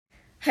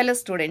Hello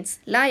students,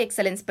 law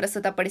excellence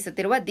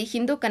ಪ್ರಸ್ತುತಪಡಿಸುತ್ತಿರುವ the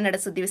Hindu Kannada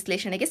ಸುದ್ದಿ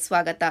ವಿಶ್ಲೇಷಣೆಗೆ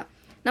ಸ್ವಾಗತ.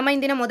 ನಮ್ಮ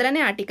ಇಂದಿನ ಮೊದಲನೇ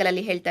ಆರ್ಟಿಕಲ್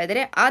ಅಲ್ಲಿ ಹೇಳ್ತಾ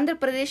ಇದ್ದಾರೆ, ಆಂಧ್ರ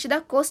ಪ್ರದೇಶದ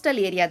ಕೋಸ್ಟಲ್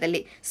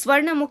ಏರಿಯಾದಲ್ಲಿ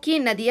ಸ್ವರ್ಣಮುಖಿ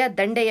ನದಿಯ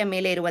ದಂಡೆಯ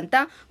ಮೇಲೆ ಇರುವಂತ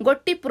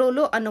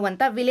ಗೊಟ್ಟಿಪ್ರೋಲು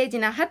ಅನ್ನುವಂತ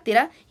ವಿಲೇಜಿನ ಹತ್ತಿರ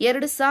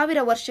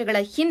 2000 ವರ್ಷಗಳ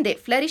ಹಿಂದೆ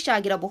ಫ್ಲರಿಶ್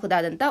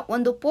ಆಗಿರಬಹುದಾದಂತ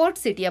ಒಂದು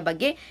ಪೋರ್ಟ್ ಸಿಟಿಯ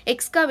ಬಗ್ಗೆ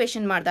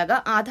ಎಕ್ಸ್ಕಾವೇಷನ್ ಮಾಡಿದಾಗ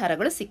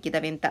ಆಧಾರಗಳು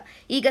ಸಿಕ್ಕಿದವೆ ಅಂತ.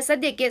 ಈಗ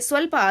ಸದ್ಯಕ್ಕೆ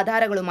ಸ್ವಲ್ಪ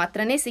ಆಧಾರಗಳು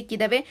ಮಾತ್ರನೇ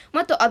ಸಿಕ್ಕಿದವೆ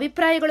ಮತ್ತು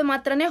ಅಭಿಪ್ರಾಯಗಳು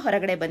ಮಾತ್ರನೇ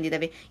ಹೊರಗಡೆ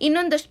ಬಂದಿದವೆ.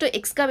 ಇನ್ನೊಂದಷ್ಟು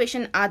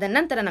ಎಕ್ಸ್ಕಾವೇಷನ್ ಆದ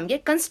ನಂತರ ನಮಗೆ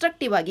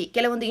ಕನ್ಸ್ಟ್ರಕ್ಟಿವ್ ಆಗಿ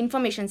ಕೆಲವೊಂದು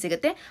ಇನ್ಫಾರ್ಮೇಶನ್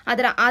ಸಿಗುತ್ತೆ.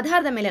 ಅದರ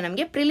ಆಧಾರದ ಮೇಲೆ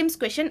ನಮಗೆ ಪ್ರಿಲಿಮ್ಸ್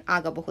ಕ್ವೆಶ್ಚನ್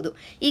ಆಗಬಹುದು.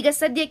 ಈಗ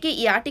ಸದ್ಯಕ್ಕೆ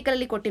ಈ ಆರ್ಟಿಕಲ್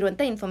ಅಲ್ಲಿ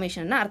ಕೊಟ್ಟಿರುವಂತಹ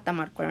ಇನ್ಫಾರ್ಮೇಶನ್ ಅನ್ನ ಅರ್ಥ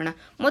ಮಾಡ್ಕೊಳ್ಳೋಣ.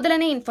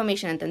 ಮೊದಲನೇ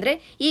ಇನ್ಫಾರ್ಮೇಶನ್ ಅಂತಂದ್ರೆ,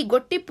 ಈ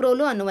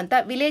ಗೊಟ್ಟಿಪ್ರೋಲು ಅನ್ನುವಂತ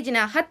ವಿಲೇಜಿನ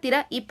ಹತ್ತಿರ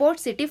ಈ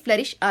ಪೋರ್ಟ್ ಸಿಟಿ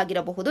ಫ್ಲರಿಶ್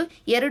ಆಗಿರಬಹುದು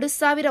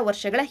 2000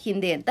 ವರ್ಷಗಳ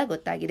ಹಿಂದೆ ಅಂತ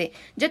ಗೊತ್ತಾಗಿದೆ.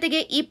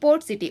 ಜೊತೆಗೆ ಈ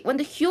ಪೋರ್ಟ್ ಸಿಟಿ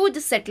ಒಂದು ಹ್ಯೂಜ್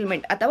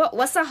ಸೆಟಲ್ಮೆಂಟ್ ಅಥವಾ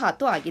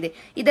ವಸಾಹತು ಆಗಿದೆ.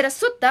 ಇದರ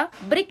ಸುತ್ತ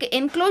ಬ್ರಿಕ್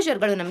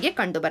ಎನ್ಕ್ಲೋಜರ್ಗಳು ನಮಗೆ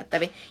ಕಂಡು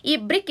ಬರ್ತವೆ. ಈ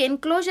ಬ್ರಿಕ್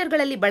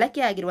ಎನ್ಕ್ಲೋಜರ್ಗಳಲ್ಲಿ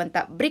ಬಳಕೆ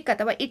ಆಗಿರುವಂತಹ ಬ್ರಿಕ್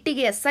ಅಥವಾ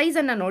ಇಟ್ಟಿಗೆಯ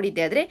ಸೈಜ್ ಅನ್ನ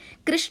ನೋಡಿದ್ದೆ ಆದ್ರೆ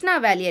ಕೃಷ್ಣಾ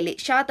ವ್ಯಾಲಿಯಲ್ಲಿ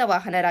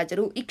ಶಾತವಾಹನ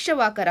ರಾಜರು,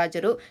 ಇಕ್ಷವಾಕ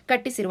ರಾಜರು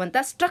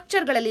ಕಟ್ಟಿಸಿರುವಂತಹ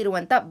ಸ್ಟ್ರಕ್ಚರ್ಗಳಲ್ಲಿ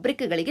ಇರುವಂತಹ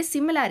ಬ್ರಿಕ್ಗಳಿಗೆ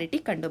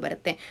ಸಿಮಿಲಾರಿಟಿ ಕಂಡು ಬರುತ್ತೆ.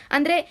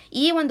 ಅಂದ್ರೆ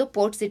ಈ ಒಂದು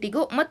ಪೋರ್ಟ್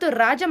ಸಿಟಿಗೂ ಮತ್ತು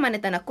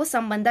ರಾಜಮನೆತನಕ್ಕೂ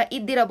ಸಂಬಂಧ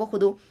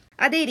ಇದ್ದಿರಬಹುದು.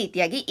 ಅದೇ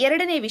ರೀತಿಯಾಗಿ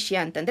ಎರಡನೇ ವಿಷಯ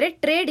ಅಂತಂದ್ರೆ,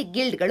 ಟ್ರೇಡ್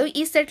ಗಿಲ್ಡ್ಗಳು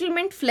ಈ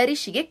ಸೆಟಲ್ಮೆಂಟ್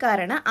ಫ್ಲರಿಶ್ಗೆ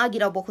ಕಾರಣ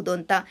ಆಗಿರಬಹುದು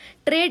ಅಂತ.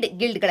 ಟ್ರೇಡ್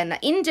ಗಿಲ್ಡ್ಗಳನ್ನ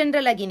ಇನ್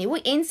ಜನರಲ್ ಆಗಿ ನೀವು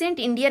ಏನ್ಸಿಯಂಟ್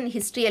ಇಂಡಿಯನ್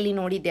ಹಿಸ್ಟ್ರಿಯಲ್ಲಿ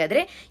ನೋಡಿದ್ದೆ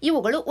ಆದ್ರೆ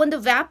ಇವುಗಳು ಒಂದು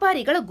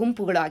ವ್ಯಾಪಾರಿಗಳ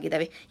ಗುಂಪುಗಳು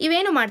ಆಗಿದಾವೆ.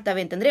 ಇವೇನು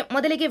ಮಾಡ್ತವೆ ಅಂತಂದ್ರೆ,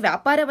 ಮೊದಲಿಗೆ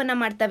ವ್ಯಾಪಾರವನ್ನ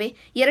ಮಾಡ್ತವೆ,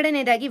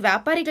 ಎರಡನೇದಾಗಿ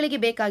ವ್ಯಾಪಾರಿಗಳಿಗೆ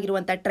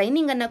ಬೇಕಾಗಿರುವಂತಹ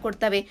ಟ್ರೈನಿಂಗ್ ಅನ್ನ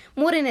ಕೊಡ್ತವೆ,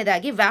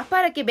 ಮೂರನೇದಾಗಿ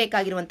ವ್ಯಾಪಾರಕ್ಕೆ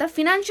ಬೇಕಾಗಿರುವಂತಹ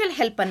ಫಿನಾನ್ಷಿಯಲ್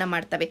ಹೆಲ್ಪ್ ಅನ್ನ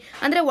ಮಾಡ್ತವೆ.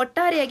 ಅಂದ್ರೆ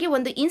ಒಟ್ಟಾರೆಯಾಗಿ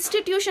ಒಂದು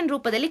ಇನ್ಸ್ಟಿಟ್ಯೂಷನ್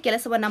ರೂಪದಲ್ಲಿ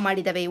ಕೆಲಸವನ್ನ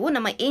ಮಾಡಿದವೆ ಇವು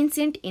ನಮ್ಮ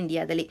ಏನ್ಸಿಯಂಟ್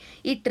ಇಂಡಿಯಾದಲ್ಲಿ.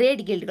 ಈ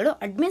ಟ್ರೇಡ್ ಗಿಲ್ಡ್ಗಳು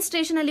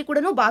ಅಡ್ಮಿನಿಸ್ಟ್ರೇಷನ್ ಅಲ್ಲಿ ಕೂಡ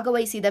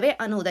ಭಾಗವಹಿಸಿದವೆ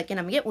ಅನ್ನುವುದಕ್ಕೆ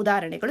ನಮಗೆ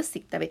ಉದಾಹರಣೆಗಳು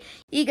ಸಿಗ್ತವೆ.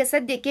 ಈಗ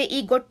ಸದ್ಯಕ್ಕೆ ಈ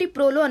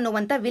ಗೊಟ್ಟಿಪ್ರೋಲು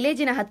ಅನ್ನುವಂತ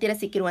ವಿಲೇಜಿನ ಹತ್ತಿರ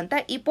ಸಿಕ್ಕಿರುವಂತ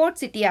ಈ ಪೋರ್ಟ್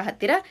ಸಿಟಿಯ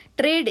ಹತ್ತಿರ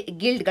ಟ್ರೇಡ್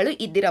ಗಿಲ್ಡ್ಗಳು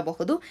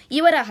ಇದ್ದಿರಬಹುದು.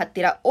 ಇವರ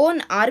ಹತ್ತಿರ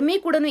ಓನ್ ಆರ್ಮಿ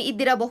ಕೂಡ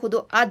ಇದ್ದಿರಬಹುದು.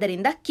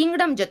 ಆದ್ದರಿಂದ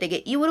ಕಿಂಗ್ಡಮ್ ಜೊತೆಗೆ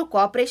ಇವರು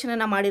ಕೋಆಪರೇಷನ್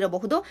ಅನ್ನ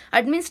ಮಾಡಿರಬಹುದು,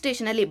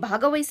 ಅಡ್ಮಿನಿಸ್ಟ್ರೇಷನ್ ಅಲ್ಲಿ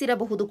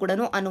ಭಾಗವಹಿಸಿರಬಹುದು ಕೂಡ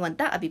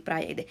ಅನ್ನುವಂತ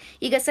ಅಭಿಪ್ರಾಯ ಇದೆ.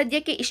 ಈಗ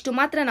ಸದ್ಯಕ್ಕೆ ಇಷ್ಟು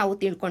ಮಾತ್ರ ನಾವು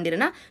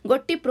ತಿಳ್ಕೊಂಡಿರೋಣ.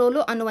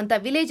 ಗೊಟ್ಟಿಪ್ರೋಲು ಅನ್ನುವಂತ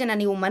ವಿಲೇಜ್ ಅನ್ನ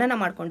ನೀವು ಮನನ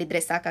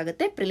ಮಾಡ್ಕೊಂಡಿದ್ರೆ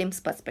ಸಾಕಾಗುತ್ತೆ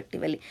ಪ್ರಿಲಿಮ್ಸ್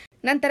ಪರ್ಸ್ಪೆಕ್ಟಿವ್ ಅಲ್ಲಿ.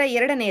 ನಂತರ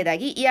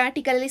ಎರಡನೆಯದಾಗಿ ಈ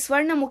ಆರ್ಟಿಕಲ್ ಅಲ್ಲಿ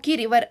ಸ್ವರ್ಣಮುಖಿ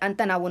ರಿವರ್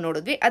ಅಂತ ನಾವು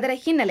ನೋಡಿದ್ವಿ. ಅದರ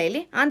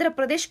ಹಿನ್ನೆಲೆಯಲ್ಲಿ ಆಂಧ್ರ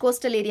ಪ್ರದೇಶ್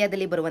ಕೋಸ್ಟಲ್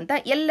ಏರಿಯಾದಲ್ಲಿ ಬರುವಂತಹ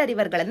ಎಲ್ಲ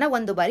ರಿವರ್ ಗಳನ್ನ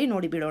ಒಂದು ಬಾರಿ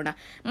ನೋಡಿಬಿಡೋಣ.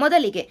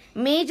 ಮೊದಲಿಗೆ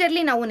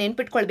ಮೇಜರ್ಲಿ ನಾವು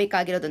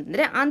ನೆನ್ಪಿಟ್ಕೊಳ್ಬೇಕಾಗಿರೋದು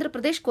ಅಂತಂದ್ರೆ, ಆಂಧ್ರ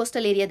ಪ್ರದೇಶ್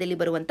ಕೋಸ್ಟಲ್ ಏರಿಯಾದಲ್ಲಿ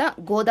ಬರುವಂತಹ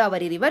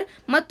ಗೋದಾವರಿ ರಿವರ್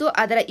ಮತ್ತು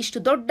ಅದರ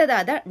ಇಷ್ಟು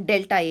ದೊಡ್ಡದಾದ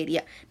ಡೆಲ್ಟಾ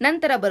ಏರಿಯಾ.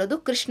 ನಂತರ ಬರೋದು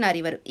ಕೃಷ್ಣಾ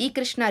ರಿವರ್. ಈ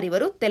ಕೃಷ್ಣಾ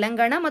ರಿವರು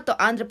ತೆಲಂಗಾಣ ಮತ್ತು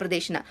ಆಂಧ್ರ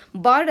ಪ್ರದೇಶನ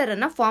ಬಾರ್ಡರ್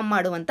ಅನ್ನ ಫಾರ್ಮ್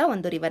ಮಾಡುವಂತ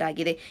ಒಂದು ರಿವರ್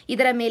ಆಗಿದೆ.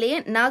 ಇದರ ಮೇಲೆಯೇ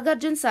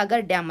ನಾಗಾರ್ಜುನ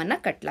ಸಾಗರ್ ಡ್ಯಾಮ್ ಅನ್ನ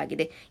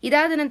ಕಟ್ಟಲಾಗಿದೆ.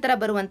 ಇದಾದ ನಂತರ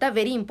ಬರುವಂತ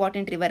ವೆರಿ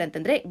ಇಂಪಾರ್ಟೆಂಟ್ ರಿವರ್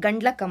ಅಂತಂದ್ರೆ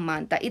ಗಂಡ್ಲಕಮ್ಮ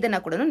ಅಂತ. ಇದನ್ನ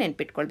ಕೂಡ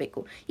ನೆನ್ಪಿಟ್ಕೊಳ್ಬೇಕು.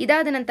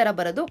 ಇದಾದ ನಂತರ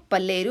ಬರೋದು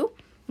ಪಲ್ಲೇರು,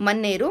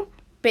 ಮನ್ನೇರು,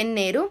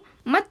 ಪೆನ್ನೇರು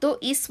ಮತ್ತು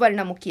ಈ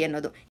ಸ್ವರ್ಣಮುಖಿ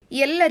ಅನ್ನೋದು.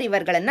 ಎಲ್ಲ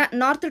ರಿವರ್ಗಳನ್ನ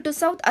ನಾರ್ತ್ ಟು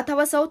ಸೌತ್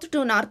ಅಥವಾ ಸೌತ್ ಟು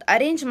ನಾರ್ತ್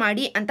ಅರೇಂಜ್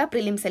ಮಾಡಿ ಅಂತ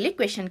ಪ್ರಿಲಿಮ್ಸ್ ಅಲ್ಲಿ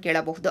ಕ್ವೆಶ್ಚನ್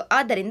ಕೇಳಬಹುದು.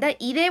 ಆದ್ದರಿಂದ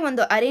ಇದೇ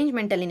ಒಂದು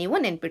ಅರೇಂಜ್ಮೆಂಟ್ ಅಲ್ಲಿ ನೀವು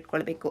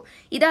ನೆನ್ಪಿಟ್ಕೊಳ್ಬೇಕು.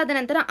 ಇದಾದ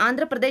ನಂತರ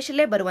ಆಂಧ್ರ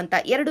ಪ್ರದೇಶಲ್ಲೇ ಬರುವಂತ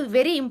ಎರಡು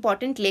ವೆರಿ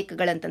ಇಂಪಾರ್ಟೆಂಟ್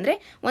ಲೇಕ್ಗಳಂತಂದ್ರೆ,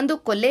 ಒಂದು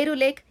ಕೊಲ್ಲೇರು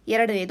ಲೇಕ್,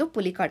 ಎರಡನೇದು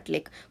ಪುಲಿಕಾಟ್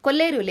ಲೇಕ್.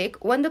 ಕೊಲ್ಲೇರು ಲೇಕ್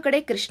ಒಂದು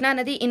ಕಡೆ ಕೃಷ್ಣಾ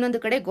ನದಿ,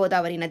 ಇನ್ನೊಂದು ಕಡೆ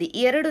ಗೋದಾವರಿ ನದಿ,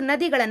 ಈ ಎರಡು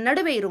ನದಿಗಳ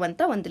ನಡುವೆ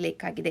ಇರುವಂತ ಒಂದು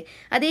ಲೇಕ್ ಆಗಿದೆ.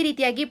 ಅದೇ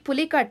ರೀತಿಯಾಗಿ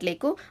ಪುಲಿಕಾಟ್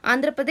ಲೇಕು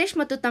ಆಂಧ್ರ ಪ್ರದೇಶ್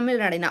ಮತ್ತು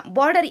ತಮಿಳುನಾಡಿನ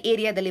ಬಾರ್ಡರ್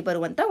ಏರಿಯಾದಲ್ಲಿ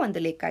ಬರುವಂತ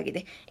ಒಂದು ಲೇಕ್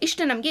ಆಗಿದೆ.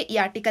 ಇಷ್ಟು ನಮಗೆ ಈ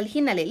ಆರ್ಟಿಕಲ್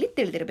ಹಿನ್ನೆಲೆಯಲ್ಲಿ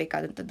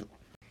ತಿಳಿದಿರಬೇಕಾದಂಥದ್ದು.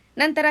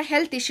 ನಂತರ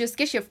ಹೆಲ್ತ್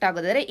ಇಶ್ಯೂಸ್ಗೆ ಶಿಫ್ಟ್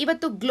ಆಗೋದಾದ್ರೆ,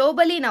 ಇವತ್ತು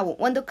ಗ್ಲೋಬಲಿ ನಾವು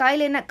ಒಂದು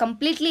ಕಾಯಿಲೆಯನ್ನ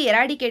ಕಂಪ್ಲೀಟ್ಲಿ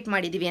ಎರಾಡಿಕೇಟ್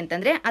ಮಾಡಿದೀವಿ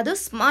ಅಂತಂದ್ರೆ ಅದು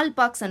ಸ್ಮಾಲ್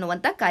ಪಾಕ್ಸ್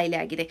ಅನ್ನುವಂತ ಕಾಯಿಲೆ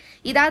ಆಗಿದೆ.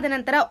 ಇದಾದ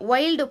ನಂತರ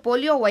ವೈಲ್ಡ್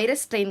ಪೋಲಿಯೋ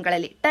ವೈರಸ್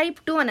ಸ್ಟ್ರೈನ್ಗಳಲ್ಲಿ ಟೈಪ್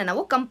 2 ಅನ್ನು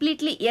ನಾವು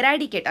ಕಂಪ್ಲೀಟ್ಲಿ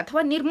ಎರಾಡಿಕೇಟ್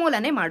ಅಥವಾ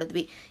ನಿರ್ಮೂಲನೆ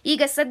ಮಾಡಿದ್ವಿ.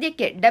 ಈಗ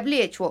ಸದ್ಯಕ್ಕೆ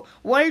WHO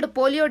ವರ್ಲ್ಡ್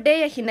ಪೋಲಿಯೋ ಡೇ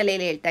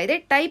ಹಿನ್ನೆಲೆಯಲ್ಲಿ ಹೇಳ್ತಾ ಇದೆ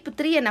ಟೈಪ್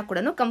 3 ಅನ್ನ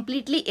ಕೂಡ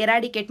ಕಂಪ್ಲೀಟ್ಲಿ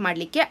ಎರಾಡಿಕೇಟ್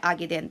ಮಾಡ್ಲಿಕ್ಕೆ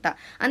ಆಗಿದೆ ಅಂತ.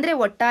 ಅಂದ್ರೆ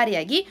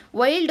ಒಟ್ಟಾರೆಯಾಗಿ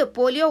ವೈಲ್ಡ್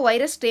ಪೋಲಿಯೋ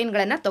ವೈರಸ್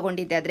ಸ್ಟ್ರೈನ್ಗಳನ್ನ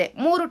ತಗೊಂಡಿದ್ದೆ ಆದ್ರೆ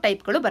 3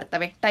 ಟೈಪ್ಗಳು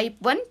ಬರ್ತವೆ, ಟೈಪ್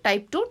 1,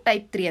 ಟೈಪ್ 2,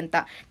 ಟೈಪ್ 3 ಅಂತ.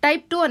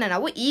 ಟೈಪ್ 2 ಅನ್ನ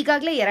ನಾವು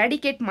ಈಗಾಗಲೇ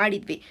ಎರಾಡಿಕೇಟ್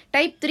ಮಾಡಿದ್ವಿ.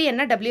 ಟೈಪ್ 3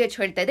 ಅನ್ನ WHO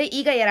ಹೇಳ್ತಾ ಇದೆ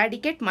ಈಗ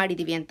ಎರಾಡಿಕೇಟ್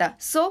ಮಾಡಿದೀವಿ ಅಂತ.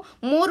 ಸೊ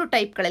 3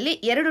 ಟೈಪ್ಗಳಲ್ಲಿ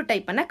 2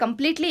 ಟೈಪ್ ಅನ್ನ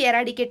ಕಂಪ್ಲೀಟ್ಲಿ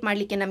ಎರಾಡಿಕೇಟ್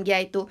ಮಾಡ್ಲಿಕ್ಕೆ ನಮ್ಗೆ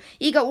ಆಯ್ತು.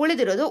 ಈಗ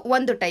ಉಳಿದಿರೋದು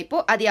ಒಂದು ಟೈಪ್,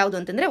 ಅದು ಯಾವುದು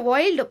ಅಂತಂದ್ರೆ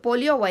ವೈಲ್ಡ್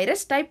ಪೋಲಿಯೋ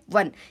ವೈರಸ್ ಟೈಪ್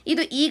 1.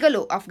 ಇದು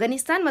ಈಗಲೂ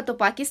ಅಫ್ಘಾನಿಸ್ತಾನ್ ಮತ್ತು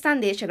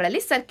ಪಾಕಿಸ್ತಾನ್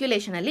ದೇಶಗಳಲ್ಲಿ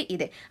ಸರ್ಕ್ಯುಲೇಷನ್ ಅಲ್ಲಿ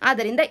ಇದೆ.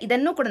 ಆದ್ದರಿಂದ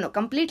ಇದನ್ನು ಕೂಡ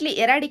ಕಂಪ್ಲೀಟ್ಲಿ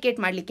ಎರಾಡಿಕೇಟ್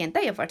ಮಾಡ್ಲಿಕ್ಕೆ ಅಂತ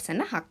ಎಫರ್ಟ್ಸ್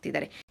ಅನ್ನ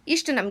ಹಾಕ್ತಿದ್ದಾರೆ.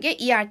 ಇಷ್ಟು ನಮಗೆ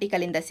ಈ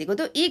ಆರ್ಟಿಕಲ್ ಇಂದ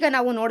ಸಿಗೋದು. ಈಗ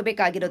ನಾವು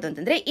ನೋಡ್ಬೇಕಾಗಿರೋದು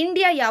ಅಂತಂದ್ರೆ,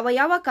 ಇಂಡಿಯಾ ಯಾವ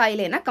ಯಾವ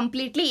ಕಾಯಿಲೆಯನ್ನ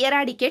ಕಂಪ್ಲೀಟ್ಲಿ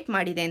ಎರಾಡಿಕೇಟ್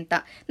ಮಾಡಿದೆ ಅಂತ.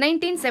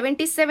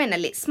 1977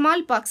 ಅಲ್ಲಿ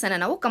ಸ್ಮಾಲ್ ಪಾಕ್ಸ್ ಅನ್ನ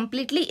ನಾವು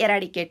ಕಂಪ್ಲೀಟ್ಲಿ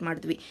ಎರಾಡಿಕೇಟ್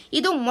ಮಾಡಿದ್ವಿ.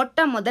 ಇದು ಮೊಟ್ಟ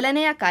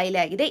ಮೊದಲನೆಯ ಕಾಯಿಲೆ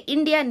ಆಗಿದೆ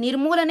ಇಂಡಿಯಾ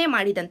ನಿರ್ಮೂಲನೆ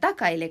ಮಾಡಿದಂತ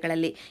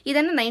ಕಾಯಿಲೆಗಳಲ್ಲಿ.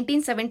 ಇದನ್ನು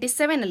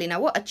 1977 ಅಲ್ಲಿ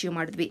ನಾವು ಅಚೀವ್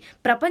ಮಾಡಿದ್ವಿ.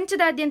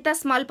 ಪ್ರಪಂಚದಾದ್ಯಂತ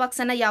ಸ್ಮಾಲ್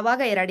ಪಾಕ್ಸ್ ಅನ್ನ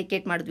ಯಾವಾಗ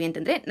ಎರಾಡಿಕೇಟ್ ಮಾಡಿದ್ವಿ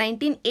ಅಂತಂದ್ರೆ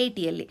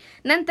 1980 ಅಲ್ಲಿ.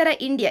 ನಂತರ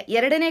ಇಂಡಿಯಾ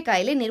ಎರಡನೇ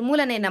ಕಾಯಿಲೆ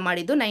ನಿರ್ಮೂಲನೆಯನ್ನ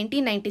ಮಾಡಿದ್ದು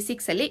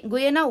 1996 ಅಲ್ಲಿ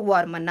ಗುಯೆನಾ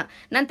ವಾರ್ಮ್ ಅನ್ನ.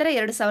 ನಂತರ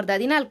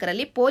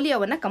 2014ರಲ್ಲಿ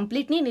ಪೋಲಿಯೋವನ್ನ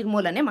ಕಂಪ್ಲೀಟ್ಲಿ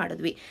ನಿರ್ಮೂಲನೆ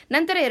ಮಾಡಿದ್ವಿ.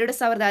 ನಂತರ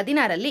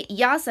 2016ರಲ್ಲಿ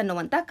ಯಾಸ್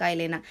ಅನ್ನುವಂತ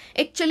ಕಾಯಿಲೆನ,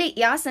 ಆಕ್ಚುಲಿ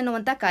ಯಾಸ್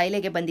ಅನ್ನುವಂತ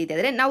ಕಾಯಿಲೆಗೆ ಬಂದಿದೆ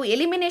ಅಂದ್ರೆ ನಾವು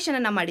ಎಲಿಮಿನೇಷನ್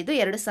ಅನ್ನ ಮಾಡಿದ್ದು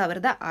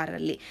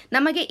 2006ರಲ್ಲಿ.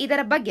 ನಮಗೆ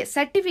ಇದರ ಬಗ್ಗೆ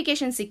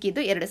ಸರ್ಟಿಫಿಕೇಶನ್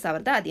ಸಿಕ್ಕಿದ್ದು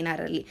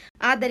 2016ರಲ್ಲಿ.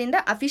 ಆದ್ದರಿಂದ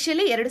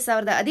ಅಫಿಷಿಯಲಿ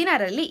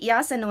 2016ರಲ್ಲಿ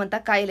ಯಾಸ್ ಅನ್ನುವಂತ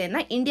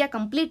ಕಾಯಿಲೆಯನ್ನ ಇಂಡಿಯಾ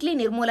ಕಂಪ್ಲೀಟ್ಲಿ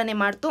ನಿರ್ಮೂಲನೆ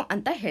ಮಾಡ್ತು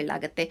ಅಂತ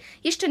ಹೇಳಲಾಗುತ್ತೆ.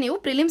 ಇಷ್ಟು ನೀವು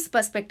ಪ್ರಿಲಿಮ್ಸ್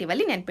ಪರ್ಸ್ಪೆಕ್ಟಿವ್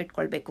ಅಲ್ಲಿ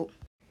ನೆನ್ಪಿಟ್ಕೊಳ್ಬೇಕು.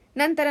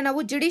 ನಂತರ ನಾವು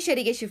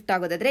ಜುಡಿಷರಿಗೆ ಶಿಫ್ಟ್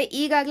ಆಗೋದಾದ್ರೆ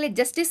ಈಗಾಗಲೇ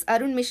ಜಸ್ಟಿಸ್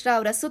ಅರುಣ್ ಮಿಶ್ರಾ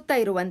ಅವರ ಸುತ್ತ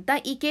ಇರುವಂತ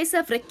ಈ ಕೇಸ್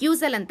ಆಫ್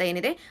ರೆಕ್ಯೂಸಲ್ ಅಂತ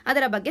ಏನಿದೆ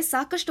ಅದರ ಬಗ್ಗೆ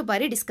ಸಾಕಷ್ಟು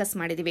ಬಾರಿ ಡಿಸ್ಕಸ್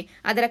ಮಾಡಿದೀವಿ.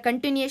 ಅದರ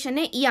ಕಂಟಿನ್ಯೂಯೇಷನ್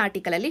ಈ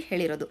ಆರ್ಟಿಕಲ್ ಅಲ್ಲಿ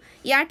ಹೇಳಿರೋದು.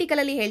 ಈ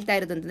ಆರ್ಟಿಕಲ್ ಅಲ್ಲಿ ಹೇಳ್ತಾ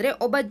ಇರೋದು ಅಂತಂದ್ರೆ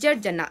ಒಬ್ಬ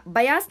ಜಡ್ಜ್ ಅನ್ನ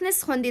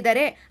ಬಯಾಸ್ನೆಸ್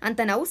ಹೊಂದಿದ್ದಾರೆ ಅಂತ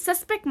ನಾವು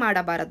ಸಸ್ಪೆಕ್ಟ್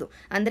ಮಾಡಬಾರದು.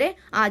 ಅಂದ್ರೆ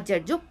ಆ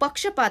ಜಡ್ಜು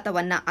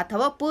ಪಕ್ಷಪಾತವನ್ನ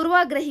ಅಥವಾ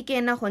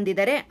ಪೂರ್ವಾಗ್ರಹಿಕೆಯನ್ನ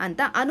ಹೊಂದಿದ್ದಾರೆ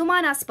ಅಂತ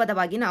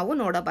ಅನುಮಾನಾಸ್ಪದವಾಗಿ ನಾವು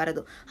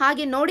ನೋಡಬಾರದು.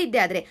 ಹಾಗೆ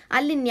ನೋಡಿದ್ದೆ ಆದ್ರೆ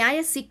ಅಲ್ಲಿ ನ್ಯಾಯ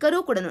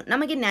ಸಿಕ್ಕರೂ ಕೂಡ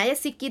ನಮಗೆ ನ್ಯಾಯ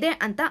ಸಿಕ್ಕಿದೆ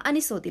ಅಂತ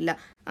ಅನಿಸೋದಿಲ್ಲ.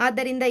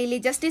 ಆದ್ದರಿಂದ ಇಲ್ಲಿ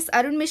ಜಸ್ಟಿಸ್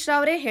ಅರುಣ್ ಮಿಶ್ರಾ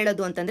ಅವರೇ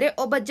ಹೇಳೋದು ಅಂತಂದ್ರೆ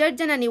ಒಬ್ಬ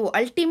ಜಡ್ಜ್ ಅನ್ನ ನೀವು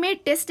ಅಲ್ಟಿಮೇಟ್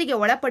ಟೆಸ್ಟ್ ಗೆ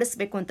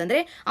ಒಳಪಡಿಸಬೇಕು ಅಂತಂದ್ರೆ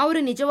ಅವರು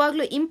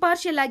ನಿಜವಾಗ್ಲೂ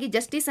ಇಂಪಾರ್ಷಿಯಲ್ ಆಗಿ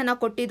ಜಸ್ಟಿಸ್ ಅನ್ನ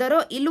ಕೊಟ್ಟಿದ್ದಾರೋ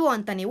ಇಲ್ವೋ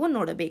ಅಂತ ನೀವು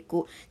ನೋಡಬೇಕು.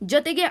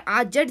 ಜೊತೆಗೆ ಆ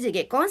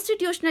ಜಡ್ಜ್ಗೆ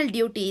ಕಾನ್ಸ್ಟಿಟ್ಯೂಷನಲ್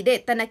ಡ್ಯೂಟಿ ಇದೆ,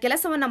 ತನ್ನ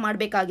ಕೆಲಸವನ್ನ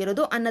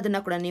ಮಾಡಬೇಕಾಗಿರೋದು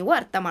ಅನ್ನೋದನ್ನ ಕೂಡ ನೀವು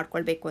ಅರ್ಥ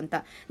ಮಾಡ್ಕೊಳ್ಬೇಕು ಅಂತ.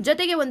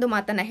 ಜೊತೆಗೆ ಒಂದು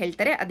ಮಾತನ್ನ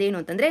ಹೇಳ್ತಾರೆ, ಅದೇನು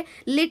ಅಂತಂದ್ರೆ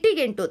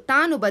ಲಿಟಿಗೆಂಟು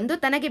ತಾನು ಬಂದು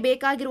ತನಗೆ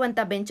ಬೇಕಾಗಿರುವಂತ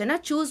ಬೆಂಚ್ ಅನ್ನ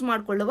ಚೂಸ್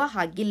ಮಾಡ್ಕೊಳ್ಳುವ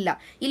ಹಾಗಿಲ್ಲ.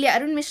 ಇಲ್ಲಿ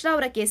ಅರುಣ್ ಮಿಶ್ರಾ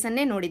ಅವರ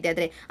ಕೇಸನ್ನೇ ನೋಡಿದ್ದೆ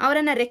ಆದ್ರೆ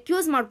ಅವರನ್ನ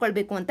ರೆಕ್ಯೂಸ್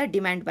ಮಾಡ್ಕೊಳ್ಬೇಕು ಅಂತ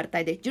ಡಿಮ್ಯಾಂಡ್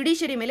ಬರ್ತಾ ಇದೆ.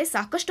 ಜುಡಿಷರಿ ಮೇಲೆ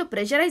ಸಾಕಷ್ಟು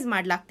ಪ್ರೆಷರೈಸ್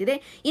ಮಾಡಲಾಗ್ತಿದೆ.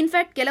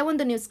 ಇನ್ಫ್ಯಾಕ್ಟ್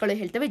ಕೆಲವೊಂದು ನ್ಯೂಸ್ಗಳು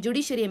ಹೇಳ್ತವೆ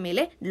ಜುಡಿಷರಿಯ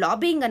ಮೇಲೆ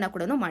ಲಾಬಿಂಗ್ ಅನ್ನ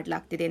ಕೂಡ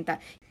ಮಾಡಲಾಗ್ತಿದೆ ಅಂತ.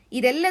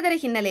 ಇದೆಲ್ಲದರ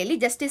ಹಿನ್ನೆಲೆಯಲ್ಲಿ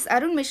ಜಸ್ಟಿಸ್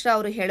ಅರುಣ್ ಮಿಶ್ರಾ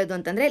ಅವರು ಹೇಳೋದು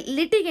ಅಂತಂದ್ರೆ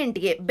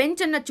ಲಿಟಿಗೆಂಟ್ಗೆ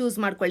ಬೆಂಚ್ ಅನ್ನ ಚೂಸ್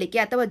ಮಾಡ್ಕೊಳ್ಳಿಕ್ಕೆ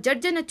ಅಥವಾ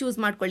ಜಡ್ಜ್ ಅನ್ನ ಚೂಸ್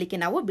ಮಾಡ್ಕೊಳ್ಳಿಕ್ಕೆ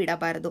ನಾವು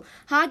ಬಿಡಬಾರದು.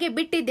 ಹಾಗೆ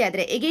ಬಿಟ್ಟಿದ್ದೆ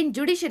ಆದ್ರೆ ಎಗೇನ್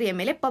ಜುಡಿಷರಿಯ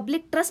ಮೇಲೆ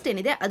ಪಬ್ಲಿಕ್ ಟ್ರಸ್ಟ್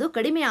ಏನಿದೆ ಅದು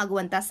ಕಡಿಮೆ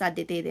ಆಗುವಂತಹ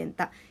ಸಾಧ್ಯತೆ ಇದೆ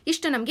ಅಂತ.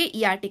 ಇಷ್ಟು ನಮಗೆ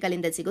ಈ ಆರ್ಟಿಕಲ್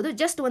ಇಂದ ಸಿಗೋದು.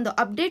 ಜಸ್ಟ್ ಒಂದು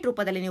ಅಪ್ಡೇಟ್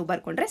ರೂಪದಲ್ಲಿ ನೀವು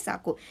ಬರ್ಕೊಂಡ್ರೆ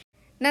ಸಾಕು.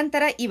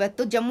 ನಂತರ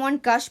ಇವತ್ತು ಜಮ್ಮು ಅಂಡ್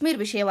ಕಾಶ್ಮೀರ್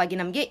ವಿಷಯವಾಗಿ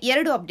ನಮಗೆ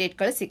 2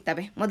 ಅಪ್ಡೇಟ್ಗಳು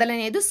ಸಿಗ್ತವೆ.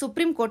 ಮೊದಲನೆಯದು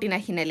ಸುಪ್ರೀಂ ಕೋರ್ಟಿನ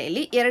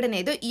ಹಿನ್ನೆಲೆಯಲ್ಲಿ,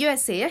 ಎರಡನೆಯದು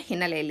ಯುಎಸ್ಎಯ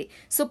ಹಿನ್ನೆಲೆಯಲ್ಲಿ.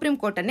 ಸುಪ್ರೀಂ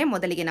ಕೋರ್ಟ್ ಅನ್ನೇ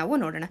ಮೊದಲಿಗೆ ನಾವು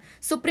ನೋಡೋಣ.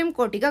 ಸುಪ್ರೀಂ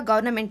ಕೋರ್ಟ್ ಈಗ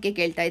ಗವರ್ನಮೆಂಟ್ಗೆ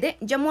ಕೇಳ್ತಾ ಇದೆ,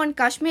 ಜಮ್ಮು ಅಂಡ್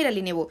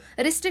ಕಾಶ್ಮೀರಲ್ಲಿ ನೀವು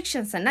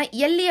ರಿಸ್ಟ್ರಿಕ್ಷನ್ಸ್ ಅನ್ನ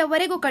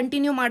ಎಲ್ಲಿಯವರೆಗೂ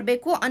ಕಂಟಿನ್ಯೂ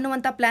ಮಾಡಬೇಕು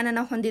ಅನ್ನುವಂತ ಪ್ಲಾನ್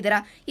ಅನ್ನ ಹೊಂದಿದರಾ,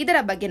 ಇದರ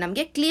ಬಗ್ಗೆ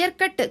ನಮಗೆ ಕ್ಲಿಯರ್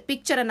ಕಟ್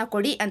ಪಿಕ್ಚರ್ ಅನ್ನ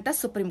ಕೊಡಿ ಅಂತ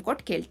ಸುಪ್ರೀಂ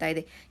ಕೋರ್ಟ್ ಕೇಳ್ತಾ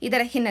ಇದೆ.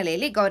 ಇದರ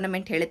ಹಿನ್ನೆಲೆಯಲ್ಲಿ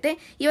ಗವರ್ನಮೆಂಟ್ ಹೇಳುತ್ತೆ,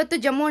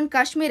 ಇವತ್ತು ಜಮ್ಮು ಅಂಡ್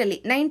ಕಾಶ್ಮೀರಲ್ಲಿ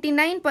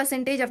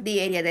 99% ಆಫ್ ದಿ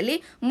ಏರಿಯಾದಲ್ಲಿ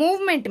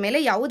ಮೂವ್ಮೆಂಟ್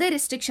ಮೇಲೆ ಯಾವುದೇ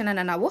ರಿಸ್ಟ್ರಿಕ್ಷನ್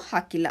ಅನ್ನ ನಾವು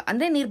ಹಾಕಿಲ್ಲ,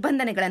 ಅಂದ್ರೆ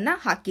ನಿರ್ಬಂಧನೆಗಳನ್ನ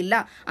ಹಾಕಿಲ್ಲ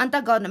ಅಂತ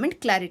ಗವರ್ನಮೆಂಟ್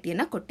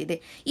ಕ್ಲಾರಿಟಿಯನ್ನ ಕೊಟ್ಟಿದೆ.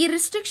 ಈ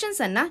ರಿಸ್ಟ್ರಿಕ್ಷನ್ಸ್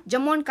ಅನ್ನ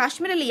ಜಮ್ಮು ಅಂಡ್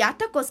ಕಾಶ್ಮೀರಲ್ಲಿ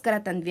ಯಾತಕ್ಕೋಸ್ಕರ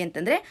ತಂದ್ವಿ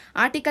ಅಂತಂದ್ರೆ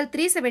ಆರ್ಟಿಕಲ್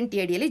 370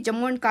 ಅಡಿಯಲ್ಲಿ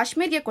ಜಮ್ಮು ಅಂಡ್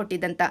ಕಾಶ್ಮೀರ್ಗೆ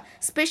ಕೊಟ್ಟಿದ್ದಂತ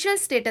ಸ್ಪೆಷಲ್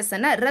ಸ್ಟೇಟಸ್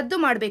ಅನ್ನ ರದ್ದು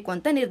ಮಾಡಬೇಕು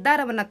ಅಂತ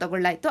ನಿರ್ಧಾರವನ್ನ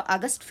ತಗೊಳ್ಳಾಯಿತು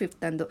ಆಗಸ್ಟ್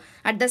 5 ಅಂದು.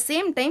 At the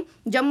same time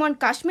Jammu and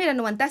Kashmir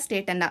ಅನ್ನುವಂತ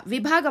ಸ್ಟೇಟ್ ಅನ್ನ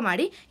ವಿಭಾಗ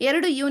ಮಾಡಿ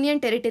 2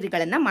 ಯೂನಿಯನ್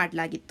ಟೆರಿಟರಿಗಳನ್ನ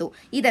ಮಾಡಲಾಗಿತ್ತು.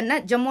 ಇದನ್ನ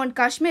Jammu and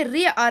Kashmir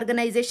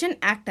reorganisation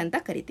act ಅಂತ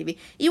ಕರಿತೀವಿ.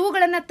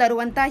 ಇವುಗಳನ್ನ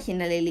ತರುವಂತ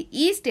ಹಿನ್ನೆಲೆಯಲ್ಲಿ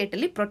ಈ ಸ್ಟೇಟ್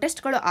ಅಲ್ಲಿ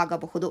ಪ್ರೊಟೆಸ್ಟ್ಗಳು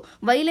ಆಗಬಹುದು,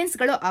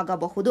 ವೈಲೆನ್ಸ್ಗಳು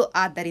ಆಗಬಹುದು.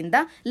 ಆದ್ದರಿಂದ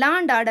ಲಾ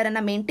ಅಂಡ್ ಆರ್ಡರ್ ಅನ್ನ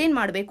ಮೇಂಟೈನ್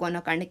ಮಾಡಬೇಕು ಅನ್ನೋ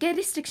ಕಾರಣಕ್ಕೆ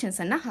ರಿಸ್ಟ್ರಿಕ್ಷನ್ಸ್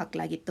ಅನ್ನ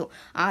ಹಾಕಲಾಗಿತ್ತು.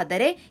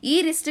 ಆದರೆ ಈ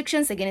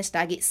ರಿಸ್ಟ್ರಿಕ್ಷನ್ಸ್ ಅಗೇನ್ಸ್ಟ್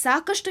ಆಗಿ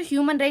ಸಾಕಷ್ಟು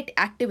ಹ್ಯೂಮನ್ ರೈಟ್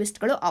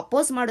ಆಕ್ಟಿವಿಸ್ಟ್ಗಳು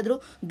ಅಪೋಸ್ ಮಾಡಿದ್ರು.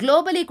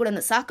 ಗ್ಲೋಬಲಿ ಕೂಡ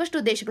ಸಾಕಷ್ಟು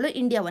ದೇಶಗಳು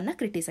ಇಂಡಿಯಾವನ್ನ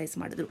ಕ್ರಿಟಿಸೈಸ್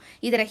ಮಾಡಿದ್ರು.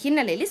 ಇದರ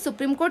ಹಿನ್ನೆಲೆಯಲ್ಲಿ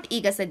ಸುಪ್ರೀಂ ಕೋರ್ಟ್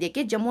ಈಗ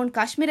ಸದ್ಯಕ್ಕೆ ಜಮ್ಮು ಅಂಡ್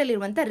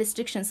ಕಾಶ್ಮೀರಲ್ಲಿರುವಂತಹ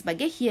ರಿಸ್ಟ್ರಿಕ್ಷನ್ಸ್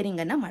ಬಗ್ಗೆ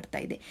ಹಿಯರಿಂಗ್ ಅನ್ನ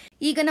ಮಾಡ್ತಾ ಇದೆ.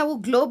 ಈಗ ನಾವು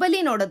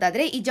ಗ್ಲೋಬಲಿ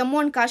ನೋಡೋದಾದ್ರೆ ಈ ಜಮ್ಮು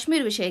ಅಂಡ್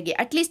ಕಾಶ್ಮೀರ್ ವಿಷಯಕ್ಕೆ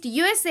ಅಟ್ಲೀಸ್ಟ್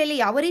ಯುಎಸ್ಎ ಅಲ್ಲಿ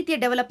ಯಾವ ರೀತಿಯ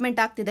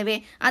ಡೆವಲಪ್ಮೆಂಟ್ ಆಗ್ತಿದಾವೆ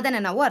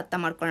ಅದನ್ನ ನಾವು ಅರ್ಥ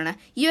ಮಾಡ್ಕೊಳ್ಳೋಣ.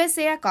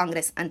 ಯುಎಸ್ಎ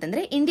ಕಾಂಗ್ರೆಸ್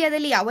ಅಂತಂದ್ರೆ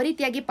ಇಂಡಿಯಾದಲ್ಲಿ ಯಾವ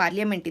ರೀತಿಯಾಗಿ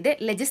ಪಾರ್ಲಿಮೆಂಟ್ ಇದೆ,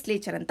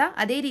 ಲೆಜಿಸ್ಲೇಚರ್ ಅಂತ,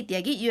 ಅದೇ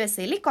ರೀತಿಯಾಗಿ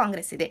ಯುಎಸ್ಎ ಅಲ್ಲಿ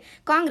ಕಾಂಗ್ರೆಸ್ ಇದೆ.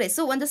 ಕಾಂಗ್ರೆಸ್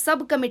ಒಂದು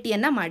ಸಬ್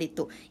ಕಮಿಟಿಯನ್ನ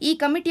ಮಾಡಿತ್ತು. ಈ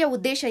ಕಮಿಟಿಯ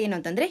ಉದ್ದೇಶ ಏನು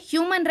ಅಂತಂದ್ರೆ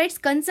ಹ್ಯೂಮನ್ ರೈಟ್ಸ್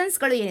ಕನ್ಸರ್ನ್ಸ್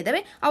ಗಳು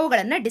ಏನಿದಾವೆ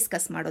ಅವುಗಳನ್ನ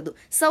ಡಿಸ್ಕಸ್ ಮಾಡೋದು.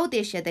 ಸೌತ್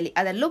ಏಷ್ಯಾದಲ್ಲಿ,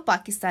 ಅದರಲ್ಲೂ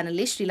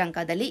ಪಾಕಿಸ್ತಾನಲ್ಲಿ,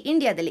 ಶ್ರೀಲಂಕಾದಲ್ಲಿ,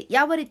 ಇಂಡಿಯಾದಲ್ಲಿ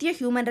ಯಾವ ರೀತಿಯ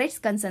ಹ್ಯೂಮನ್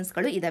ರೈಟ್ಸ್ ಕನ್ಸರ್ನ್ಸ್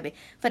ಗಳು ಇದಾವೆ.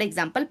 For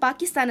example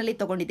ಪಾಕಿಸ್ತಾನಲ್ಲಿ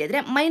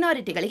ತಗೊಂಡಿದ್ರೆ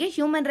ಮೈನಾರಿಟಿಗಳಿಗೆ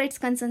human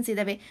rights concerns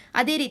ಇದಾವೆ.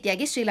 ಅದೇ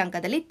ರೀತಿಯಾಗಿ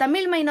ಶ್ರೀಲಂಕಾದಲ್ಲಿ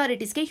ತಮಿಳ್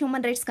ಮೈನಾರಿಟೀಸ್ಗೆ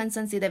ಹ್ಯೂಮನ್ ರೈಟ್ಸ್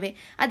ಕನ್ಸರ್ನ್ಸ್ ಇದಾವೆ.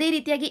 ಅದೇ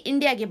ರೀತಿಯಾಗಿ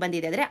ಇಂಡಿಯಾಗೆ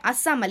ಬಂದಿದೆ ಅಂದ್ರೆ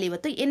ಅಸ್ಸಾಂ ಅಲ್ಲಿ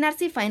ಇವತ್ತು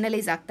ಎನ್ಆರ್ಸಿ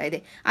ಫೈನಲೈಸ್ ಆಗ್ತಾ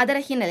ಇದೆ. ಅದರ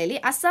ಹಿನ್ನೆಲೆಯಲ್ಲಿ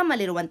ಅಸ್ಸಾಂ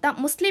ಅಲ್ಲಿರುವಂತಹ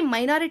ಮುಸ್ಲಿಂ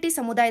ಮೈನಾರಿಟಿ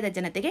ಸಮುದಾಯದ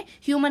ಜನತೆಗೆ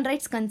ಹ್ಯೂಮನ್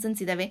ರೈಟ್ಸ್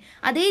ಕನ್ಸರ್ನ್ಸ್ ಇದಾವೆ.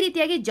 ಅದೇ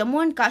ರೀತಿಯಾಗಿ ಜಮ್ಮು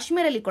ಅಂಡ್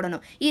ಕಾಶ್ಮೀರ್ ಅಲ್ಲಿ ಕೂಡ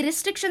ಈ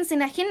ರಿಸ್ಟ್ರಿಕ್ಷನ್ಸ್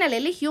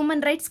ಹಿನ್ನೆಲೆಯಲ್ಲಿ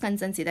ಹ್ಯೂಮನ್ ರೈಟ್ಸ್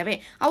ಕನ್ಸರ್ನ್ಸ್ ಇದಾವೆ.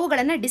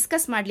 ಅವುಗಳನ್ನ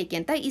ಡಿಸ್ಕಸ್ ಮಾಡ್ಲಿಕ್ಕೆ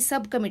ಅಂತ ಈ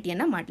ಸಬ್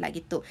ಕಮಿಟಿಯನ್ನ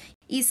ಮಾಡಲಾಗಿತ್ತು.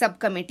 ಈ ಸಬ್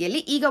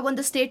ಕಮಿಟಿಯಲ್ಲಿ ಈಗ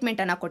ಒಂದು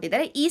ಸ್ಟೇಟ್ಮೆಂಟ್ ಅನ್ನ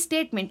ಕೊಟ್ಟಿದ್ದಾರೆ. ಈ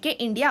ಸ್ಟೇಟ್ಮೆಂಟ್ಗೆ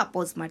ಇಂಡಿಯಾ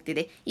ಅಪೋಸ್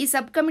ಮಾಡ್ತಿದೆ. ಈ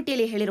ಸಬ್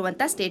ಕಮಿಟಿಯಲ್ಲಿ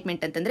ಹೇಳಿರುವಂತಹ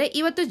ಸ್ಟೇಟ್ಮೆಂಟ್ ಅಂತಂದ್ರೆ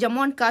ಇವತ್ತು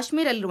ಜಮ್ಮು ಅಂಡ್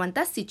ಕಾಶ್ಮೀರ್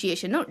ಅಲ್ಲಿರುವಂತಹ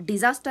ಸಿಚುಯೇಷನ್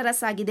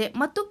ಡಿಸಾಸ್ಟರಸ್ ಆಗಿದೆ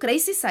ಮತ್ತು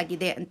ಕ್ರೈಸಿಸ್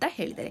ಆಗಿದೆ ಅಂತ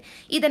ಹೇಳಿದ್ದಾರೆ.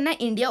 ಇದನ್ನ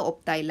ಇಂಡಿಯಾ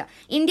ಒಪ್ತಾ ಇಲ್ಲ.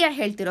 ಇಂಡಿಯಾ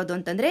ಹೇಳ್ತಿರೋದು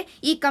ಅಂತಂದ್ರೆ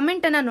ಈ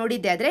ಕಮೆಂಟ್ ಅನ್ನ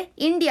ನೋಡಿದ್ದೆ ಆದ್ರೆ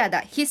ಇಂಡಿಯಾದ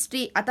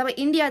ಹಿಸ್ಟ್ರಿ ಅಥವಾ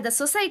ಇಂಡಿಯಾದ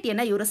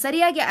ಸೊಸೈಟಿಯನ್ನ ಇವರು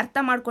ಸರಿಯಾಗಿ ಅರ್ಥ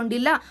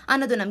ಮಾಡ್ಕೊಂಡಿಲ್ಲ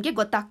ಅನ್ನೋದು ನಮಗೆ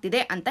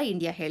ಗೊತ್ತಾಗ್ತಿದೆ ಅಂತ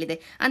ಇಂಡಿಯಾ ಹೇಳಿದೆ.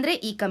 ಅಂದ್ರೆ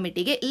ಈ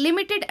ಕಮಿಟಿಗೆ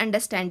ಲಿಮಿಟೆಡ್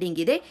ಅಂಡರ್ಸ್ಟ್ಯಾಂಡಿಂಗ್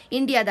ಇದೆ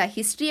ಇಂಡಿಯಾದ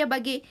ಹಿಸ್ಟ್ರಿಯ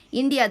ಬಗ್ಗೆ,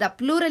 ಇಂಡಿಯಾದ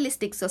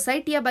ಪ್ಲೂರಲಿಸ್ಟಿಕ್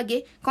ಸೊಸೈಟಿಯ ಬಗ್ಗೆ,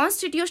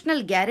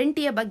 ಕಾನ್ಸ್ಟಿಟ್ಯೂಷನಲ್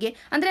ಗ್ಯಾರಂಟಿಯ ಬಗ್ಗೆ.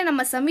 ಅಂದ್ರೆ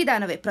ನಮ್ಮ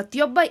ಸಂವಿಧಾನವೇ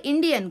ಪ್ರತಿಯೊಬ್ಬ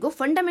ಇಂಡಿಯನ್ಗೂ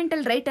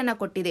ಫಂಡಮೆಂಟಲ್ ರೈಟ್ ಅನ್ನ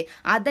ಕೊಟ್ಟಿದೆ.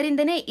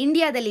 ಆದ್ದರಿಂದನೇ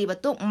ಇಂಡಿಯಾದಲ್ಲಿ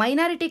ಇವತ್ತು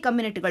ಮೈನಾರಿಟಿ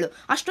ಕಮ್ಯುನಿಟಿಗಳು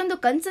ಅಷ್ಟೊಂದು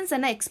ಕನ್ಸರ್ನ್ಸ್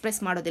ಅನ್ನ ಎಕ್ಸ್ಪ್ರೆಸ್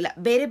ಮಾಡೋದಿಲ್ಲ.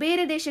 ಬೇರೆ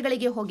ಬೇರೆ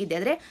ದೇಶಗಳಿಗೆ ಹೋಗಿದ್ದೆ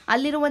ಆದ್ರೆ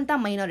ಅಲ್ಲಿರುವಂತಹ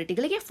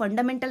ಮೈನಾರಿಟಿಗಳಿಗೆ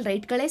ಫಂಡಮೆಂಟಲ್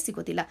ರೈಟ್ಗಳೇ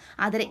ಸಿಗೋದಿಲ್ಲ.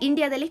 ಆದರೆ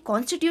ಇಂಡಿಯಾದಲ್ಲಿ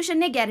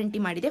ಕಾನ್ಸ್ಟಿಟ್ಯೂಷನ್ನೇ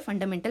ಗ್ಯಾರಂಟಿ ಮಾಡಿದೆ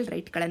ಫಂಡಮೆಂಟಲ್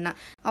ರೈಟ್ಗಳನ್ನ.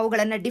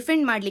 ಅವುಗಳನ್ನ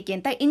ಡಿಫೆಂಡ್ ಮಾಡ್ಲಿಕ್ಕೆ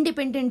ಅಂತ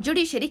ಇಂಡಿಪೆಂಡೆಂಟ್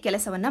ಜುಡಿಷರಿ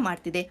ಕೆಲಸವನ್ನ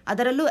ಮಾಡ್ತಿದೆ.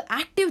 ಅದರಲ್ಲೂ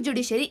ಆಕ್ಟಿವ್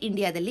ಜುಡಿಷರಿ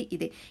ಇಂಡಿಯಾದಲ್ಲಿ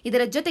ಇದೆ.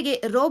 ಇದರ ಜೊತೆಗೆ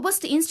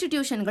ರೋಬಸ್ಟ್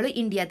ಇನ್ಸ್ಟಿಟ್ಯೂಷನ್ಗಳು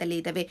ಇಂಡಿಯಾದಲ್ಲಿ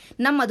ಇದಾವೆ.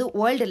 ನಮ್ಮದು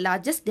ವರ್ಲ್ಡ್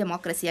ಲಾರ್ಜೆಸ್ಟ್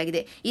ಡೆಮೋಕ್ರಸಿ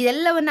ಆಗಿದೆ.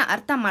 ಇದೆಲ್ಲವನ್ನ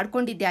ಅರ್ಥ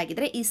ಮಾಡ್ಕೊಂಡಿದ್ದೇ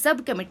ಆಗಿದ್ರೆ ಈ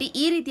ಸಬ್ ಕಮಿಟಿ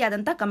ಈ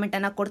ರೀತಿಯಾದಂತಹ ಕಮೆಂಟ್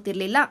ಅನ್ನ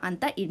ಕೊಡ್ತಿರ್ಲಿಲ್ಲ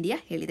ಅಂತ ಇಂಡಿಯಾ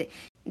ಹೇಳಿದೆ.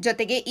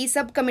 ಜೊತೆಗೆ ಈ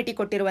ಸಬ್ ಕಮಿಟಿ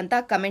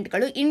ಕೊಟ್ಟಿರುವಂತಹ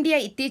ಕಮೆಂಟ್ಗಳು ಇಂಡಿಯಾ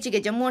ಇತ್ತೀಚೆಗೆ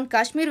ಜಮ್ಮು ಅಂಡ್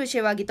ಕಾಶ್ಮೀರ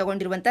ವಿಷಯವಾಗಿ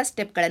ತಗೊಂಡಿರುವಂತಹ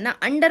ಸ್ಟೆಪ್ಗಳನ್ನು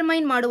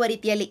ಅಂಡರ್ಮೈನ್ ಮಾಡುವ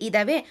ರೀತಿಯಲ್ಲಿ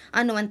ಇದಾವೆ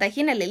ಅನ್ನುವಂಥ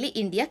ಹಿನ್ನೆಲೆಯಲ್ಲಿ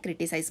ಇಂಡಿಯಾ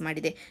ಕ್ರಿಟಿಸೈಸ್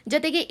ಮಾಡಿದೆ.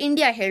 ಜೊತೆಗೆ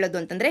ಇಂಡಿಯಾ ಹೇಳೋದು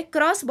ಅಂತಂದ್ರೆ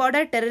ಕ್ರಾಸ್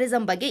ಬಾರ್ಡರ್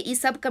ಟೆರರಿಸಂ ಬಗ್ಗೆ ಈ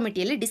ಸಬ್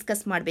ಕಮಿಟಿಯಲ್ಲಿ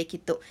ಡಿಸ್ಕಸ್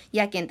ಮಾಡಬೇಕಿತ್ತು.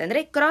 ಯಾಕೆ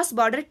ಅಂತಂದ್ರೆ ಕ್ರಾಸ್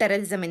ಬಾರ್ಡರ್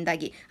ಟೆರರಿಸಂ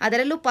ಇಂದಾಗಿ,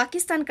 ಅದರಲ್ಲೂ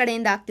ಪಾಕಿಸ್ತಾನ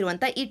ಕಡೆಯಿಂದ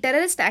ಆಗ್ತಿರುವಂತಹ ಈ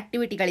terrorist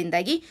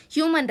ಆಕ್ಟಿವಿಟಿಗಳಿಂದಾಗಿ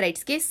human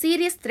ರೈಟ್ಸ್ಗೆ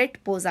serious threat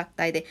pose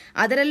ಆಗ್ತಾ ಇದೆ.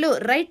 ಅದರಲ್ಲೂ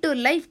right to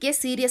ಲೈಫ್ಗೆ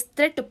serious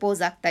threat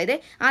pose ಆಗ್ತಾ ಇದೆ.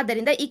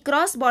 ಆದ್ದರಿಂದ ಈ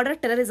ಕ್ರಾಸ್ ಬಾರ್ಡರ್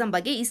ಟೆರರಿಸಂ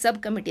ಬಗ್ಗೆ ಈ ಸಬ್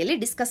ಕಮಿಟಿಯಲ್ಲಿ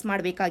ಡಿಸ್ಕಸ್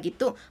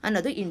ಮಾಡಬೇಕಾಗಿತ್ತು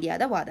ಅನ್ನೋದು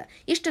ಇಂಡಿಯಾದ ವಾದ.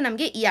 ಇಷ್ಟು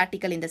ನಮಗೆ ಈ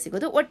ಆರ್ಟಿಕಲ್ ಇಂದ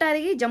ಸಿಗೋದು.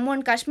 ಒಟ್ಟಾರೆಯಾಗಿ ಜಮ್ಮು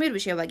ಅಂಡ್ ಕಾಶ್ಮೀರ್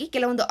ವಿಷಯವಾಗಿ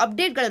ಕೆಲವೊಂದು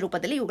ಅಪ್ಡೇಟ್ಗಳ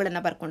ರೂಪದಲ್ಲಿ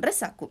ಇವುಗಳನ್ನು ಬರ್ಕೊಂಡ್ರೆ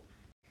ಸಾಕು.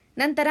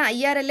 ನಂತರ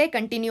IRLA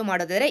ಕಂಟಿನ್ಯೂ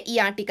ಮಾಡೋದಾದ್ರೆ ಈ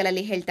ಆರ್ಟಿಕಲ್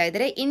ಅಲ್ಲಿ ಹೇಳ್ತಾ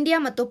ಇದ್ದಾರೆ ಇಂಡಿಯಾ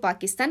ಮತ್ತು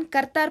ಪಾಕಿಸ್ತಾನ್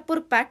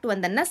ಕರ್ತಾರ್ಪುರ್ ಪ್ಯಾಕ್ಟ್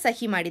ಒಂದನ್ನ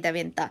ಸಹಿ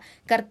ಮಾಡಿದವೆ ಅಂತ.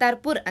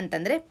 ಕರ್ತಾರ್ಪುರ್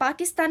ಅಂತಂದ್ರೆ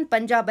ಪಾಕಿಸ್ತಾನ್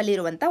ಪಂಜಾಬ್ ಅಲ್ಲಿ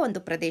ಇರುವಂತಹ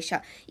ಒಂದು ಪ್ರದೇಶ.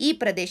 ಈ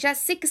ಪ್ರದೇಶ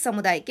ಸಿಖ್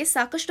ಸಮುದಾಯಕ್ಕೆ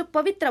ಸಾಕಷ್ಟು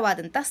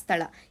ಪವಿತ್ರವಾದಂತಹ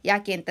ಸ್ಥಳ.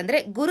 ಯಾಕೆ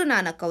ಅಂತಂದ್ರೆ ಗುರು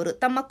ನಾನಕ್ ಅವರು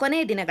ತಮ್ಮ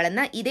ಕೊನೆಯ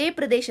ದಿನಗಳನ್ನ ಇದೇ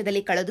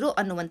ಪ್ರದೇಶದಲ್ಲಿ ಕಳೆದ್ರು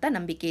ಅನ್ನುವಂತ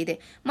ನಂಬಿಕೆ ಇದೆ.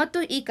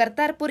 ಮತ್ತು ಈ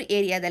ಕರ್ತಾರ್ಪುರ್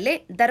ಏರಿಯಾದಲ್ಲೇ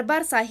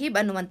ದರ್ಬಾರ್ ಸಾಹಿಬ್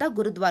ಅನ್ನುವಂತ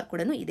ಗುರುದ್ವಾರ್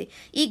ಕೂಡ ಇದೆ.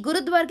 ಈ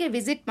ಗುರುದ್ವಾರ್ಗೆ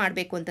ವಿಸಿಟ್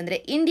ಮಾಡಬೇಕು ಅಂತಂದ್ರೆ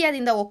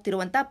ಇಂಡಿಯಾದಿಂದ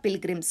ಹೋಗ್ತಿರುವಂತಹ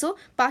ಪಿಲ್ಗ್ರಿಮ್ಸ್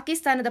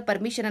ಪಾಕಿಸ್ತಾನದ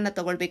ಪರ್ಮಿಷನ್ ಅನ್ನ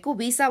ತಗೊಳ್ಬೇಕು,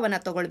 ವೀಸಾವನ್ನ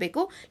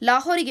ತಗೊಳ್ಬೇಕು,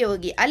 ಲಾಹೋರಿಗೆ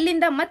ಹೋಗಿ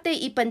ಅಲ್ಲಿಂದ ಮತ್ತೆ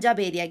ಈ ಪಂಜಾಬ್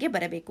ಏರಿಯಾಗೆ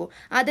ಬರಬೇಕು.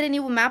 ಆದರೆ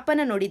ನೀವು ಮ್ಯಾಪ್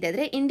ಅನ್ನು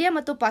ನೋಡಿದ್ರೆ ಇಂಡಿಯಾ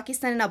ಮತ್ತು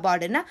ಪಾಕಿಸ್ತಾನ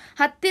ಬಾರ್ಡರ್ನ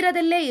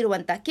ಹತ್ತಿರದಲ್ಲೇ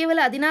ಇರುವಂತ ಕೇವಲ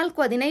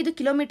 14-15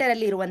 ಕಿಲೋಮೀಟರ್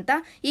ಅಲ್ಲಿ ಇರುವಂತ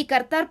ಈ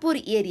ಕರ್ತಾರ್ಪುರ್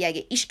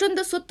ಏರಿಯಾಗೆ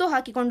ಇಷ್ಟೊಂದು ಸುತ್ತು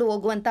ಹಾಕಿಕೊಂಡು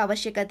ಹೋಗುವಂತ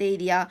ಅವಶ್ಯಕತೆ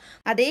ಇದೆಯಾ?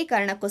 ಅದೇ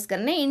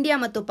ಕಾರಣಕ್ಕೋಸ್ಕರನೇ ಇಂಡಿಯಾ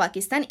ಮತ್ತು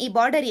ಪಾಕಿಸ್ತಾನ ಈ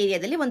ಬಾರ್ಡರ್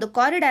ಏರಿಯಾದಲ್ಲಿ ಒಂದು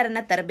ಕಾರಿಡಾರ್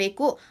ಅನ್ನ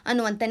ತರಬೇಕು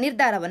ಅನ್ನುವಂತ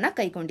ನಿರ್ಧಾರವನ್ನ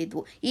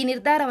ಕೈಗೊಂಡಿದ್ವು. ಈ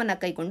ನಿರ್ಧಾರವನ್ನ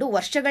ಕೈಗೊಂಡು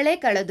ವರ್ಷಗಳೇ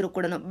ಕಳೆದ್ರೂ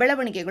ಕೂಡ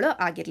ಬೆಳವಣಿಗೆಗಳು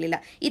ಆಗಿರಲಿಲ್ಲ.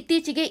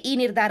 ಇತ್ತೀಚೆಗೆ ಈ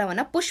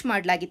ನಿರ್ಧಾರವನ್ನ ಪುಷ್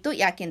ಮಾಡಲಾಗಿತ್ತು.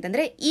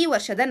 ಯಾಕೆಂತಂದ್ರೆ ಈ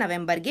ವರ್ಷದ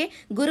ನವೆಂಬರ್ಗೆ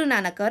ಗುರು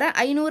ನಾನಕ್ ಅವರ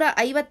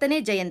 550ನೇ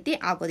ಜಯಂತಿ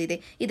ಆಗೋದಿದೆ.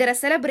 ಇದರ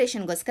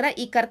ಸೆಲೆಬ್ರೇಷನ್ಗೋಸ್ಕರ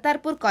ಈ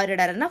ಕರ್ತಾರ್ಪುರ್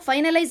ಕಾರಿಡಾರ್ ಅನ್ನ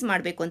ಫೈನಲೈಸ್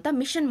ಮಾಡಬೇಕು ಅಂತ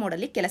ಮಿಷನ್ ಮೋಡ್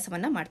ಅಲ್ಲಿ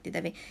ಕೆಲಸವನ್ನ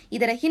ಮಾಡ್ತಿದ್ದಾವೆ.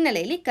 ಇದರ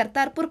ಹಿನ್ನೆಲೆಯಲ್ಲಿ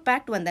ಕರ್ತಾರ್ಪುರ್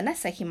ಪ್ಯಾಕ್ಟ್ ಒಂದನ್ನ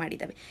ಸಹಿ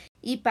ಮಾಡಿದವೆ.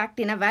 ಈ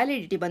ಪ್ಯಾಕ್ಟಿನ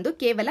ವ್ಯಾಲಿಡಿಟಿ ಬಂದು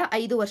ಕೇವಲ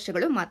 5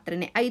 ವರ್ಷಗಳು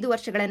ಮಾತ್ರನೇ. 5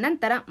 ವರ್ಷಗಳ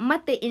ನಂತರ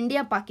ಮತ್ತೆ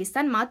ಇಂಡಿಯಾ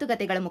ಪಾಕಿಸ್ತಾನ್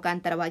ಮಾತುಕತೆಗಳ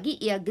ಮುಖಾಂತರವಾಗಿ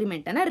ಈ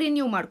ಅಗ್ರಿಮೆಂಟ್ ಅನ್ನ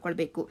ರಿನ್ಯೂ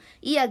ಮಾಡ್ಕೊಳ್ಬೇಕು.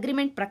 ಈ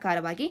ಅಗ್ರಿಮೆಂಟ್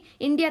ಪ್ರಕಾರವಾಗಿ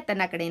ಇಂಡಿಯಾ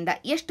ತನ್ನ ಕಡೆಯಿಂದ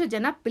ಎಷ್ಟು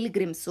ಜನ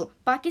ಪಿಲ್ಗ್ರಿಮ್ಸ್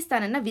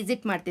ಪಾಕಿಸ್ತಾನನ್ನ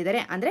ವಿಸಿಟ್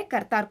ಮಾಡ್ತಿದ್ದಾರೆ ಅಂದ್ರೆ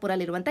ಕರ್ತಾರ್ಪುರ್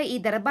ಅಲ್ಲಿರುವಂತಹ ಈ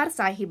ದರ್ಬಾರ್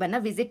ಸಾಹಿಬ್ ಅನ್ನ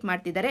ವಿಸಿಟ್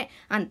ಮಾಡ್ತಿದ್ದಾರೆ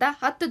ಅಂತ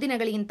 10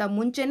 ದಿನಗಳಿಗಿಂತ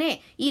ಮುಂಚೆನೆ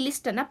ಈ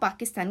ಲಿಸ್ಟ್ ಅನ್ನ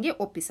ಪಾಕಿಸ್ತಾನ್ಗೆ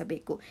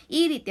ಒಪ್ಪಿಸಬೇಕು.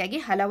 ಈ ರೀತಿಯಾಗಿ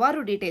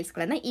ಹಲವಾರು ಡೀಟೇಲ್ಸ್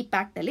ಗಳನ್ನ ಈ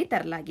ಪ್ಯಾಕ್ಟ್ ಅಲ್ಲಿ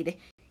ತರಲಾಗಿದೆ.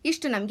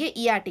 ಇಷ್ಟು ನಮಗೆ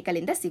ಈ ಆರ್ಟಿಕಲ್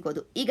ಇಂದ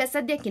ಸಿಗೋದು. ಈಗ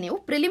ಸದ್ಯಕ್ಕೆ ನೀವು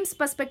ಪ್ರಿಲಿಮ್ಸ್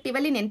ಪರ್ಸ್ಪೆಕ್ಟಿವ್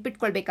ಅಲ್ಲಿ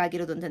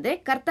ನೆನ್ಪಿಟ್ಕೊಳ್ಬೇಕಾಗಿರೋದು ಅಂತಂದ್ರೆ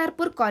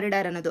ಕರ್ತಾರ್ಪುರ್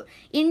ಕಾರಿಡಾರ್ ಅನ್ನೋದು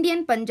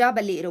ಇಂಡಿಯನ್ ಪಂಜಾಬ್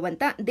ಅಲ್ಲಿ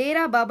ಇರುವಂತ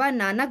ದೇರಾ ಬಾಬಾ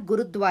ನಾನಕ್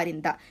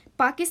ಗುರುದ್ವಾರಿಂದ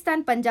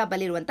ಪಾಕಿಸ್ತಾನ್ ಪಂಜಾಬ್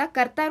ಅಲ್ಲಿರುವಂತಹ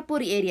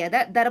ಕರ್ತಾರ್ಪುರ್ ಏರಿಯಾದ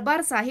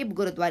ದರ್ಬಾರ್ ಸಾಹಿಬ್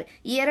ಗುರುದ್ವಾರ್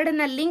ಈ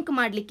ಎರಡನ್ನ ಲಿಂಕ್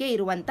ಮಾಡಲಿಕ್ಕೆ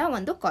ಇರುವಂತಹ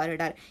ಒಂದು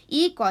ಕಾರಿಡಾರ್.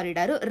 ಈ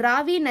ಕಾರಿಡಾರ್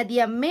ರಾವಿ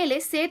ನದಿಯ ಮೇಲೆ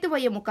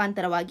ಸೇತುವೆಯ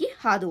ಮುಖಾಂತರವಾಗಿ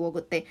ಹಾದು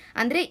ಹೋಗುತ್ತೆ.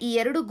 ಅಂದ್ರೆ ಈ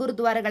ಎರಡು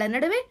ಗುರುದ್ವಾರಗಳ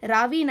ನಡುವೆ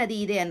ರಾವಿ ನದಿ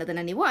ಇದೆ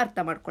ಅನ್ನೋದನ್ನ ನೀವು ಅರ್ಥ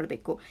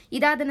ಮಾಡ್ಕೊಳ್ಬೇಕು.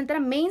 ಇದಾದ ನಂತರ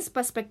ಮೇನ್ಸ್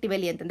ಪರ್ಸ್ಪೆಕ್ಟಿವ್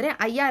ಅಲ್ಲಿ ಅಂತಂದ್ರೆ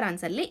IR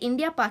ಆನ್ಸರ್ ಅಲ್ಲಿ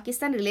ಇಂಡಿಯಾ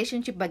ಪಾಕಿಸ್ತಾನ್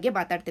ರಿಲೇಶನ್ಶಿಪ್ ಬಗ್ಗೆ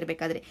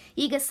ಮಾತಾಡ್ತಿರ್ಬೇಕಾದ್ರೆ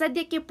ಈಗ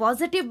ಸದ್ಯಕ್ಕೆ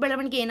ಪಾಸಿಟಿವ್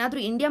ಬೆಳವಣಿಗೆ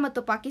ಏನಾದ್ರೂ ಇಂಡಿಯಾ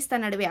ಮತ್ತು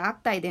ಪಾಕಿಸ್ತಾನ ನಡುವೆ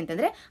ಆಗ್ತಾ ಇದೆ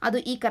ಅಂತಂದ್ರೆ ಅದು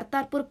ಈ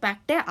ಕರ್ತಾರ್ಪುರ್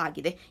ಪ್ಯಾಕ್ಟೇ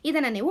ಆಗಿದೆ.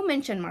 ಇದನ್ನ ನೀವು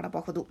ಮೆನ್ಷನ್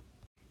ಮಾಡಬಹುದು.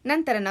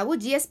 ನಂತರ ನಾವು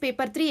GS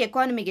ಪೇಪರ್ 3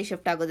 ಎಕಾನಮಿಗೆ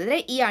ಶಿಫ್ಟ್ ಆಗೋದಾದ್ರೆ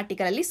ಈ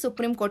ಆರ್ಟಿಕಲ್ ಅಲ್ಲಿ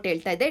ಸುಪ್ರೀಂ ಕೋರ್ಟ್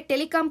ಹೇಳ್ತಾ ಇದೆ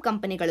ಟೆಲಿಕಾಂ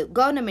ಕಂಪನಿಗಳು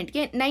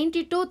ಗವರ್ನಮೆಂಟ್ಗೆ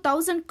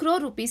 92,000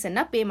 ಕ್ರೋರ್ ರುಪೀಸ್ ಅನ್ನ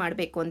ಪೇ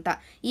ಮಾಡಬೇಕು ಅಂತ.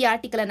 ಈ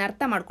ಆರ್ಟಿಕಲ್ ಅನ್ನ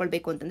ಅರ್ಥ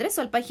ಮಾಡ್ಕೊಳ್ಬೇಕು ಅಂತಂದ್ರೆ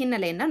ಸ್ವಲ್ಪ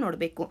ಹಿನ್ನೆಲೆಯನ್ನ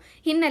ನೋಡಬೇಕು.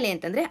 ಹಿನ್ನೆಲೆ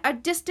ಅಂತಂದ್ರೆ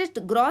ಅಡ್ಜಸ್ಟೆಡ್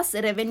ಗ್ರಾಸ್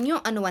ರೆವೆನ್ಯೂ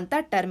ಅನ್ನುವಂತ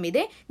ಟರ್ಮ್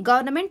ಇದೆ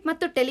ಗವರ್ನಮೆಂಟ್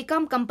ಮತ್ತು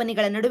ಟೆಲಿಕಾಂ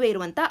ಕಂಪನಿಗಳ ನಡುವೆ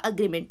ಇರುವಂತ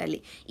ಅಗ್ರಿಮೆಂಟ್ ಅಲ್ಲಿ.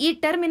 ಈ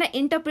ಟರ್ಮಿನ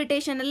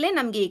ಇಂಟರ್ಪ್ರಿಟೇಷನ್ ಅಲ್ಲೇ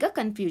ನಮಗೆ ಈಗ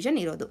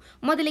ಕನ್ಫ್ಯೂಷನ್ ಇರೋದು.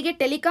 ಮೊದಲಿಗೆ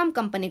ಟೆಲಿಕಾಂ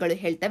ಕಂಪನಿಗಳು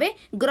ಹೇಳ್ತವೆ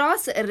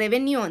ಗ್ರಾಸ್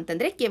ರೆವೆನ್ಯೂ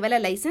ಅಂತಂದ್ರೆ ಕೇವಲ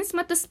ಲೈಸೆನ್ಸ್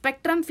ಮತ್ತು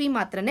ಸ್ಪೆಕ್ಟ್ರಮ್ ಫೀ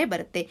ಮಾತ್ರನೇ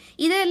ಬರುತ್ತೆ.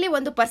 ಇದರಲ್ಲಿ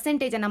ಒಂದು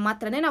ಪರ್ಸೆಂಟೇಜ್ ಅನ್ನ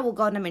ಮಾತ್ರನೇ ನಾವು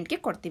ಗವರ್ನಮೆಂಟ್ಗೆ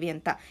ಕೊಡ್ತೀವಿ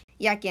ಅಂತ.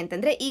 ಯಾಕೆ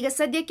ಅಂತಂದ್ರೆ ಈಗ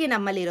ಸದ್ಯಕ್ಕೆ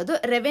ನಮ್ಮಲ್ಲಿ ಇರೋದು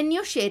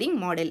ರೆವೆನ್ಯೂ ಶೇರಿಂಗ್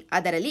ಮಾಡೆಲ್.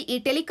 ಅದರಲ್ಲಿ ಈ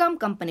ಟೆಲಿಕಾಂ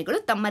ಕಂಪನಿಗಳು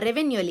ತಮ್ಮ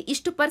ರೆವೆನ್ಯೂ ಅಲ್ಲಿ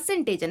ಇಷ್ಟು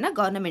ಪರ್ಸೆಂಟೇಜ್ ಅನ್ನ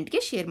ಗವರ್ನಮೆಂಟ್ಗೆ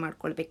ಶೇರ್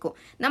ಮಾಡ್ಕೊಳ್ಬೇಕು.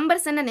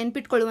 ನಂಬರ್ಸ್ ಅನ್ನ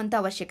ನೆನ್ಪಿಟ್ಕೊಳ್ಳುವಂತ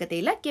ಅವಶ್ಯಕತೆ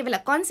ಇಲ್ಲ, ಕೇವಲ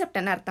ಕಾನ್ಸೆಪ್ಟ್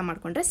ಅನ್ನ ಅರ್ಥ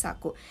ಮಾಡ್ಕೊಂಡ್ರೆ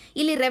ಸಾಕು.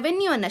 ಇಲ್ಲಿ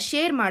ರೆವೆನ್ಯೂ ಅನ್ನ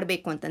ಶೇರ್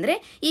ಮಾಡಬೇಕು ಅಂತಂದ್ರೆ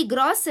ಈ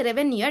ಗ್ರಾಸ್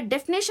ರೆವೆನ್ಯೂ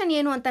ಡೆಫಿನೇಷನ್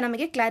ಏನು ಅಂತ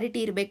ನಮಗೆ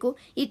ಕ್ಲಾರಿಟಿ ಇರಬೇಕು.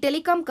 ಈ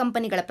ಟೆಲಿಕಾಂ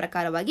ಕಂಪನಿಗಳ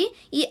ಪ್ರಕಾರವಾಗಿ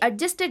ಈ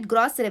ಅಡ್ಜಸ್ಟೆಡ್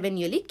ಗ್ರಾಸ್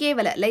ರೆವೆನ್ಯೂ ಅಲ್ಲಿ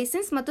ಕೇವಲ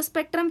ಲೈಸೆನ್ಸ್ ಮತ್ತು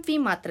ಸ್ಪೆಕ್ಟ್ರಮ್ ಫೀ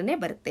ಮಾತ್ರನೇ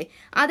ಬರುತ್ತೆ.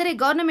 ಆದರೆ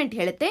ಗವರ್ನಮೆಂಟ್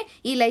ಹೇಳುತ್ತೆ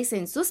ಈ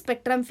ಲೈಸೆನ್ಸ್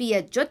ಸ್ಪೆಕ್ಟ್ರಮ್ ಫೀಯ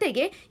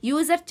ಜೊತೆಗೆ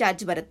ಯೂಸರ್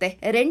ಚಾರ್ಜ್ ಬರುತ್ತೆ,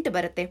 ರೆಂಟ್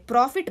ಬರುತ್ತೆ,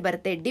 ಪ್ರಾಫಿಟ್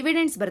ಬರುತ್ತೆ,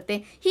 ಡಿವಿಡೆಂಡ್ಸ್ ಬರುತ್ತೆ,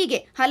 ಹೀಗೆ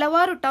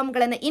ಹಲವಾರು ಟರ್ಮ್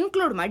ಗಳನ್ನ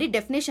ಇನ್ಕ್ಲೂಡ್ ಮಾಡಿ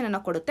ಡೆಫಿನೇಷನ್ ಅನ್ನ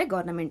ಕೊಡುತ್ತೆ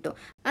ಗವರ್ನಮೆಂಟ್.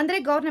 ಅಂದ್ರೆ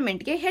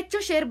ಗವರ್ನಮೆಂಟ್ಗೆ ಹೆಚ್ಚು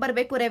ಶೇರ್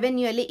ಬರಬೇಕು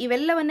ರೆವೆನ್ಯೂ ಅಲ್ಲಿ.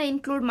 ಇವೆಲ್ಲವನ್ನ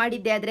ಇನ್ಕ್ಲೂಡ್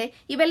ಮಾಡಿದ್ದೆ ಆದ್ರೆ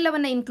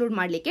ಇವೆಲ್ಲವನ್ನ ಇನ್ಕ್ಲೂಡ್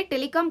ಮಾಡ್ಲಿಕ್ಕೆ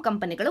ಟೆಲಿಕಾಂ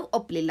ಕಂಪನಿಗಳು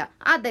ಒಪ್ಪಲಿಲ್ಲ.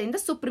 ಆದ್ದರಿಂದ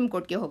ಸುಪ್ರೀಂ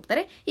ಕೋರ್ಟ್ಗೆ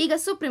ಹೋಗ್ತಾರೆ. ಈಗ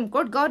ಸುಪ್ರೀಂ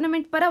ಕೋರ್ಟ್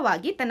ಗವರ್ನಮೆಂಟ್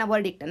ಪರವಾಗಿ ತನ್ನ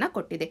ವರ್ಡಿಕ್ಟ್ ಅನ್ನ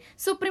ಕೊಟ್ಟಿದೆ.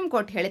 ಸುಪ್ರೀಂ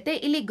ಕೋರ್ಟ್ ಹೇಳುತ್ತೆ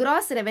ಇಲ್ಲಿ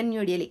ಗ್ರಾಸ್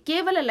ರೆವೆನ್ಯೂ ಅಡಿಯಲ್ಲಿ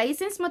ಕೇವಲ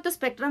ಲೈಸೆನ್ಸ್ ಮತ್ತು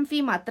ಸ್ಪೆಕ್ಟ್ರಮ್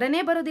ಫೀ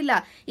ಮಾತ್ರನೇ ಬರೋದಿಲ್ಲ,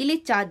 ಇಲ್ಲಿ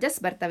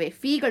ಚಾರ್ಜಸ್ ಬರ್ತವೆ,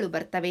 ಫೀಗಳು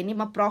ಬರ್ತವೆ,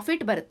 ನಿಮ್ಮ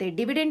ಪ್ರಾಫಿಟ್ ಬರುತ್ತೆ,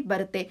 ಡಿವಿಡೆಂಟ್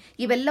ಬರುತ್ತೆ,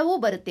 ಇವೆಲ್ಲವೂ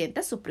ಬರುತ್ತೆ ಅಂತ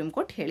ಸುಪ್ರೀಂ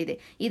ಕೋರ್ಟ್ ಹೇಳಿದೆ.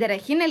 ಇದರ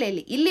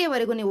ಹಿನ್ನೆಲೆಯಲ್ಲಿ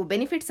ಇಲ್ಲಿಯವರೆಗೂ ನೀವು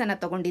ಬೆನಿಫಿಟ್ಸ್ ಅನ್ನ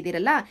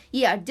ತಗೊಂಡಿದ್ದೀರಲ್ಲ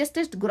ಈ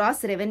ಅಡ್ಜಸ್ಟೆಡ್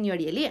ಗ್ರಾಸ್ ರೆವೆನ್ಯೂ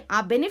ಅಡಿಯಲ್ಲಿ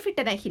ಆ ಬೆನಿಫಿಟ್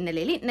ಅನ್ನ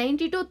ಹಿನ್ನೆಲೆಯಲ್ಲಿ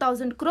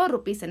 92,000 ಕ್ರೋರ್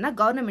ರುಪೀಸ್ ಅನ್ನ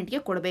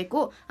ಗವರ್ನಮೆಂಟ್ಗೆ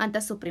ಕೊಡಬೇಕು ಅಂತ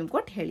ಸುಪ್ರೀಂ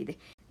ಕೋರ್ಟ್ ಹೇಳಿದೆ.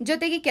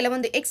 ಜೊತೆಗೆ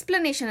ಕೆಲವೊಂದು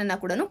ಎಕ್ಸ್ಪ್ಲನೇಷನ್ ಅನ್ನ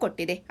ಕೂಡ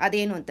ಕೊಟ್ಟಿದೆ.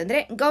 ಅದೇನು ಅಂತಂದ್ರೆ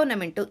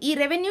ಗವರ್ನಮೆಂಟ್ ಈ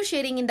ರೆವೆನ್ಯೂ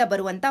ಶೇರಿಂಗ್ ಇಂದ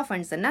ಬರುವಂತಹ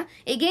ಫಂಡ್ಸ್ ಅನ್ನ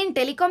ಎಗೇನ್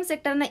ಟೆಲಿಕಾಂ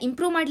ಸೆಕ್ಟರ್ ನ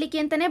ಇಂಪ್ರೂವ್ ಮಾಡ್ಲಿಕ್ಕೆ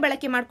ಅಂತಾನೆ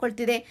ಬಳಕೆ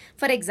ಮಾಡ್ಕೊಳ್ತಿದೆ.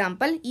 For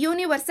example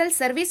universal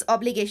service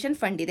obligation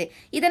fund ಇದೆ.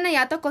 ಇದನ್ನ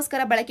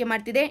ಯಾತಕ್ಕೋಸ್ಕರ ಬಳಕೆ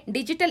ಮಾಡ್ತಿದೆ?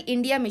 ಡಿಜಿಟಲ್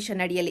ಇಂಡಿಯಾ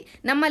ಮಿಷನ್ ಅಡಿಯಲ್ಲಿ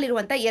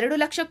ನಮ್ಮಲ್ಲಿರುವಂತಹ 2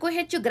 ಲಕ್ಷಕ್ಕೂ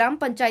ಹೆಚ್ಚು ಗ್ರಾಮ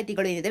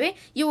ಪಂಚಾಯಿತಿಗಳು ಏನಿವೆ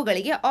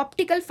ಇವುಗಳಿಗೆ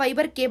ಆಪ್ಟಿಕಲ್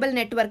ಫೈಬರ್ ಕೇಬಲ್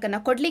ನೆಟ್ವರ್ಕ್ ಅನ್ನ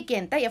ಕೊಡ್ಲಿಕ್ಕೆ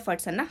ಅಂತ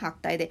ಎಫರ್ಟ್ಸ್ ಅನ್ನ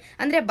ಹಾಕ್ತಾ ಇದೆ.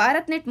 ಅಂದ್ರೆ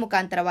ಭಾರತ್ ನೆಟ್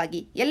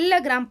ಮುಖಾಂತರವಾಗಿ ಎಲ್ಲ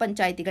ಗ್ರಾಮ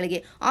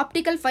ಪಂಚಾಯಿತಿಗಳಿಗೆ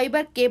ಆಪ್ಟಿಕಲ್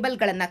ಫೈಬರ್ ಕೇಬಲ್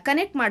ಗಳನ್ನ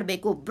ಕನೆಕ್ಟ್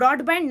ಮಾಡಬೇಕು,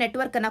 ಬ್ರಾಡ್ಬ್ಯಾಂಡ್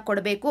ನೆಟ್ವರ್ಕ್ ಅನ್ನ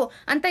ಕೊಡಬೇಕು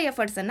ಅಂತ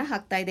ಎಫರ್ಟ್ಸ್ ಅನ್ನ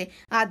ಹಾಕ್ತಾ ಇದೆ.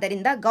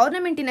 ಆದ್ದರಿಂದ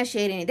ಗವರ್ನಮೆಂಟಿನ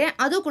ಶೇರ್ ಏನಿದೆ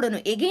ಅದು ಕೂಡ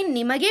ಎಗೇನ್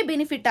ನಿಮಗೆ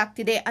ಬೆನಿಫಿಟ್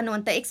ಆಗ್ತಿದೆ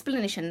ಅನ್ನುವಂತ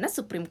ಎಕ್ಸ್ಪ್ಲನೇಷನ್ ಅನ್ನ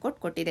ಸುಪ್ರೀಂ ಕೋರ್ಟ್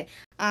ಕೊಟ್ಟಿದೆ.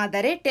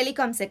 ಆದರೆ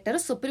ಟೆಲಿಕಾಂ ಸೆಕ್ಟರ್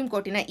ಸುಪ್ರೀಂ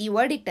ಕೋರ್ಟಿನ ಈ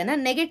ವರ್ಡಿಕ್ಟ್ ಅನ್ನ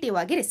ನೆಗೆಟಿವ್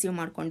ಆಗಿ ರಿಸೀವ್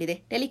ಮಾಡಿಕೊಂಡಿದೆ.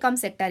 ಟೆಲಿಕಾಂ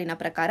ಸೆಕ್ಟರಿನ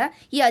ಪ್ರಕಾರ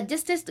ಈ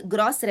ಅಡ್ಜಸ್ಟೆಡ್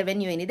ಗ್ರಾಸ್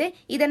ರೆವೆನ್ಯೂ ಏನಿದೆ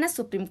ಇದನ್ನ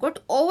ಸುಪ್ರೀಂ ಕೋರ್ಟ್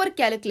ಓವರ್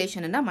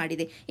ಕ್ಯಾಲ್ಕುಲೇಷನ್ ಅನ್ನ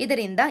ಮಾಡಿದೆ.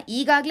 ಇದರಿಂದ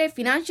ಈಗಾಗಲೇ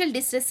ಫಿನಾನ್ಷಿಯಲ್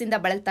ಡಿಸ್ಟ್ರೆಸ್ ಇಂದ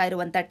ಬಳಲ್ತಾ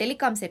ಇರುವಂತಹ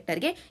ಟೆಲಿಕಾಂ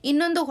ಸೆಕ್ಟರ್ಗೆ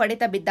ಇನ್ನೊಂದು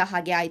ಹೊಡೆತ ಬಿದ್ದ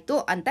ಹಾಗೆ ಆಯ್ತು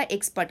ಅಂತ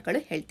ಎಕ್ಸ್ಪರ್ಟ್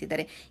ಗಳು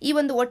ಹೇಳ್ತಿದ್ದಾರೆ. ಈ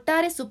ಒಂದು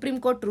ಒಟ್ಟಾರೆ ಸುಪ್ರೀಂ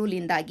ಕೋರ್ಟ್ ರೂಲ್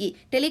ಇಂದಾಗಿ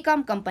ಟೆಲಿಕಾಂ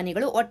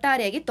ಕಂಪನಿಗಳು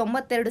ಒಟ್ಟಾರೆಯಾಗಿ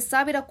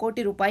 92,000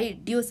 ಕೋಟಿ ರೂಪಾಯಿ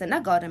ಡ್ಯೂಸ್ ಅನ್ನ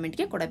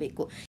ಗವರ್ನಮೆಂಟ್ಗೆ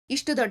ಕೊಡಬೇಕು.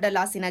 ಇಷ್ಟು ದೊಡ್ಡ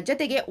ಲಾಸಿನ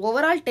ಜೊತೆಗೆ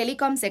ಓವರ್ ಆಲ್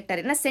ಟೆಲಿಕಾಂ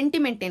ಸೆಕ್ಟರಿನ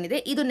ಸೆಂಟಿಮೆಂಟ್ ಏನಿದೆ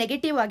ಇದು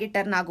ನೆಗೆಟಿವ್ ಆಗಿ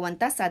ಟರ್ನ್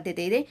ಆಗುವಂತ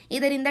ಸಾಧ್ಯತೆ ಇದೆ.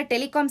 ಇದರಿಂದ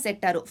ಟೆಲಿಕಾಂ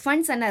ಸೆಕ್ಟರ್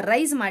ಫಂಡ್ಸ್ ಅನ್ನ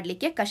ರೈಸ್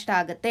ಮಾಡಲಿಕ್ಕೆ ಕಷ್ಟ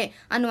ಆಗುತ್ತೆ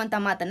ಅನ್ನುವಂತ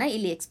ಮಾತನ್ನ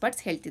ಇಲ್ಲಿ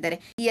ಎಕ್ಸ್ಪರ್ಟ್ಸ್ ಹೇಳ್ತಿದ್ದಾರೆ.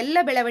 ಈ ಎಲ್ಲ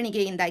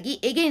ಬೆಳವಣಿಗೆಯಿಂದಾಗಿ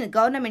ಎಗೇನ್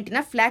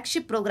ಗವರ್ನಮೆಂಟಿನ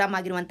ಫ್ಲಾಗ್ಶಿಪ್ ಪ್ರೋಗ್ರಾಮ್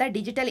ಆಗಿರುವಂತಹ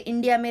ಡಿಜಿಟಲ್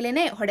ಇಂಡಿಯಾ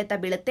ಮೇಲೆನೆ ಹೊಡೆತ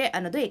ಬೀಳುತ್ತೆ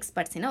ಅನ್ನೋದು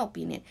ಎಕ್ಸ್ಪರ್ಟ್ಸಿನ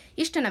ಒಪಿನಿಯನ್.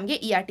 ಇಷ್ಟು ನಮಗೆ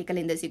ಈ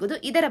ಆರ್ಟಿಕಲ್ ಇಂದ ಸಿಗೋದು.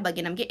 ಇದರ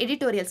ಬಗ್ಗೆ ನಮಗೆ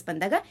ಎಡಿಟೋರಿಯಲ್ಸ್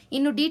ಬಂದಾಗ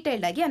ಇನ್ನು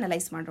ಡೀಟೇಲ್ಡ್ ಆಗಿ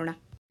ಅನಲೈಸ್ ಮಾಡೋಣ.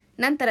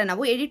 ನಂತರ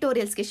ನಾವು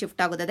ಎಡಿಟೋರಿಯಲ್ಸ್ಗೆ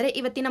ಶಿಫ್ಟ್ ಆಗೋದಾದ್ರೆ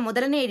ಇವತ್ತಿನ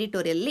ಮೊದಲನೇ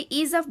editorial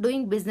is of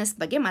doing business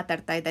ಬಗ್ಗೆ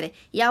ಮಾತಾಡ್ತಾ ಇದ್ದಾರೆ.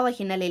 ಯಾವ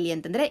ಹಿನ್ನೆಲೆಯಲ್ಲಿ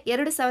ಅಂತಂದ್ರೆ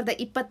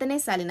 2020ನೇ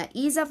ಸಾಲಿನ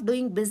is of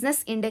doing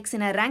business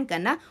ಇಂಡೆಕ್ಸಿನ rank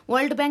ಅನ್ನ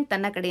ವರ್ಲ್ಡ್ ಬ್ಯಾಂಕ್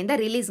ತನ್ನ ಕಡೆಯಿಂದ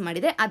ರಿಲೀಸ್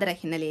ಮಾಡಿದೆ. ಅದರ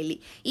ಹಿನ್ನೆಲೆಯಲ್ಲಿ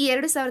ಈ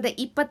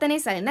 2020ನೇ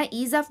ಸಾಲಿನ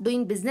is of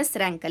doing business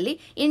rank ಅಲ್ಲಿ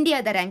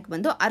ಇಂಡಿಯಾದ ರ್ಯಾಂಕ್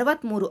ಬಂದು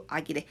 63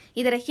 ಆಗಿದೆ.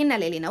 ಇದರ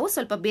ಹಿನ್ನೆಲೆಯಲ್ಲಿ ನಾವು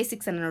ಸ್ವಲ್ಪ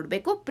ಬೇಸಿಕ್ಸ್ ಅನ್ನು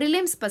ನೋಡಬೇಕು.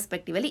 ಪ್ರಿಲಿಮ್ಸ್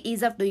ಪರ್ಸ್ಪೆಕ್ಟಿವ್ ಅಲ್ಲಿ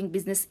is of doing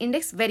business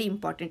index very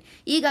important.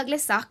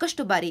 ಈಗಾಗಲೇ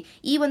ಸಾಕಷ್ಟು ಬಾರಿ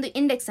ಈ ಒಂದು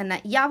ಇಂಡೆಕ್ಸ್ ಅನ್ನ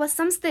ಯಾವ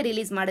ಸಂಸ್ಥೆ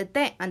ರಿಲೀಸ್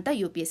ಮಾಡುತ್ತೆ ಅಂತ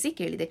UPSC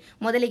ಕೇಳಿದೆ.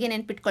 ಮೊದಲಿಗೆ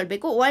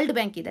ನೆನ್ಪಿಟ್ಕೊಳ್ಬೇಕು ವರ್ಲ್ಡ್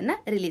ಬ್ಯಾಂಕ್ ಇದನ್ನ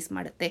ರಿಲೀಸ್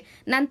ಮಾಡುತ್ತೆ.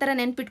 ನಂತರ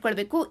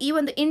ನೆನ್ಪಿಟ್ಕೊಳ್ಬೇಕು ಈ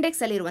ಒಂದು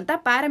ಇಂಡೆಕ್ಸ್ ಅಲ್ಲಿ ಇರುವಂತಹ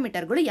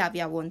ಪ್ಯಾರಾಮೀಟರ್ಗಳು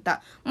ಯಾವ್ಯಾವು ಅಂತ.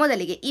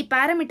 ಮೊದಲಿಗೆ ಈ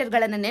ಪ್ಯಾರಾಮೀಟರ್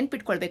ಗಳನ್ನ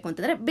ನೆನ್ಪಿಟ್ಕೊಳ್ಬೇಕು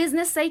ಅಂತಂದ್ರೆ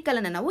ಬಿಸ್ನೆಸ್ ಸೈಕಲ್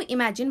ಅನ್ನ ನಾವು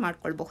ಇಮ್ಯಾಜಿನ್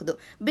ಮಾಡ್ಕೊಳ್ಬಹುದು.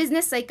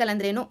 ಬಿಸ್ನೆಸ್ ಸೈಕಲ್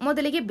ಅಂದ್ರೆ ಏನು?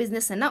 ಮೊದಲಿಗೆ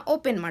ಬಿಸ್ನೆಸ್ ಅನ್ನ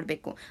ಓಪನ್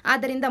ಮಾಡಬೇಕು.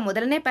 ಆದ್ದರಿಂದ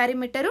ಮೊದಲನೇ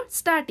ಪ್ಯಾರಾಮೀಟರ್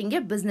ಸ್ಟಾರ್ಟಿಂಗ್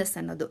ಬಿಸ್ನೆಸ್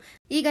ಅನ್ನೋದು.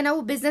 ಈಗ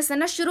ನಾವು ಬಿಸ್ನೆಸ್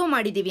ಅನ್ನ ಶುರು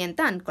ಮಾಡಿದೀವಿ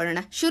ಅಂತ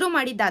ಅನ್ಕೊಳ್ಳೋಣ. ಶುರು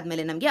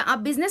ಮಾಡಿದಾದ್ಮೇಲೆ ನಮಗೆ ಆ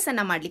ಬಿಸ್ನೆಸ್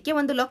ಅನ್ನ ಮಾಡ್ಲಿಕ್ಕೆ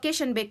ಒಂದು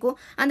ಲೊಕೇಶನ್ ಬೇಕು.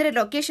 ಅಂದ್ರೆ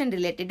location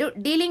related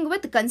dealing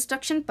with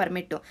construction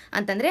permit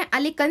ಅಂತಂದ್ರೆ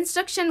ಅಲ್ಲಿ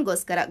ಕನ್ಸ್ಟ್ರಕ್ಷನ್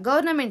ಗೋಸ್ಕರ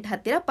ಗವರ್ನಮೆಂಟ್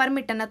ಹತ್ತಿರ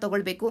ಪರ್ಮಿಟ್ ಅನ್ನ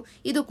ತಗೊಳ್ಬೇಕು.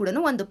 ಇದು ಕೂಡ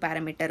ಒಂದು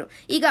ಪ್ಯಾರಾಮೀಟರ್.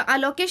 ಈಗ ಆ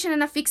ಲೊಕೇಶನ್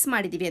ಅನ್ನ ಫಿಕ್ಸ್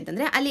ಮಾಡಿದೀವಿ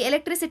ಅಂತಂದ್ರೆ ಅಲ್ಲಿ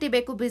ಎಲೆಕ್ಟ್ರಿಸಿಟಿ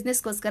ಬೇಕು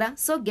ಬಿಸ್ನೆಸ್ ಗೋಸ್ಕರ.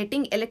 ಸೊ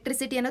ಗೆಟಿಂಗ್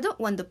ಎಲೆಕ್ಟ್ರಿಸಿಟಿ ಅನ್ನೋದು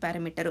ಒಂದು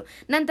ಪ್ಯಾರಾಮೀಟರ್.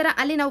 ನಂತರ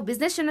ಅಲ್ಲಿ ನಾವು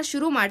ಬಿಸ್ನೆಸ್ ಅನ್ನ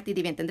ಶುರು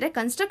ಮಾಡ್ತಿದೀವಿ ಅಂತಂದ್ರೆ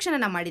ಕನ್ಸ್ಟ್ರಕ್ಷನ್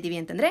ಅನ್ನ ಮಾಡಿದೀವಿ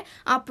ಅಂತಂದ್ರೆ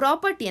ಆ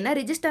ಪ್ರಾಪರ್ಟಿಯನ್ನ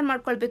ರಿಜಿಸ್ಟರ್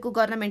ಮಾಡ್ಕೊಳ್ಬೇಕು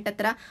ಗವರ್ನಮೆಂಟ್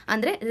ಹತ್ರ.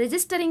 ಅಂದ್ರೆ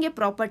ರಿಜಿಸ್ಟರಿಂಗ್ ಎ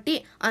ಪ್ರಾಪರ್ಟಿ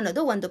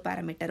ಅನ್ನೋದು ಒಂದು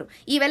ಪ್ಯಾರಾಮೀಟರ್.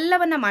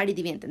 ಇವೆಲ್ಲವನ್ನ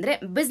ಮಾಡಿದೀವಿ ಅಂತಂದ್ರೆ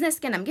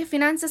ಬಿಸ್ನೆಸ್ಗೆ ನಮಗೆ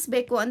ಫಿನಾನ್ಸಸ್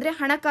ಬೇಕು, ಅಂದ್ರೆ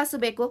ಹಣಕಾಸು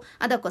ಬೇಕು.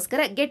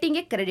 ಅದಕ್ಕೋಸ್ಕರ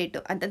ಗೆಟಿಂಗ್ ಎ ಕ್ರೆಡಿಟ್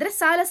ಅಂತಂದ್ರೆ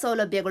ಸಾಲ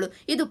ಸೌಲಭ್ಯಗಳು,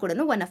 ಇದು ಕೂಡ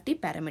ಒನ್ ಆಫ್ ದಿ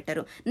ಪ್ಯಾರಾಮೀಟರ್.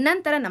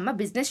 ನಂತರ ನಮ್ಮ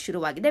ಬಿಸ್ನೆಸ್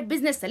ಶುರುವಾಗಿದೆ.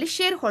 ಬಿಸ್ನೆಸ್ ಅಲ್ಲಿ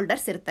ಶೇರ್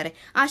ಹೋಲ್ಡರ್ಸ್ ಇರ್ತಾರೆ.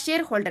 ಆ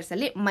ಶೇರ್ ಹೋಲ್ಡರ್ಸ್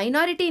ಅಲ್ಲಿ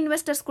ಮೈನಾರಿಟಿ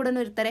ಇನ್ವೆಸ್ಟರ್ಸ್ ಕೂಡ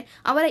ಇರ್ತಾರೆ.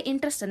 ಅವರ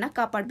ಇಂಟ್ರೆಸ್ಟ್ ಅನ್ನ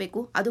ಕಾಪಾಡಬೇಕು.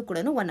 ಅದು ಕೂಡ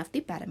ಒನ್ ಆಫ್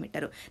ದಿ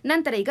ಪ್ಯಾರಾಮೀಟರ್.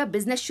 ನಂತರ ಈಗ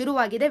ಬಿಸ್ನೆಸ್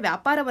ಶುರುವಾಗಿದೆ,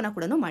 ವ್ಯಾಪಾರವನ್ನ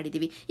ಕೂಡ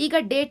ಮಾಡಿದೀವಿ. ಈಗ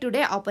ಡೇ ಟು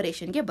ಡೇ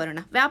ಆಪರೇಷನ್ ಗೆ ಬರೋಣ.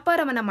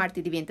 ವ್ಯಾಪಾರವನ್ನ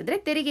ಮಾಡ್ತಿದೀವಿ ಅಂತಂದ್ರೆ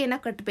ತೆರಿಗೆಯನ್ನ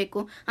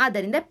ಕಟ್ಟಬೇಕು.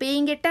 ಆದ್ದರಿಂದ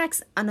ಪೇಯಿಂಗ್ ಎ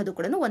ಟ್ಯಾಕ್ಸ್ ಅನ್ನೋದು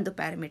ಕೂಡ ಒಂದು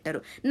ಪ್ಯಾರಾಮೀಟರ್.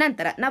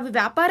 ನಂತರ ನಾವು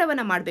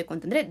ವ್ಯಾಪಾರವನ್ನ ಮಾಡಬೇಕು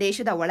ಅಂತಂದ್ರೆ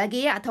ದೇಶದ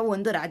ಒಳಗೆಯೇ ಅಥವಾ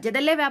ಒಂದು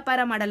ರಾಜ್ಯದಲ್ಲೇ ವ್ಯಾಪಾರ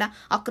ಮಾಡಲ್ಲ,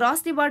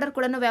 ಅಕ್ರಾಸ್ ದಿ ಬಾರ್ಡರ್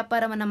ಕೂಡ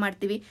ವ್ಯಾಪಾರವನ್ನ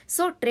ಮಾಡ್ತೀವಿ.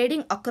 So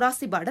trading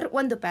across the border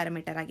ಒಂದು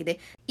ಪ್ಯಾರಾಮೀಟರ್ ಆಗಿದೆ.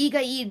 ಈಗ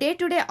ಈ ಡೇ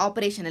ಟು ಡೇ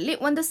ಆಪರೇಷನ್ ಅಲ್ಲಿ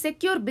ಒಂದು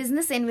ಸೆಕ್ಯೂರ್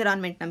ಬಿಸ್ನೆಸ್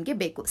ಎನ್ವಿರಾನ್ಮೆಂಟ್ ನಮಗೆ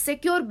ಬೇಕು.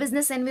 ಸೆಕ್ಯೂರ್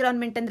ಬಿಸ್ನೆಸ್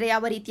ಎನ್ವಿರಾನ್ಮೆಂಟ್ ಅಂದ್ರೆ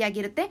ಯಾವ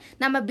ರೀತಿಯಾಗಿರುತ್ತೆ?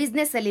 ನಮ್ಮ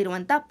ಬಿಸ್ನೆಸ್ ಅಲ್ಲಿ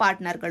ಇರುವಂತಹ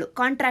ಪಾರ್ಟ್ನರ್ಗಳು,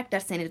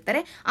 ಕಾಂಟ್ರಾಕ್ಟರ್ಸ್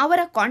ಏನಿರ್ತಾರೆ ಅವರ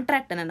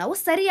ಕಾಂಟ್ರಾಕ್ಟ್ ಅನ್ನು ನಾವು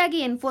ಸರಿಯಾಗಿ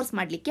ಎನ್ಫೋರ್ಸ್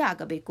ಮಾಡ್ಲಿಕ್ಕೆ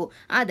ಆಗಬೇಕು.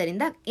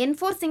 ಆದ್ದರಿಂದ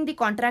ಎನ್ಫೋರ್ಸಿಂಗ್ ದಿ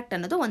ಕಾಂಟ್ರಾಕ್ಟ್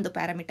ಅನ್ನೋದು ಒಂದು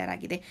ಪ್ಯಾರಾಮೀಟರ್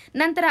ಆಗಿದೆ.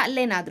 ನಂತರ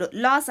ಅಲ್ಲೇನಾದ್ರೂ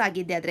ಲಾಸ್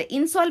ಆಗಿದ್ದೆ ಆದ್ರೆ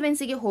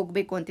ಇನ್ಸಾಲ್ವೆನ್ಸಿಗೆ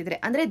ಹೋಗಬೇಕು ಅಂತಿದ್ರೆ,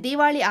 ಅಂದ್ರೆ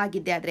ದಿವಾಳಿ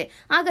ಆಗಿದ್ದೆ ಆದ್ರೆ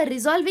ಆಗ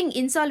ರಿಸಾಲ್ವಿಂಗ್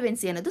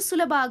ಇನ್ಸಾಲ್ವೆನ್ಸಿ ಅನ್ನೋದು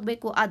ಸುಲಭ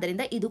ಆಗಬೇಕು.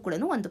 ಆದ್ದರಿಂದ ಇದು ಕೂಡ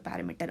ಒಂದು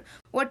ಪ್ಯಾರಾಮೀಟರ್.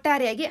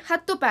 ಒಟ್ಟಾರೆಯಾಗಿ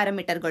 10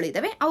 ಪ್ಯಾರಾಮೀಟರ್ಗಳು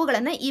ಇದಾವೆ.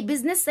 ಅವುಗಳನ್ನ ಈ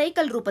ಬಿಸ್ನೆಸ್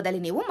ಸೈಕಲ್ ರೂಪದಲ್ಲಿ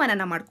ನೀವು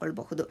ಮನನ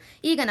ಮಾಡ್ಕೊಳ್ಬಹುದು.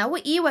 ಈಗ ನಾವು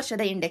ಈ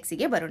ವರ್ಷದ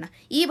ಇಂಡೆಕ್ಸ್ಗೆ ಬರೋಣ.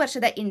 ಈ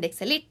ವರ್ಷದ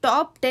ಇಂಡೆಕ್ಸ್ ಅಲ್ಲಿ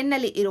ಟಾಪ್ 10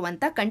 ಅಲ್ಲಿ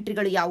ಇರುವಂತಹ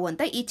ಕಂಟ್ರಿಗಳು ಯಾವುವು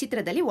ಅಂತ ಈ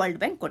ಚಿತ್ರದಲ್ಲಿ ವರ್ಲ್ಡ್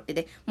ಬ್ಯಾಂಕ್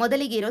ಕೊಟ್ಟಿದೆ.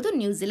 ಮೊದಲಿಗೆ ಇರೋದು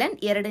ನ್ಯೂಜಿಲೆಂಡ್,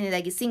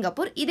 ಎರಡನೇದಾಗಿ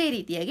ಸಿಂಗಾಪುರ್. ಇದೇ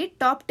ರೀತಿಯಾಗಿ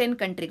ಟಾಪ್ 10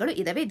 ಕಂಟ್ರಿಗಳು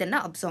ಇದಾವೆ. ಇದನ್ನ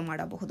ಅಬ್ಸರ್ವ್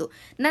ಮಾಡಬಹುದು.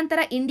 ನಂತರ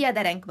ಇಂಡಿಯಾದ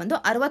ರ್ಯಾಂಕ್ ಬಂದು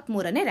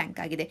 63ನೇ ರ್ಯಾಂಕ್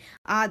ಆಗಿದೆ.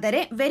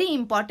 ಆದರೆ ವೆರಿ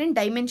ಇಂಪಾರ್ಟೆಂಟ್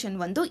ಡೈಮೆನ್ಷನ್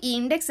ಒಂದು ಈ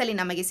ಇಂಡೆಕ್ಸ್ ಅಲ್ಲಿ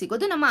ನಮಗೆ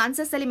ಸಿಗೋದು, ನಮ್ಮ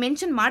ಆನ್ಸರ್ಸ್ ಅಲ್ಲಿ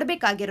ಮೆನ್ಷನ್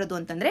ಮಾಡಬೇಕಾಗಿರೋದು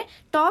ಅಂತಂದ್ರೆ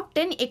ಟಾಪ್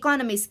 10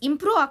 ಎಕಾನಮೀಸ್,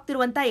 ಇಂಪ್ರೂವ್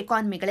ಆಗ್ತಿರುವಂತಹ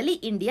ಎಕಾನಮಿಗಳಲ್ಲಿ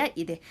ಇಂಡಿಯಾ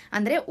ಇದೆ.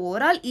 ಅಂದ್ರೆ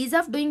over all is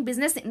of doing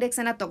business index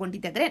ಅನ್ನ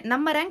ತಗೊಂಡಿದ್ದರೆ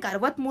ನಮ್ಮ ರ್ಯಾಂಕ್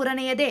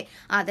 63ನೇಯದೇ.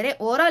 ಆದರೆ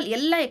ಓವರ್ ಆಲ್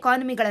ಎಲ್ಲ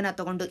ಎಕಾನಮಿಗಳನ್ನ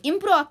ತಗೊಂಡು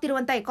ಇಂಪ್ರೂವ್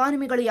ಆಗ್ತಿರುವಂತಹ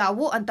ಎಕಾನಮಿಗಳು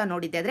ಯಾವುವು ಅಂತ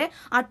ನೋಡಿದ್ರೆ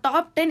ಆ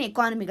ಟಾಪ್ 10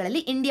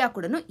 ಎಕಾನಮಿಗಳಲ್ಲಿ ಇಂಡಿಯಾ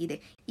ಕೂಡ ಇದೆ.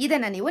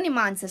 ಇದನ್ನ ನೀವು ನಿಮ್ಮ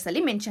ಆನ್ಸರ್ಸ್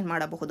ಅಲ್ಲಿ ಮೆನ್ಷನ್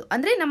ಮಾಡಬಹುದು.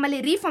 ಅಂದ್ರೆ ನಮ್ಮಲ್ಲಿ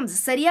ರಿಫಾರ್ಮ್ಸ್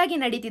ಸರಿಯಾಗಿ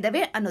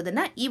ನಡೀತಿದಾವೆ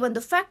ಅನ್ನೋದನ್ನ ಈ ಒಂದು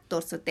ಫ್ಯಾಕ್ಟ್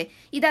ತೋರಿಸುತ್ತೆ.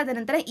 ಇದಾದ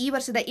ನಂತರ ಈ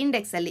ವರ್ಷದ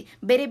ಇಂಡೆಕ್ಸ್ ಅಲ್ಲಿ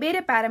ಬೇರೆ ಬೇರೆ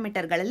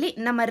ಪ್ಯಾರಾಮೀಟರ್ ಗಳಲ್ಲಿ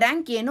ನಮ್ಮ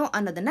ರ್ಯಾಂಕ್ ಏನು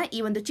ಅನ್ನೋದನ್ನ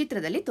ಈ ಒಂದು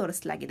ಚಿತ್ರದಲ್ಲಿ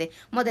ತೋರಿಸಲಾಗಿದೆ.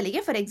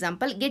 ಮೊದಲಿಗೆ ಫಾರ್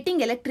ಎಕ್ಸಾಂಪಲ್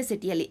ಗೆಟಿಂಗ್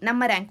ಎಲೆಕ್ಟ್ರಿಸಿಟಿಯಲ್ಲಿ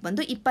ನಮ್ಮ ರ್ಯಾಂಕ್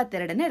ಬಂದು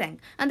 22ನೇ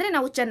ರ್ಯಾಂಕ್, ಅಂದ್ರೆ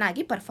ನಾವು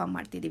ಚೆನ್ನಾಗಿ ಪರ್ಫಾರ್ಮ್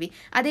ಮಾಡ್ತಿದೀವಿ.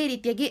 ಅದೇ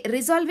ರೀತಿಯಾಗಿ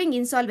ರಿಸಾಲ್ವಿಂಗ್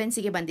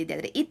ಇನ್ಸಾಲ್ವೆನ್ಸಿಗೆ ಬಂದಿದೆ.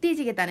 ಅಂದ್ರೆ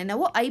ಇತ್ತೀಚೆಗೆ ತಾನೇ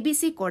ನಾವು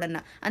IBC ಕೋಡ್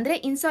ಅನ್ನ ಅಂದ್ರೆ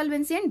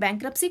ಇನ್ಸಾಲ್ವೆನ್ಸಿ ಅಂಡ್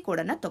ಬ್ಯಾಂಕ್ರಪ್ಸಿ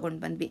ಕೋಡ್ ಅನ್ನ ತಗೊಂಡು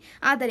ಬಂದ್ವಿ.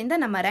 ಆದ್ದರಿಂದ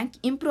ನಮ್ಮ ರ್ಯಾಂಕ್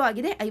ಇಂಪ್ರೂವ್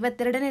ಆಗಿದೆ,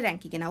 52ನೇ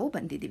ರ್ಯಾಂಕಿಗೆ ನಾವು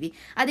ಬಂದಿದ್ದೀವಿ.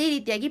 ಅದೇ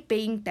ರೀತಿಯಾಗಿ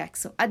ಪೇಯಿಂಗ್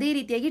ಟ್ಯಾಕ್ಸ್, ಅದೇ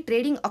ರೀತಿಯಾಗಿ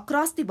trading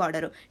across the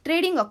border,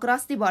 trading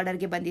across the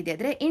ಬಾರ್ಡರ್ಗೆ ಬಂದಿದೆ.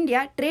 ಅಂದ್ರೆ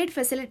ಇಂಡಿಯಾ ಟ್ರೇಡ್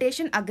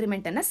ಫೆಸಿಲಿಟೇಷನ್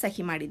ಅಗ್ರಿಮೆಂಟ್ ಅನ್ನ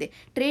ಸಹಿ ಮಾಡಿದೆ.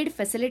 ಟ್ರೇಡ್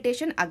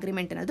ಫೆಸಿಲಿಟೇಷನ್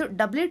ಅಗ್ರಿಮೆಂಟ್ ಅನ್ನೋದು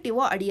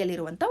WTO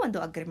ಅಡಿಯಲ್ಲಿರುವಂತಹ ಒಂದು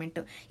ಅಗ್ರಿಮೆಂಟ್.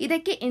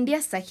 ಇದಕ್ಕೆ ಇಂಡಿಯಾ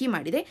ಸಹಿ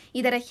ಮಾಡಿದೆ.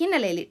 ಇದರ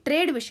ಹಿನ್ನೆಲೆಯಲ್ಲಿ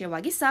ಟ್ರೇಡ್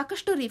ವಿಷಯವಾಗಿ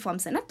ಸಾಕಷ್ಟು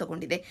ರಿಫಾರ್ಮ್ಸ್ ಅನ್ನ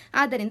ತಗೊಂಡಿದೆ.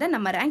 ಆದ್ದರಿಂದ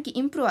ನಮ್ಮ ರ್ಯಾಂಕ್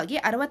ಇಂಪ್ರೂವ್ ಆಗಿ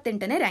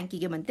 68ನೇ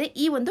ರ್ಯಾಂಕಿಗೆ ಬಂದಿದೆ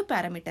ಈ ಒಂದು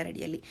ಪ್ಯಾರಾಮೀಟರ್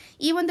ಅಡಿಯಲ್ಲಿ.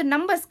 ಈ ಒಂದು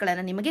ನಂಬರ್ಸ್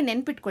ಗಳನ್ನ ನಿಮಗೆ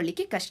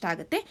ನೆನ್ಪಿಟ್ಕೊಳ್ಳಿಕ್ಕೆ ಕಷ್ಟ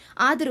ಆಗುತ್ತೆ,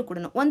 ಆದರೂ ಕೂಡ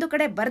ಒಂದು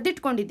ಕಡೆ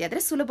ಬರ್ದಿಟ್ಕೊಂಡಿದ್ದೆ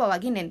ಆದ್ರೆ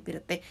ಸುಲಭವಾಗಿ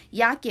ನೆನಪಿರುತ್ತೆ.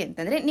 ಯಾಕೆ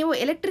ಅಂತಂದ್ರೆ ನೀವು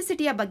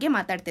ಎಲೆಕ್ಟ್ರಿಸಿಟಿಯ ಬಗ್ಗೆ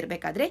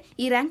ಮಾತಾಡ್ತಿರ್ಬೇಕಾದ್ರೆ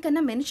ಈ ರ್ಯಾಂಕ್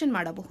ಅನ್ನ ಮೆನ್ಷನ್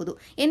ಮಾಡಬಹುದು.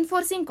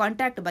 ಎನ್ಫೋರ್ಸಿಂಗ್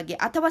ಕಾಂಟ್ರಾಕ್ಟ್ ಬಗ್ಗೆ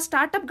ಅಥವಾ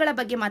ಸ್ಟಾರ್ಟ್ಅಪ್ ಗಳ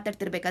ಬಗ್ಗೆ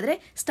ಮಾತಾಡ್ತಿರ್ಬೇಕಾದ್ರೆ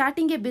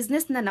ಸ್ಟಾರ್ಟಿಂಗ್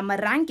ಬಿಸ್ನೆಸ್ ನ ನಮ್ಮ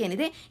ರ್ಯಾಂಕ್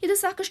ಏನಿದೆ ಇದು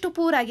ಸಾಕಷ್ಟು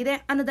ಪೂರ್ ಆಗಿದೆ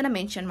ಅನ್ನೋದನ್ನ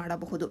ಮೆನ್ಷನ್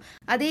ಮಾಡಬಹುದು.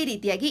 ಅದೇ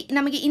ರೀತಿಯಾಗಿ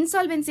ನಮಗೆ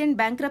ಇನ್ಸಾಲ್ವೆನ್ಸಿ ಅಂಡ್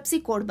ಬ್ಯಾಂಕ್ರಪ್ಸಿ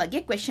ಕೋಡ್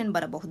ಬಗ್ಗೆ ಕ್ವೆಶ್ಚನ್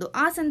ಬರಬಹುದು.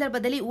 ಆ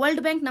ಸಂದರ್ಭದಲ್ಲಿ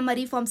ವರ್ಲ್ಡ್ ಬ್ಯಾಂಕ್ ನಮ್ಮ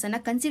ರಿಫಾರ್ಮ್ಸ್ ಅನ್ನ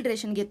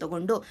ಕನ್ಸಿಡರೇಷನ್ ಗೆ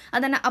ತಗೊಂಡು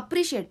ಅದನ್ನ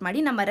ಅಪ್ರಿಶಿಯೇಟ್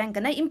ಮಾಡಿ ನಮ್ಮ ರ್ಯಾಂಕ್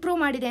ಅನ್ನ ಇಂಪ್ರೂವ್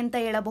ಮಾಡಿದೆ ಅಂತ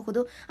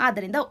ಹೇಳಬಹುದು.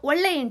 ಆದ್ದರಿಂದ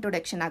ಒಳ್ಳೆಯ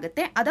ಇಂಟ್ರೊಡಕ್ಷನ್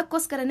ಆಗುತ್ತೆ.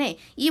 ಅದಕ್ಕೋಸ್ಕರನೇ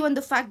ಈ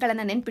ಒಂದು ಫ್ಯಾಕ್ಟ್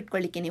ಗಳನ್ನ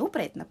ನೆನ್ಪಿಟ್ಕೊಳ್ಳಿಕ್ಕೆ ನೀವು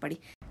ಪ್ರಯತ್ನ ಪಡಿ.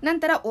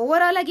 ನಂತರ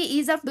ಓವರ್ ಆಲ್ ಆಗಿ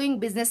ಈಸ್ ಆಫ್ ಡೂಯಿಂಗ್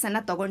ಬಿಸ್ನೆಸ್ ಅನ್ನ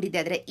ತಗೊಂಡಿದ್ದೆ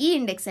ಆದ್ರೆ ಈ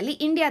ಇಂಡೆಕ್ಸ್ ಅಲ್ಲಿ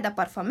ಇಂಡಿಯಾದ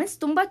ಪರ್ಫಾರ್ಮೆನ್ಸ್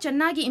ತುಂಬಾ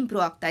ಚೆನ್ನಾಗಿ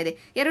ಇಂಪ್ರೂವ್ ಆಗ್ತಾ ಇದೆ.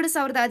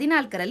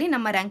 2014ರಲ್ಲಿ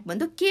ನಮ್ಮ ರ್ಯಾಂಕ್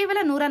ಬಂದು ಕೇವಲ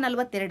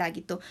 142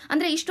 ಆಗಿತ್ತು.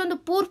 ಅಂದ್ರೆ ಇಷ್ಟೊಂದು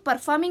poor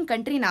performing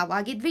country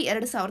ನಾವಾಗಿದ್ವಿ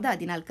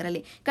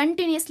 2014ರಲ್ಲಿ.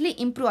 Continuously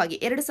improve ಆಗಿ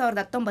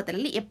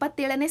 2019ರಲ್ಲಿ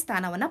 77ನೇ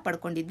ಸ್ಥಾನವನ್ನ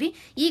ಪಡ್ಕೊಂಡಿದ್ವಿ.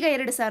 ಈಗ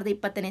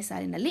 2020ನೇ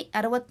ಸಾಲಿನಲ್ಲಿ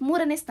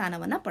 63ನೇ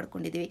ಸ್ಥಾನವನ್ನ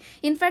ಪಡ್ಕೊಂಡಿದ್ವಿ.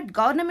 ಇನ್ಫ್ಯಾಕ್ಟ್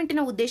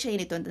ಗವರ್ನಮೆಂಟಿನ ಉದ್ದೇಶ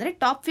ಏನಿತ್ತು ಅಂತಂದ್ರೆ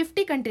ಟಾಪ್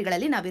 50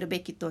 ಕಂಟ್ರಿಗಳಲ್ಲಿ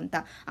ನಾವಿರಬೇಕಿತ್ತು ಅಂತ.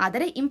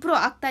 ಆದರೆ ಇಂಪ್ರೂವ್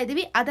ಆಗ್ತಾ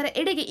ಇದೀವಿ, ಅದರ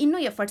ಎಡೆಗೆ ಇನ್ನೂ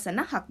ಎಫರ್ಟ್ಸ್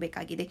ಅನ್ನ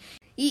ಹಾಕಬೇಕಾಗಿದೆ.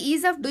 ಈ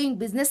ಈಸ್ ಆಫ್ ಡೂಯಿಂಗ್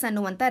ಬಿಸ್ನೆಸ್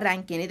ಅನ್ನುವಂತ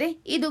ರ್ಯಾಂಕ್ ಏನಿದೆ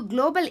ಇದು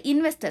global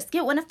ಇನ್ವೆಸ್ಟರ್ಸ್ಗೆ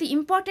one of the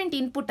important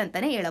input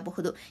ಅಂತಾನೆ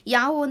ಹೇಳಬಹುದು.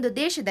 ಯಾವ ಒಂದು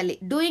ದೇಶದಲ್ಲಿ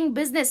ಡೂಯಿಂಗ್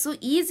ಬಿಸ್ನೆಸ್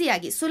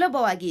ಈಸಿಯಾಗಿ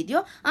ಸುಲಭವಾಗಿ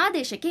ಇದೆಯೋ ಆ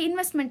ದೇಶಕ್ಕೆ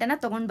ಇನ್ವೆಸ್ಟ್ಮೆಂಟ್ ಅನ್ನ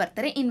ತಗೊಂಡ್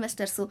ಬರ್ತಾರೆ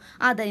ಇನ್ವೆಸ್ಟರ್ಸ್.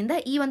 ಆದ್ದರಿಂದ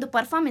ಈ ಒಂದು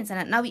ಪರ್ಫಾರ್ಮೆನ್ಸ್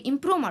ಅನ್ನ ನಾವು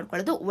ಇಂಪ್ರೂವ್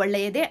ಮಾಡ್ಕೊಳ್ಳೋದು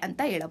ಒಳ್ಳೆಯದೇ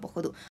ಅಂತ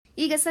ಹೇಳಬಹುದು.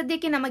 ಈಗ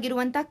ಸದ್ಯಕ್ಕೆ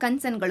ನಮಗಿರುವಂತಹ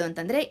ಕನ್ಸರ್ನ್ಗಳು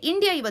ಅಂತಂದ್ರೆ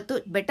ಇಂಡಿಯಾ ಇವತ್ತು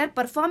ಬೆಟರ್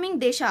ಪರ್ಫಾರ್ಮಿಂಗ್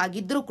ದೇಶ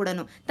ಆಗಿದ್ರೂ ಕೂಡ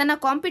ತನ್ನ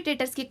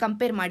ಕಾಂಪಿಟೇಟರ್ಸ್ಗೆ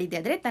ಕಂಪೇರ್ ಮಾಡಿದೆ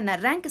ಆದ್ರೆ ತನ್ನ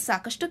ರ್ಯಾಂಕ್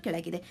ಸಾಕಷ್ಟು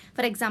ಕೆಳಗಿದೆ.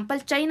 ಫಾರ್ ಎಕ್ಸಾಂಪಲ್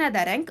ಚೈನಾದ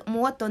ರ್ಯಾಂಕ್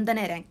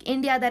 31ನೇ ರ್ಯಾಂಕ್,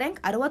 ಇಂಡಿಯಾದ ರ್ಯಾಂಕ್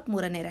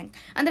 63ನೇ ರ್ಯಾಂಕ್.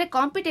 ಅಂದ್ರೆ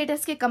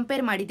ಕಾಂಪಿಟೇಟರ್ಸ್ಗೆ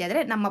ಕಂಪೇರ್ ಮಾಡಿದೆ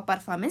ಆದ್ರೆ ನಮ್ಮ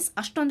ಪರ್ಫಾರ್ಮೆನ್ಸ್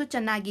ಅಷ್ಟೊಂದು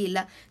ಚೆನ್ನಾಗಿ ಇಲ್ಲ.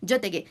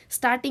 ಜೊತೆಗೆ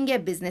starting A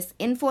business,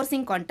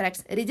 enforcing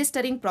contracts,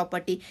 registering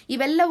property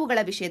ಇವೆಲ್ಲವುಗಳ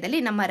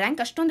ವಿಷಯದಲ್ಲಿ ನಮ್ಮ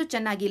ರ್ಯಾಂಕ್ ಅಷ್ಟೊಂದು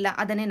ಚೆನ್ನಾಗಿಲ್ಲ.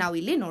 ಅದನ್ನೇ ನಾವು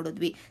ಇಲ್ಲಿ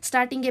ನೋಡಿದ್ವಿ.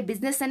 ಸ್ಟಾರ್ಟಿಂಗ್ ಎ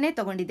ಬಿಸ್ನೆಸ್ ಅನ್ನೇ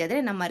ತಗೊಂಡಿದ್ದೆ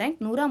ಆದ್ರೆ ನಮ್ಮ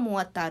ರ್ಯಾಂಕ್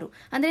 136.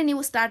 ಅಂದ್ರೆ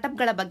ನೀವು ಸ್ಟಾರ್ಟ್ಅಪ್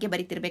ಗಳ ಬಗ್ಗೆ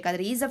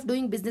ಬರೀತಿರ್ಬೇಕಾದ್ರೆ ಈಸ್ ಆಫ್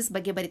ಡೂಯಿಂಗ್ ಬಿಸ್ನೆಸ್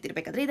ಬಗ್ಗೆ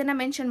ಬರೀತಿರ್ಬೇಕಾದ್ರೆ ಇದನ್ನ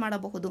ಮೆನ್ಷನ್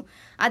ಮಾಡಬಹುದು.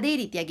 ಅದೇ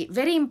ರೀತಿಯಾಗಿ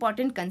ವೆರಿ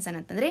ಇಂಪಾರ್ಟೆಂಟ್ ಕನ್ಸರ್ನ್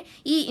ಅಂತಂದ್ರೆ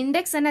ಈ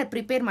ಇಂಡೆಕ್ಸ್ ಅನ್ನ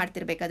ಪ್ರಿಪೇರ್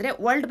ಮಾಡ್ತಿರ್ಬೇಕಾದ್ರೆ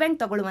ವರ್ಲ್ಡ್ ಬ್ಯಾಂಕ್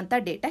ತಗೊಳ್ಳುವಂತ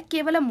ಡೇಟಾ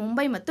ಕೇವಲ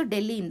ಮುಂಬೈ ಮತ್ತು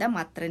ಡೆಲ್ಲಿಯಿಂದ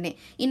ಮಾತ್ರನೇ.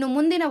 ಇನ್ನು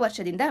ಮುಂದಿನ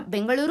ವರ್ಷದಿಂದ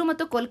ಬೆಂಗಳೂರು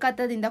ಮತ್ತು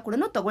ಕೋಲ್ಕತ್ತಾದಿಂದ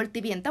ಕೂಡ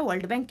ತಗೊಳ್ತೀವಿ ಅಂತ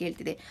ವರ್ಲ್ಡ್ ಬ್ಯಾಂಕ್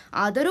ಹೇಳ್ತಿದೆ.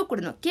 ಆದರೂ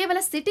ಕೂಡ ಕೇವಲ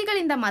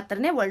ಸಿಟಿಗಳಿಂದ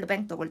ಮಾತ್ರನೇ ವರ್ಲ್ಡ್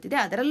ಬ್ಯಾಂಕ್ ತಗೊಳ್ತಿದೆ.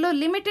 ಅದರಲ್ಲೂ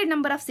ಲಿಮಿಟೆಡ್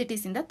ನಂಬರ್ ಆಫ್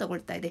ಸಿಟೀಸ್ ಇಂದ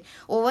ತಗೊಳ್ತಾ ಇದೆ.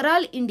 ಓವರ್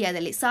ಆಲ್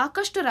ಇಂಡಿಯಾದಲ್ಲಿ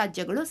ಸಾಕಷ್ಟು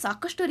ರಾಜ್ಯಗಳು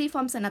ಸಾಕಷ್ಟು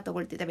ರಿಫಾರ್ಮ್ಸ್ ಅನ್ನ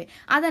ತಗೊಳ್ತಿದ್ದಾವೆ.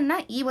 ಅದನ್ನ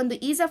ಈ ಒಂದು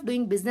is of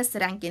doing business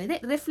rank ಏನಿದೆ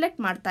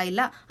ರಿಫ್ಲೆಕ್ಟ್ ಮಾಡ್ತಾ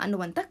ಇಲ್ಲ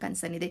ಅನ್ನುವಂತ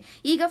ಕನ್ಸರ್ನ್ ಇದೆ.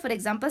 ಈಗ ಫಾರ್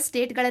ಎಕ್ಸಾಂಪಲ್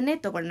ಸ್ಟೇಟ್ ಗಳನ್ನೇ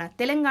ತಗೊಳ್ಳೋಣ.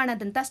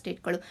 ತೆಲಂಗಾಣದಂತ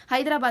ಸ್ಟೇಟ್ಗಳು,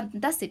 ಹೈದರಾಬಾದ್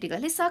ಅಂತ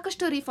ಸಿಟಿಗಳಲ್ಲಿ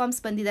ಸಾಕಷ್ಟು ರಿಫಾರ್ಮ್ಸ್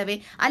ಬಂದಿದ್ದಾವೆ.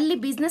 ಅಲ್ಲಿ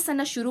ಬಿಸ್ನೆಸ್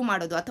ಅನ್ನ ಶುರು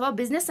ಮಾಡೋದು ಅಥವಾ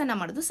ಬಿಸ್ನೆಸ್ ಅನ್ನ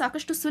ಮಾಡೋದು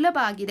ಸಾಕಷ್ಟು ಸುಲಭ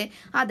ಆಗಿದೆ.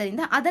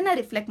 ಆದ್ದರಿಂದ ಅದನ್ನ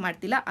ರಿಫ್ಲೆಕ್ಟ್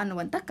ಮಾಡ್ತಿಲ್ಲ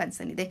ಅನ್ನುವಂತ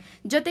ಕನ್ಸರ್ನ್ ಇದೆ.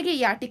 ಜೊತೆಗೆ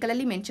ಈ ಆರ್ಟಿಕಲ್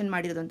ಅಲ್ಲಿ ಮೆನ್ಷನ್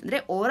ಮಾಡಿರೋದು ಅಂತಂದ್ರೆ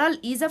over all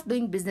is of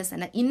doing business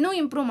ಅನ್ನ ಇನ್ನೂ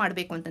ಇಂಪ್ರೂವ್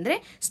ಮಾಡಬೇಕು ಅಂತಂದ್ರೆ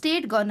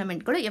ಸ್ಟೇಟ್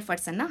ಗವರ್ನಮೆಂಟ್ಗಳು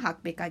ಎಫರ್ಟ್ಸ್ ಅನ್ನ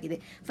ಹಾಕಬೇಕಾಗಿದೆ.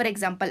 ಫಾರ್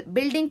ಎಕ್ಸಾಂಪಲ್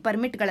ಬಿಲ್ಡಿಂಗ್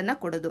ಪರ್ಮಿಟ್ ಗಳನ್ನ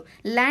ಕೊಡೋದು,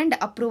 ಲ್ಯಾಂಡ್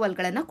ಅಪ್ರೂವಲ್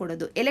ಗಳನ್ನ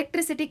ಕೊಡೋದು,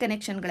 ಎಲೆಕ್ಟ್ರಿಸಿಟಿ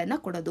ಕನೆಕ್ಷನ್ ಗಳನ್ನ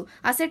ಕೊಡೋದು,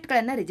 ಅಸೆಟ್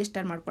ಗಳನ್ನ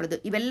ರಿಜಿಸ್ಟರ್ ಮಾಡ್ಕೊಳ್ಳೋದು,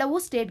 ಇವೆಲ್ಲವೂ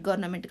ಸ್ಟೇಟ್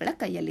ಗವರ್ನಮೆಂಟ್ಗಳ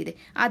ಕೈಯಲ್ಲಿದೆ.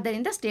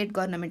 ಆದ್ದರಿಂದ ಸ್ಟೇಟ್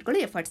ಗವರ್ನಮೆಂಟ್ಗಳು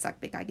ಎಫರ್ಟ್ಸ್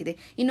ಹಾಕಬೇಕಾಗಿದೆ.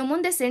 ಇನ್ನು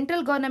ಮುಂದೆ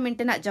ಸೆಂಟ್ರಲ್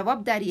ಗವರ್ನಮೆಂಟ್ನ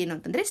ಜವಾಬ್ದಾರಿ ಏನು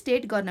ಅಂತಂದ್ರೆ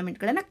ಸ್ಟೇಟ್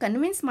ಗವರ್ನಮೆಂಟ್ಗಳನ್ನ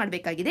ಕನ್ವಿನ್ಸ್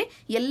ಮಾಡಬೇಕಾಗಿದೆ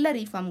ಎಲ್ಲ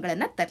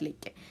ರಿಫಾರ್ಮ್ಗಳನ್ನ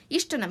ತರಲಿಕ್ಕೆ.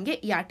 ಇಷ್ಟು ನಮಗೆ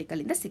ಈ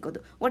ಆರ್ಟಿಕಲ್ ಇಂದ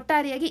ಸಿಗೋದು.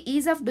 ಒಟ್ಟಾರೆಯಾಗಿ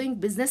ಈಸ್ ಆಫ್ ಡೂಯಿಂಗ್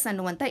ಬಿಸ್ನೆಸ್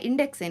ಅನ್ನುವಂತ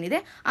ಇಂಡೆಕ್ಸ್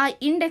ಏನಿದೆ ಆ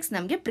ಇಂಡೆಕ್ಸ್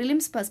ನಮಗೆ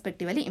ಪ್ರಿಲಿಮ್ಸ್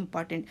ಪರ್ಸ್ಪೆಕ್ಟಿವ್ ಅಲ್ಲಿ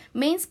ಇಂಪಾರ್ಟೆಂಟ್,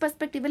 ಮೇನ್ಸ್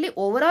ಪರ್ಸ್ಪೆಕ್ಟಿವ್ ಅಲ್ಲಿ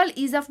over all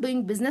is of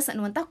doing business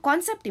ಅನ್ನುವಂತ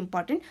ಕಾನ್ಸೆಪ್ಟ್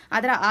ಇಂಪಾರ್ಟೆಂಟ್.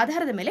 ಅದರ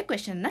ಆಧಾರದ ಮೇಲೆ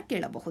ಕ್ವೆಶ್ಚನ್ ಅನ್ನ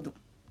ಕೇಳಬಹುದು.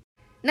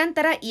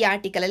 ನಂತರ ಈ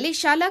ಆರ್ಟಿಕಲ್ ಅಲ್ಲಿ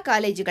ಶಾಲಾ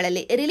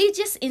ಕಾಲೇಜುಗಳಲ್ಲಿ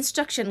ರಿಲಿಜಿಯಸ್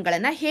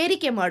ಇನ್ಸ್ಟ್ರಕ್ಷನ್ಗಳನ್ನ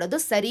ಹೇರಿಕೆ ಮಾಡೋದು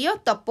ಸರಿಯೋ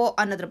ತಪ್ಪೋ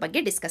ಅನ್ನೋದ್ರ ಬಗ್ಗೆ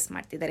ಡಿಸ್ಕಸ್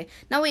ಮಾಡ್ತಿದ್ದಾರೆ.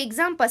 ನಾವು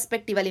ಎಕ್ಸಾಮ್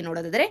ಪರ್ಸ್ಪೆಕ್ಟಿವ್ ಅಲ್ಲಿ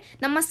ನೋಡೋದಾದ್ರೆ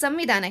ನಮ್ಮ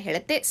ಸಂವಿಧಾನ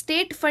ಹೇಳುತ್ತೆ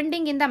ಸ್ಟೇಟ್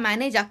ಫಂಡಿಂಗ್ ಇಂದ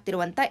ಮ್ಯಾನೇಜ್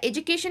ಆಗ್ತಿರುವಂತ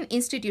ಎಜುಕೇಶನ್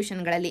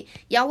ಇನ್ಸ್ಟಿಟ್ಯೂಷನ್ಗಳಲ್ಲಿ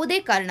ಯಾವುದೇ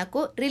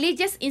ಕಾರಣಕ್ಕೂ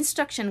ರಿಲಿಜಿಯಸ್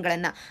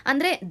ಇನ್ಸ್ಟ್ರಕ್ಷನ್ಗಳನ್ನ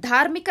ಅಂದ್ರೆ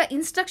ಧಾರ್ಮಿಕ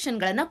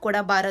ಇನ್ಸ್ಟ್ರಕ್ಷನ್ಗಳನ್ನ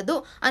ಕೊಡಬಾರದು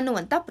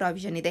ಅನ್ನುವಂತ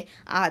ಪ್ರಾವಿಷನ್ ಇದೆ.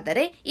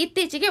 ಆದರೆ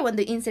ಇತ್ತೀಚೆಗೆ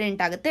ಒಂದು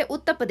ಇನ್ಸಿಡೆಂಟ್ ಆಗುತ್ತೆ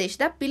ಉತ್ತರ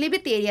ಪ್ರದೇಶದ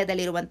ಪಿಲಿಭಿತ್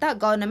ಏರಿಯಾದಲ್ಲಿರುವಂತಹ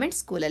ಗವರ್ನಮೆಂಟ್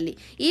ಸ್ಕೂಲ್ ಅಲ್ಲಿ.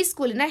 ಈ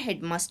ಸ್ಕೂಲಿನ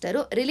ಹೆಡ್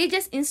ಮಾಸ್ಟರು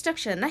ರಿಲಿಜಿಯಸ್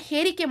ಇನ್ಸ್ಟ್ರಕ್ಷನ್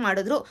ಹೇರಿಕೆ ಹೇಳಿಕೆ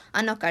ಮಾಡಿದ್ರು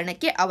ಅನ್ನೋ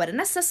ಕಾರಣಕ್ಕೆ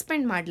ಅವರನ್ನ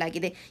ಸಸ್ಪೆಂಡ್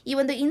ಮಾಡಲಾಗಿದೆ. ಈ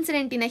ಒಂದು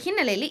ಇನ್ಸಿಡೆಂಟಿನ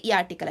ಹಿನ್ನೆಲೆಯಲ್ಲಿ ಈ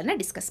ಆರ್ಟಿಕಲ್ ಅನ್ನ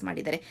ಡಿಸ್ಕಸ್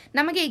ಮಾಡಿದ್ದಾರೆ.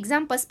 ನಮಗೆ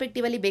ಎಕ್ಸಾಮ್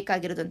ಪರ್ಸ್ಪೆಕ್ಟಿವ್ ಅಲ್ಲಿ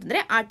ಬೇಕಾಗಿರೋದು ಅಂತಂದ್ರೆ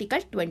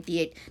ಆರ್ಟಿಕಲ್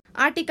 28.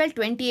 ಆರ್ಟಿಕಲ್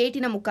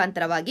 28ನ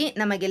ಮುಖಾಂತರವಾಗಿ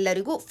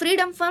ನಮಗೆಲ್ಲರಿಗೂ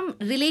ಫ್ರೀಡಮ್ ಫ್ರಮ್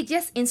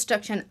ರಿಲಿಜಿಯಸ್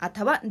ಇನ್ಸ್ಟ್ರಕ್ಷನ್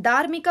ಅಥವಾ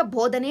ಧಾರ್ಮಿಕ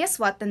ಬೋಧನೆಯ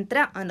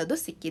ಸ್ವಾತಂತ್ರ್ಯ ಅನ್ನೋದು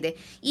ಸಿಕ್ಕಿದೆ.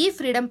 ಈ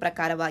ಫ್ರೀಡಮ್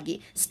ಪ್ರಕಾರವಾಗಿ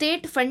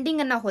ಸ್ಟೇಟ್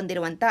ಫಂಡಿಂಗ್ ಅನ್ನ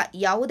ಹೊಂದಿರುವಂತ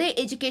ಯಾವುದೇ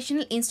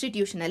ಎಜುಕೇಶನಲ್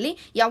ಇನ್ಸ್ಟಿಟ್ಯೂಷನ್ ಅಲ್ಲಿ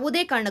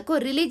ಯಾವುದೇ ಕಾರಣಕ್ಕೂ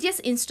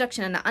ರಿಲಿಜಿಯಸ್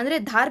ಇನ್ಸ್ಟ್ರಕ್ಷನ್ ಅನ್ನ ಅಂದ್ರೆ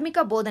ಧಾರ್ಮಿಕ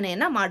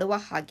ಬೋಧನೆಯನ್ನ ಮಾಡುವ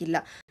ಹಾಗಿಲ್ಲ.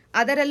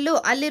 ಅದರಲ್ಲೂ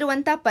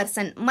ಅಲ್ಲಿರುವಂತ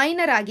ಪರ್ಸನ್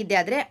ಮೈನರ್ ಆಗಿದ್ದೆ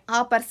ಆದ್ರೆ ಆ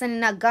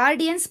ಪರ್ಸನ್ನ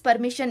ಗಾರ್ಡಿಯನ್ಸ್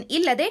ಪರ್ಮಿಷನ್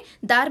ಇಲ್ಲದೆ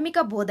ಧಾರ್ಮಿಕ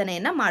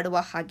ಬೋಧನೆಯನ್ನ ಮಾಡುವ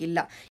ಹಾಗಿಲ್ಲ.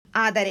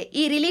 ಆದರೆ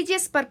ಈ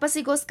ರಿಲಿಜಿಯಸ್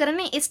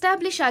ಪರ್ಪಸ್ಗೋಸ್ಕರನೇ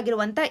ಎಸ್ಟಾಬ್ಲಿಷ್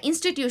ಆಗಿರುವಂತ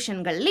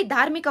ಇನ್ಸ್ಟಿಟ್ಯೂಷನ್ಗಳಲ್ಲಿ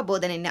ಧಾರ್ಮಿಕ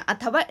ಬೋಧನೆಯನ್ನ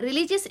ಅಥವಾ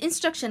ರಿಲಿಜಿಯಸ್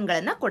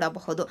ಇನ್ಸ್ಟ್ರಕ್ಷನ್ಗಳನ್ನ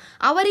ಕೊಡಬಹುದು.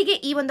 ಅವರಿಗೆ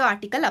ಈ ಒಂದು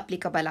ಆರ್ಟಿಕಲ್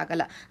ಅಪ್ಲಿಕಬಲ್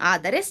ಆಗಲ್ಲ.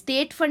 ಆದರೆ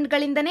ಸ್ಟೇಟ್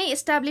ಫಂಡ್ಗಳಿಂದನೇ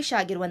ಎಸ್ಟಾಬ್ಲಿಷ್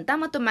ಆಗಿರುವಂತ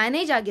ಮತ್ತು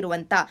ಮ್ಯಾನೇಜ್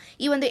ಆಗಿರುವಂತ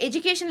ಈ ಒಂದು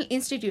ಎಜುಕೇಶನಲ್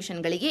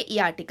ಇನ್ಸ್ಟಿಟ್ಯೂಷನ್ಗಳಿಗೆ ಈ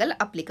ಆರ್ಟಿಕಲ್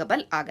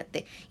ಅಪ್ಲಿಕಬಲ್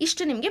ಆಗತ್ತೆ.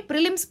 ಇಷ್ಟು ನಿಮಗೆ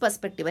ಪ್ರಿಲಿಮ್ಸ್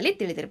ಪರ್ಸ್ಪೆಕ್ಟಿವ್ ಅಲ್ಲಿ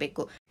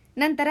ತಿಳಿದಿರಬೇಕು.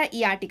 ನಂತರ ಈ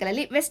ಆರ್ಟಿಕಲ್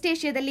ಅಲ್ಲಿ ವೆಸ್ಟ್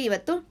ಏಷ್ಯಾದಲ್ಲಿ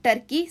ಇವತ್ತು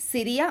ಟರ್ಕಿ,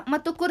 ಸಿರಿಯಾ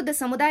ಮತ್ತು ಕುರ್ದ್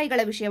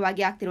ಸಮುದಾಯಗಳ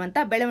ವಿಷಯವಾಗಿ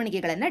ಆಗ್ತಿರುವಂತಹ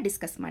ಬೆಳವಣಿಗೆಗಳನ್ನ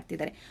ಡಿಸ್ಕಸ್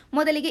ಮಾಡ್ತಿದ್ದಾರೆ.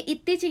 ಮೊದಲಿಗೆ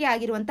ಇತ್ತೀಚೆಗೆ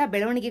ಆಗಿರುವಂತಹ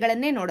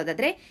ಬೆಳವಣಿಗೆಗಳನ್ನೇ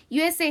ನೋಡೋದಾದ್ರೆ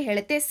USA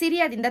ಹೇಳುತ್ತೆ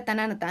ಸಿರಿಯಾದಿಂದ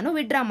ತನ್ನನ್ನು ತಾನು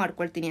ವಿಡ್ರಾ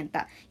ಮಾಡ್ಕೊಳ್ತೀನಿ ಅಂತ.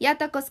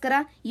 ಯಾತಕ್ಕೋಸ್ಕರ?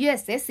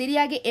 USA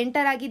ಸಿರಿಯಾಗೆ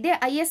ಎಂಟರ್ ಆಗಿದ್ದೆ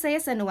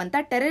ISIS ಅನ್ನುವಂತ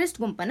ಟೆರರಿಸ್ಟ್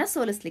ಗುಂಪನ್ನ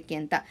ಸೋಲಿಸ್ಲಿಕ್ಕೆ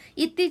ಅಂತ.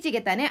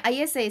 ಇತ್ತೀಚೆಗೆ ತಾನೇ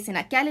ISIS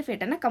ನ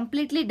ಕ್ಯಾಲಿಫೇಟ್ ಅನ್ನ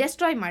ಕಂಪ್ಲೀಟ್ಲಿ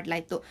ಡೆಸ್ಟ್ರಾಯ್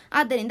ಮಾಡಲಾಯಿತು.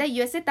 ಆದ್ದರಿಂದ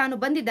USA ತಾನು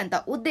ಬಂದಿದ್ದಂತ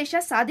ಉದ್ದೇಶ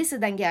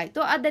ಸಾಧಿಸದಂಗೆ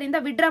ಆಯ್ತು. ಆದ್ದರಿಂದ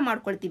ವಿಡ್ರಾ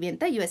ಮಾಡ್ಕೊಳ್ತೀವಿ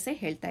ಅಂತ USA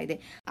ಹೇಳ್ತಾ ಇದೆ.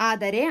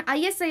 ಆದರೆ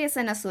ISIS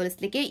ಅನ್ನ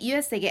ಸೋಲಿಸಲಿಕ್ಕೆ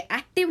USAಗೆ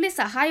ಆಕ್ಟಿವ್ಲಿ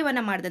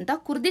ಸಹಾಯವನ್ನ ಮಾಡಿದಂತ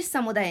ಕುರ್ದಿಶ್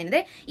ಸಮುದಾಯ ಏನಿದೆ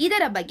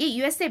ಇದರ ಬಗ್ಗೆ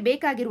USA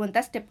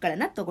ಬೇಕಾಗಿರುವಂತಹ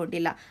ಸ್ಟೆಪ್ಗಳನ್ನ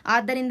ತಗೊಂಡಿಲ್ಲ.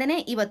 ಆದ್ದರಿಂದನೇ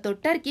ಇವತ್ತು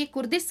ಟರ್ಕಿ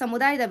ಕುರ್ದಿಶ್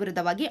ಸಮುದಾಯದ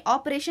ವಿರುದ್ಧವಾಗಿ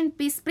ಆಪರೇಷನ್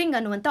ಪೀಸ್ ಸ್ಪ್ರಿಂಗ್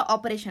ಅನ್ನುವಂತ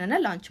ಆಪರೇಷನ್ ಅನ್ನ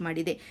ಲಾಂಚ್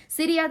ಮಾಡಿದೆ.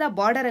 ಸಿರಿಯಾದ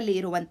ಬಾರ್ಡರ್ ಅಲ್ಲಿ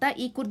ಇರುವಂತ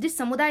ಈ ಕುರ್ದಿಶ್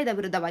ಸಮುದಾಯದ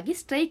ವಿರುದ್ಧವಾಗಿ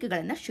ಸ್ಟ್ರೈಕ್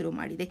ಗಳನ್ನ ಶುರು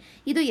ಮಾಡಿದೆ.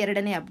 ಇದು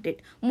ಎರಡನೇ ಅಪ್ಡೇಟ್.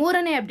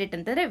 ಮೂರನೇ ಅಪ್ಡೇಟ್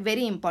ಅಂತಂದ್ರೆ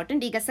ವೆರಿ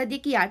ಇಂಪಾರ್ಟೆಂಟ್. ಈಗ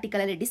ಸದ್ಯಕ್ಕೆ ಈ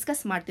ಆರ್ಟಿಕಲ್ ಅಲ್ಲಿ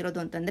ಡಿಸ್ಕಸ್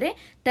ಮಾಡ್ತಿರೋದು ಅಂತಂದ್ರೆ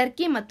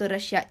ಟರ್ಕಿ ಮತ್ತು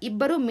ರಷ್ಯಾ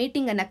ಇಬ್ಬರು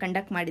ಮೀಟಿಂಗ್ ಅನ್ನ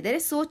ಕಂಡಕ್ಟ್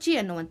ಮಾಡಿದ್ದಾರೆ ಸೋಚಿ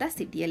ಅನ್ನುವಂತ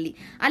ಸಿಟಿಯಲ್ಲಿ.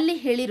 ಅಲ್ಲಿ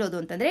ಹೇಳಿರೋದು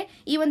ಅಂತಂದ್ರೆ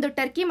ಈ ಒಂದು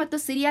ಟರ್ಕಿ ಮತ್ತು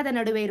ಸಿರಿಯಾದ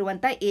ನಡುವೆ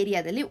ಇರುವಂತಹ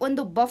ಏರಿಯಾದಲ್ಲಿ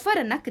ಒಂದು ಬಫರ್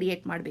ಅನ್ನ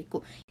ಕ್ರಿಯೇಟ್ ಮಾಡಬೇಕು.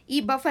 ಈ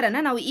ಬಫರ್ ಅನ್ನ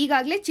ನಾವು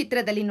ಈಗಾಗಲೇ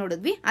ಚಿತ್ರದಲ್ಲಿ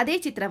ನೋಡಿದ್ವಿ. ಅದೇ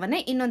ಚಿತ್ರವನ್ನೇ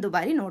ಇನ್ನೊಂದು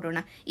ಬಾರಿ ನೋಡೋಣ.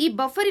 ಈ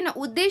ಬಫರಿನ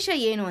ಉದ್ದೇಶ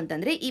ಏನು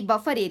ಅಂತಂದ್ರೆ ಈ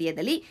ಬಫರ್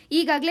ಏರಿಯಾದಲ್ಲಿ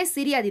ಈಗಾಗಲೇ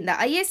ಸಿರಿಯಾದಿಂದ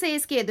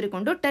ISISಗೆ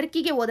ಎದುರುಕೊಂಡು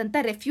ಟರ್ಕಿಗೆ ಹೋದಂತ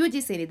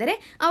ರೆಫ್ಯೂಜೀಸ್ ಏನಿದ್ದಾರೆ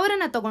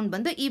ಅವರನ್ನ ತಗೊಂಡು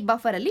ಬಂದು ಈ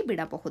ಬಫರ್ ಅಲ್ಲಿ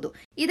ಬಿಡಬಹುದು.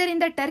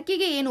 ಇದರಿಂದ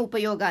ಟರ್ಕಿಗೆ ಏನು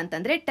ಉಪಯೋಗ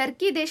ಅಂತಂದ್ರೆ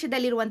ಟರ್ಕಿ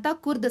ದೇಶದಲ್ಲಿರುವಂತಹ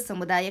ಕುರ್ದ್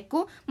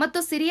ಸಮುದಾಯಕ್ಕೂ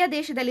ಮತ್ತು ಸಿರಿಯಾ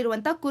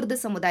ದೇಶದಲ್ಲಿರುವಂತಹ ಕುರ್ದ್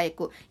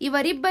ಸಮುದಾಯಕ್ಕೂ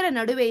ಇವರಿಬ್ಬರ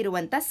ನಡುವೆ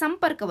ಇರುವಂತಹ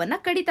ಸಂಪರ್ಕವನ್ನ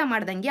ಕಡಿತ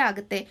ಮಾಡದಂಗೆ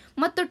ಆಗುತ್ತೆ.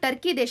 ಮತ್ತು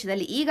ಟರ್ಕಿ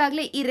ದೇಶದಲ್ಲಿ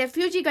ಈಗಾಗಲೇ ಈ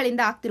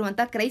ರೆಫ್ಯೂಜಿಗಳಿಂದ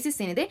ಆಗ್ತಿರುವಂತಹ ಕ್ರೈಸಿಸ್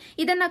ಏನಿದೆ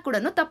ಇದನ್ನ ಕೂಡ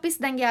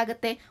ತಪ್ಪಿಸಿದಂಗೆ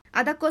ಆಗುತ್ತೆ.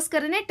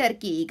 ಅದಕ್ಕೋಸ್ಕರನೇ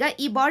ಟರ್ಕಿ ಈಗ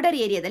ಈ ಬಾರ್ಡರ್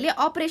ಏರಿಯಾದಲ್ಲಿ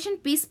ಆಪರೇಷನ್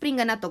ಪೀಸ್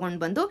ಸ್ಪ್ರಿಂಗ್ ಅನ್ನ ತಗೊಂಡು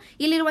ಬಂದು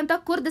ಇಲ್ಲಿರುವಂತಹ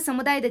ಕುರ್ದ್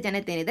ಸಮುದಾಯದ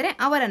ಜನತೆ ಏನಿದ್ದಾರೆ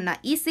ಅವರನ್ನ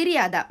ಈ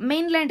ಸಿರಿಯಾದ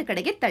ಮೇನ್ಲ್ಯಾಂಡ್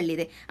ಕಡೆಗೆ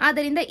ತಳ್ಳಿದೆ.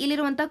 ಆದ್ದರಿಂದ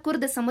ಇಲ್ಲಿರುವಂತಹ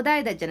ಕುರ್ದ್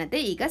ಸಮುದಾಯದ ಜನತೆ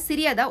ಈಗ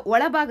ಸಿರಿಯಾದ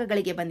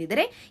ಒಳಭಾಗಗಳಿಗೆ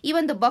ಬಂದಿದ್ದಾರೆ. ಈ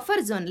ಒಂದು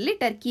ಬಫರ್ ಝೋನ್ ಅಲ್ಲಿ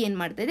ಟರ್ಕಿ ಏನ್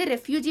ಮಾಡ್ತಾ ಇದೆ,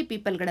 ರೆಫ್ಯೂಜಿ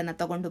ಪೀಪಲ್ ಗಳನ್ನ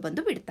ತಗೊಂಡು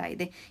ಬಂದು ಬಿಡ್ತಾ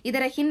ಇದೆ.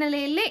 ಇದರ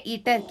ಹಿನ್ನೆಲೆಯಲ್ಲೇ ಈ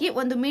ಟರ್ಕಿ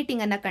ಒಂದು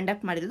ಮೀಟಿಂಗ್ ಅನ್ನ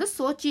ಕಂಡಕ್ಟ್ ಮಾಡಿರೋದು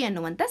ಸೋಚಿ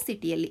ಅನ್ನುವಂತ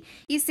ಸಿಟಿಯಲ್ಲಿ.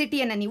 ಈ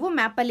ಸಿಟಿಯನ್ನ ನೀವು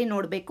ಮ್ಯಾಪ್ ಅಲ್ಲಿ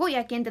ನೋಡಬೇಕು.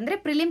 ಯಾಕೆಂತಂದ್ರೆ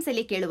ಪ್ರಿಲಿಮ್ಸ್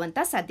ಅಲ್ಲಿ ಕೇಳುವಂತ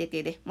ಸಾಧ್ಯತೆ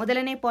ಇದೆ.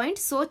 ಮೊದಲನೇ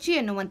ಪಾಯಿಂಟ್, ಸೋಚಿ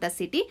ಅನ್ನುವಂತ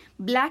ಸಿಟಿ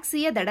ಬ್ಲಾಕ್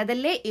ಸಿಯ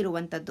ದಡದಲ್ಲೇ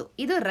ಇರುವಂತದ್ದು.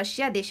 ಇದು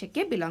ರಷ್ಯಾ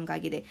ದೇಶಕ್ಕೆ ಬಿಲಾಂಗ್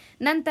ಆಗಿದೆ.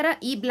 ನಂತರ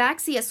ಈ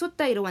ಬ್ಲಾಕ್ ಸಿಯ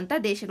ಸುತ್ತ ಇರುವಂತ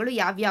ದೇಶಗಳು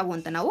ಯಾವ್ಯಾವು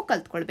ಅಂತ ನಾವು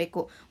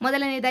ಕಲ್ತ್ಕೊಳ್ಬೇಕು.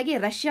 ಮೊದಲನೇದಾಗಿ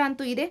ರಷ್ಯಾ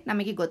ಅಂತೂ ಇದೆ,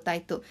 ನಮಗೆ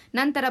ಗೊತ್ತಾಯ್ತು.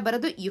 ನಂತರ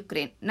ಬರೋದು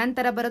ಯುಕ್ರೇನ್,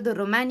 ನಂತರ ಬರೋದು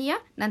ರೊಮಾನಿಯಾ,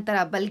 ನಂತರ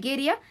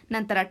ಬಲ್ಗೇರಿಯಾ,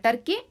 ನಂತರ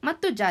ಟರ್ಕಿ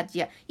ಮತ್ತು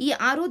ಜಾರ್ಜಿಯಾ. ಈ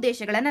 6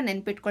 ದೇಶಗಳನ್ನ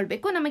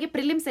ನೆನ್ಪಿಟ್ಕೊಳ್ಬೇಕು. ನಮಗೆ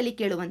ಪ್ರಿಲಿಮ್ಸ್ ಅಲ್ಲಿ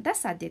ಕೇಳುವಂತ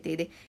ಸಾಧ್ಯತೆ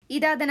ಇದೆ.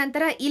 ಇದಾದ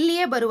ನಂತರ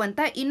ಇಲ್ಲಿಯೇ ಬರುವಂತ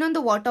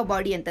ಇನ್ನೊಂದು ವಾಟರ್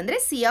ಬಾಡಿ ಅಂತಂದ್ರೆ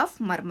ಸಿ ಆಫ್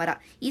ಮರ್ಮರಾ.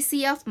 ಈ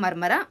ಸಿ ಆಫ್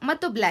ಮರ್ಮರಾ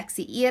ಮತ್ತು ಬ್ಲಾಕ್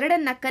ಸಿ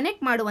ಎರಡನ್ನ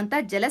ಕನೆಕ್ಟ್ ಮಾಡುವಂತ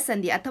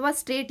ಜಲಸಂಧಿ ಅಥವಾ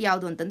ಸ್ಟ್ರೇಟ್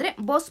ಯಾವುದು ಅಂತಂದ್ರೆ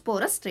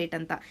ಬೋಸ್ಪೋರಸ್ ಸ್ಟ್ರೇಟ್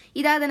ಅಂತ.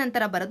 ಇದಾದ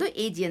ನಂತರ ಬರೋದು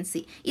ಏಜಿಯನ್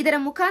ಸಿ. ಇದರ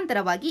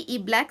ಮುಖಾಂತರವಾಗಿ ಈ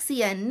ಬ್ಲಾಕ್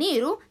ಸಿಯ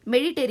ನೀರು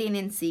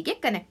ಮೆಡಿಟೇರಿಯನ್ ಸಿಗೆ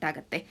ಕನೆಕ್ಟ್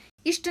ಆಗುತ್ತೆ.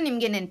 ಇಷ್ಟು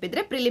ನಿಮಗೆ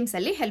ನೆನಪಿದ್ರೆ ಪ್ರಿಲಿಮ್ಸ್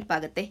ಅಲ್ಲಿ ಹೆಲ್ಪ್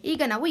ಆಗುತ್ತೆ.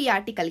 ಈಗ ನಾವು ಈ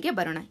ಆರ್ಟಿಕಲ್ಗೆ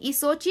ಬರೋಣ. ಈ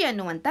ಸೋಚಿ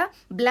ಅನ್ನುವಂತ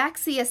ಬ್ಲಾಕ್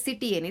ಸಿಯ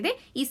ಸಿಟಿ ಏನಿದೆ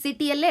ಈ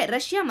ಸಿಟಿಯಲ್ಲೇ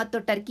ರಷ್ಯಾ ಮತ್ತು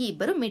ಟರ್ಕಿ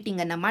ಇಬ್ಬರು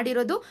ಮೀಟಿಂಗ್ ಅನ್ನ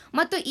ಮಾಡಿರೋದು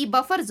ಮತ್ತು ಈ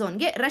ಬಫರ್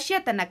ಝೋನ್ಗೆ ರಷ್ಯಾ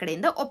ತನ್ನ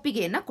ಕಡೆಯಿಂದ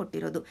ಒಪ್ಪಿಗೆಯನ್ನ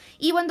ಕೊಟ್ಟಿರೋದು.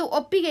 ಈ ಒಂದು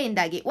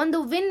ಒಪ್ಪಿಗೆಯಿಂದಾಗಿ ಒಂದು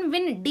ವಿನ್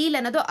ವಿನ್ ಡೀಲ್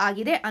ಅನ್ನೋದು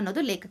ಆಗಿದೆ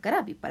ಅನ್ನೋದು ಲೇಖಕರ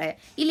ಅಭಿಪ್ರಾಯ.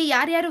 ಇಲ್ಲಿ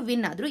ಯಾರ್ಯಾರು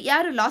ವಿನ್ ಆದ್ರು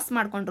ಯಾರು ಲಾಸ್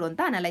ಮಾಡ್ಕೊಂಡ್ರು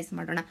ಅಂತ ಅನಲೈಸ್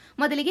ಮಾಡೋಣ.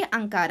 ಮೊದಲಿಗೆ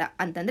ಅಂಕಾರ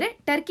ಅಂತಂದ್ರೆ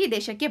ಟರ್ಕಿ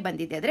ದೇಶಕ್ಕೆ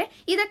ಬಂದಿದೆ, ಆದ್ರೆ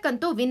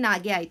ಇದಕ್ಕಂತೂ ವಿನ್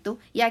ಆಗೇ ಆಯ್ತು.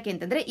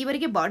 ಯಾಕೆಂತಂದ್ರೆ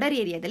ಇವರಿಗೆ ಬಾರ್ಡರ್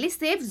ಏರಿಯಾದಲ್ಲಿ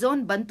ಸೇಫ್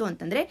ಝೋನ್ ಬಂತು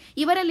ಅಂತಂದ್ರೆ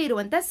ಇವರಲ್ಲಿ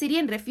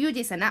ಸಿರಿಯನ್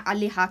ರೆಫ್ಯೂಜೀಸ್ ಅನ್ನ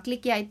ಅಲ್ಲಿ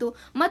ಹಾಕ್ಲಿಕ್ಕೆ ಆಯ್ತು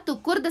ಮತ್ತು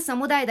ಕುರ್ದ್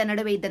ಸಮುದಾಯದ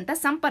ನಡುವೆ ಇದ್ದಂತ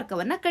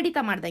ಸಂಪರ್ಕವನ್ನ ಕಡಿತ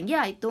ಮಾಡ್ದಂಗೆ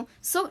ಆಯ್ತು.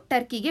 ಸೊ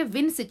ಟರ್ಕಿಗೆ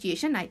ವಿನ್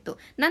ಸಿಚುಯೇಷನ್ ಆಯ್ತು.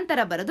 ನಂತರ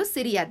ಬರೋದು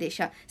ಸಿರಿಯಾ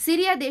ದೇಶ.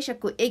 ಸಿರಿಯಾ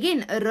ದೇಶಕ್ಕೂ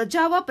ಎಗೇನ್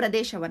ರೊಜಾವಾ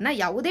ಪ್ರದೇಶವನ್ನ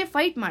ಯಾವುದೇ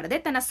ಫೈಟ್ ಮಾಡದೆ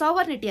ತನ್ನ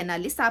ಸಾವರ್ನಿಟಿಯನ್ನ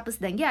ಅಲ್ಲಿ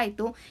ಸ್ಥಾಪಿಸಿದಂಗೆ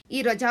ಆಯ್ತು.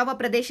 ಈ ರೊಜಾವಾ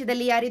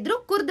ಪ್ರದೇಶದಲ್ಲಿ ಯಾರಿದ್ರು,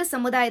 ಕುರ್ದ್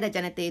ಸಮುದಾಯದ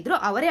ಜನತೆ ಇದ್ರು,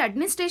 ಅವರೇ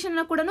ಅಡ್ಮಿನಿಸ್ಟ್ರೇಷನ್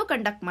ಕೂಡ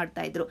ಕಂಡಕ್ಟ್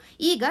ಮಾಡ್ತಾ ಇದ್ರು.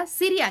 ಈಗ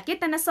ಸಿರಿಯಾಕ್ಕೆ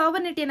ತನ್ನ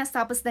ಸಾವರ್ನಿಟಿಯನ್ನ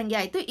ಸ್ಥಾಪಿಸಿದಂಗೆ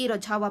ಆಯ್ತು ಈ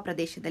ರೊಜಾವಾ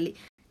ಪ್ರದೇಶದಲ್ಲಿ.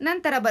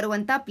 ನಂತರ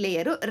ಬರುವಂತ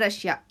ಪ್ಲೇಯರು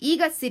ರಷ್ಯಾ.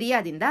 ಈಗ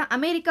ಸಿರಿಯಾದಿಂದ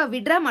ಅಮೆರಿಕ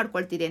ವಿಡ್ರಾ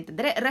ಮಾಡ್ಕೊಳ್ತಿದೆ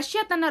ಅಂತಂದ್ರೆ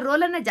ರಷ್ಯಾ ತನ್ನ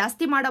ರೋಲ್ ಅನ್ನ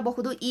ಜಾಸ್ತಿ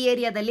ಮಾಡಬಹುದು ಈ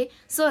ಏರಿಯಾದಲ್ಲಿ.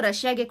 ಸೊ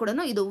ರಷ್ಯಾಗೆ ಕೂಡ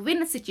ಇದು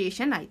ವಿನ್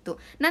ಸಿಚುಯೇಷನ್ ಆಯ್ತು.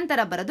 ನಂತರ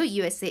ಬರೋದು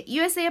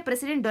ಯುಎಸ್ಎ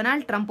ಪ್ರೆಸಿಡೆಂಟ್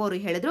ಡೊನಾಲ್ಡ್ ಟ್ರಂಪ್ ಅವರು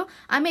ಹೇಳಿದ್ರು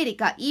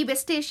ಅಮೆರಿಕ ಈ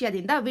ವೆಸ್ಟ್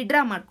ಏಷ್ಯಾದಿಂದ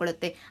ವಿಡ್ರಾ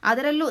ಮಾಡ್ಕೊಳ್ಳುತ್ತೆ,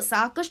 ಅದರಲ್ಲೂ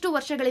ಸಾಕಷ್ಟು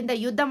ವರ್ಷಗಳಿಂದ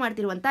ಯುದ್ಧ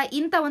ಮಾಡ್ತಿರುವಂತ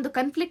ಇಂಥ ಒಂದು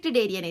ಕನ್ಫ್ಲಿಕ್ಟೆಡ್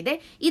ಏರಿಯಾ ಇದೆ,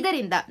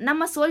 ಇದರಿಂದ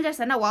ನಮ್ಮ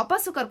ಸೋಲ್ಜರ್ಸ್ ಅನ್ನ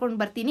ವಾಪಸ್ಸು ಕರ್ಕೊಂಡು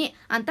ಬರ್ತೀನಿ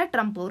ಅಂತ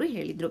ಟ್ರಂಪ್ ಅವರು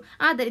ಹೇಳಿದ್ರು.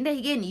 ಆದ್ದರಿಂದ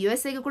ಹೀಗೆ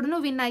ಯುಎಸ್ಎಗೆ ಕೂಡ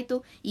ವಿನ್ ಆಯ್ತು.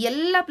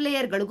 ಎಲ್ಲ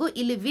ಪ್ಲೇಯರ್ಗಳಿಗೂ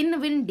ಇಲ್ಲಿ ವಿನ್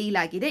ವಿನ್ ಡೀಲ್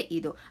ಆಗಿದೆ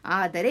ಇದು.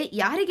 ಆದರೆ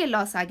ಯಾರಿಗೆ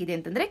ಲಾಸ್ ಆಗಿದೆ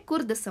ಅಂತಂದ್ರೆ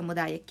ಕುರ್ದ್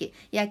ಸಮುದಾಯಕ್ಕೆ.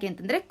 ಯಾಕೆ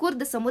ಅಂತಂದ್ರೆ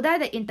ಕುರ್ದ್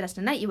ಸಮುದಾಯದ ಇಂಟ್ರೆಸ್ಟ್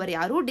ಅನ್ನ ಇವರು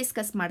ಯಾರೂ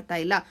ಡಿಸ್ಕಸ್ ಮಾಡ್ತಾ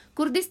ಇಲ್ಲ,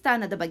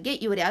 ಕುರ್ದಿಸ್ತಾನದ ಬಗ್ಗೆ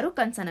ಇವರು ಯಾರು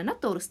ಕನ್ಸರ್ನ್ ಅನ್ನ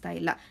ತೋರಿಸ್ತಾ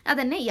ಇಲ್ಲ.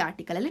 ಅದನ್ನೇ ಈ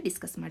ಆರ್ಟಿಕಲ್ ಅಲ್ಲಿ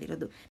ಡಿಸ್ಕಸ್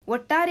ಮಾಡಿರೋದು.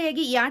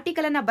 ಒಟ್ಟಾರೆಯಾಗಿ ಈ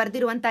ಆರ್ಟಿಕಲ್ ಅನ್ನ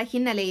ಬರೆದಿರುವಂತಹ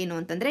ಹಿನ್ನೆಲೆ ಏನು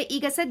ಅಂತಂದ್ರೆ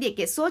ಈಗ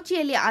ಸದ್ಯಕ್ಕೆ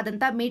ಸೋಚಿಯಲ್ಲಿ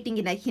ಆದಂತಹ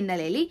ಮೀಟಿಂಗಿನ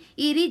ಹಿನ್ನೆಲೆಯಲ್ಲಿ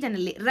ಈ ರೀಜನ್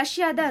ಅಲ್ಲಿ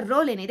ರಷ್ಯಾದ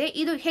ರೋಲ್ ಏನಿದೆ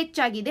ಇದು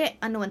ಹೆಚ್ಚಾಗಿದೆ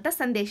ಅನ್ನುವಂತ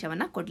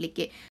ಸಂದೇಶವನ್ನ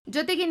ಕೊಡ್ಲಿಕ್ಕೆ.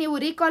 ಜೊತೆಗೆ ನೀವು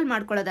ರೀಕಾಲ್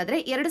ಮಾಡ್ಕೊಳ್ಳೋದಾದ್ರೆ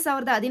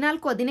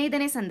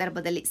 2014-15ನೇ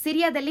ಸಂದರ್ಭದಲ್ಲಿ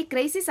ಸಿರಿಯಾದಲ್ಲಿ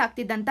ಕ್ರೈಸಿಸ್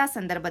ಆಗ್ತಿದ್ದಂತಹ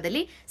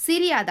ಸಂದರ್ಭದಲ್ಲಿ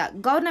ಸಿರಿಯಾದ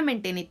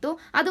ಗವರ್ನಮೆಂಟ್ ಏನಿತ್ತು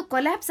ಅದು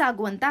ಕೊಲ್ಯಾಪ್ಸ್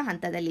ಆಗುವಂತ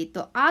ಹಂತದಲ್ಲಿ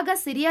ಇತ್ತು. ಆಗ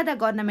ಸಿರಿಯಾದ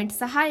ಗವರ್ನಮೆಂಟ್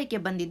ಸಹಾಯಕ್ಕೆ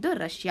ಬಂದಿದ್ದು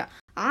ರಷ್ಯಾ.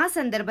 ಆ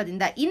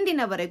ಸಂದರ್ಭದಿಂದ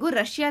ಇಂದಿನವರೆಗೂ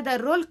ರಷ್ಯಾದ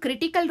ರೋಲ್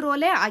ಕ್ರಿಟಿಕಲ್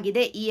ರೋಲೇ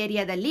ಆಗಿದೆ ಈ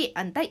ಏರಿಯಾದಲ್ಲಿ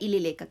ಅಂತ ಇಲ್ಲಿ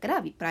ಲೇಖಕರ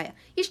ಅಭಿಪ್ರಾಯ.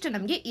 ಇಷ್ಟು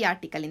ನಮಗೆ ಈ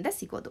ಆರ್ಟಿಕಲ್ ಇಂದ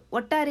ಸಿಗೋದು.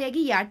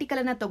 ಒಟ್ಟಾರೆಯಾಗಿ ಈ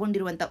ಆರ್ಟಿಕಲ್ ಅನ್ನ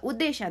ತಗೊಂಡಿರುವಂತಹ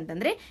ಉದ್ದೇಶ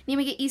ಅಂತಂದ್ರೆ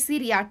ನಿಮಗೆ ಈ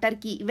ಸಿರಿಯಾ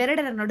ಟರ್ಕಿ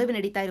ಇವೆರಡರ ನಡುವೆ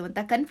ನಡೀತಾ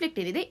ಇರುವಂತಹ ಕಾನ್ಫ್ಲಿಕ್ಟ್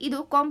ಏನಿದೆ ಇದು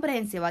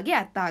ಕಾಂಪ್ರಹೆನ್ಸಿವ್ ಆಗಿ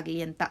ಅರ್ಥ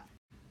ಆಗಲಿ ಅಂತ.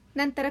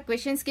 ನಂತರ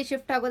ಕ್ವೆಶನ್ಸ್ಗೆ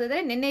ಶಿಫ್ಟ್ ಆಗೋದಾದ್ರೆ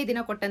ನಿನ್ನೆ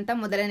ದಿನ ಕೊಟ್ಟಂತ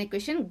ಮೊದಲನೇ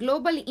ಕ್ವೆಶನ್,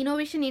 ಗ್ಲೋಬಲ್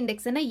ಇನೋವೇಷನ್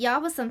ಇಂಡೆಕ್ಸ್ ಅನ್ನ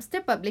ಯಾವ ಸಂಸ್ಥೆ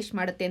ಪಬ್ಲಿಷ್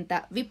ಮಾಡುತ್ತೆ ಅಂತ.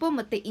 ವಿಪೋ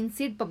ಮತ್ತೆ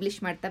ಇನ್ಸೀಡ್ ಪಬ್ಲಿಷ್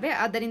ಮಾಡ್ತವೆ.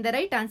 ಆದ್ದರಿಂದ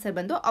ರೈಟ್ ಆನ್ಸರ್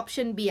ಬಂದು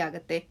ಆಪ್ಷನ್ ಬಿ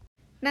ಆಗುತ್ತೆ.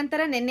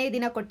 ನಂತರ ನಿನ್ನೆ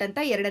ದಿನ ಕೊಟ್ಟಂತ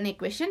ಎರಡನೇ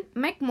question,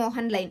 ಮೆಕ್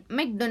Mohan line,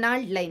 ಮೆಕ್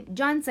Donald line,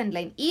 Johnson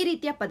line ಈ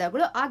ರೀತಿಯ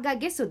ಪದಗಳು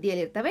ಆಗಾಗ್ಗೆ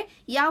ಸುದ್ದಿಯಲ್ಲಿರ್ತವೆ.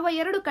 ಯಾವ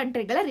ಎರಡು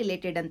ಕಂಟ್ರಿಗಳ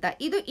ರಿಲೇಟೆಡ್ ಅಂತ.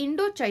 ಇದು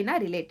ಇಂಡೋ ಚೈನಾ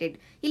ರಿಲೇಟೆಡ್.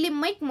 ಇಲ್ಲಿ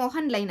ಮೆಕ್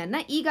ಮೋಹನ್ ಲೈನ್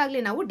ಅನ್ನ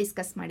ಈಗಾಗಲೇ ನಾವು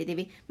ಡಿಸ್ಕಸ್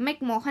ಮಾಡಿದೀವಿ.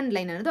 ಮೆಕ್ ಮೋಹನ್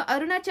ಲೈನ್ ಅನ್ನೋದು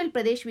ಅರುಣಾಚಲ್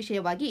ಪ್ರದೇಶ್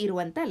ವಿಷಯವಾಗಿ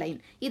ಇರುವಂತ ಲೈನ್.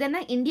 ಇದನ್ನ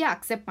ಇಂಡಿಯಾ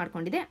ಅಕ್ಸೆಪ್ಟ್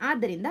ಮಾಡ್ಕೊಂಡಿದೆ.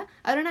 ಆದ್ದರಿಂದ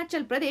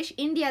ಅರುಣಾಚಲ್ ಪ್ರದೇಶ್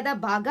ಇಂಡಿಯಾದ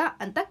ಭಾಗ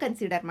ಅಂತ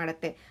ಕನ್ಸಿಡರ್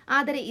ಮಾಡುತ್ತೆ.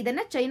 ಆದರೆ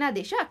ಇದನ್ನ ಚೈನಾ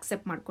ದೇಶ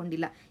ಅಕ್ಸೆಪ್ಟ್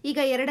ಮಾಡ್ಕೊಂಡಿಲ್ಲ. ಈಗ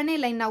ಎರಡನೇ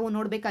ಲೈನ್ ನಾವು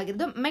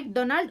ನೋಡಬೇಕಾಗಿರೋದು ಮೆಕ್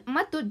ಡೊನಾಲ್ಡ್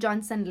ಮತ್ತು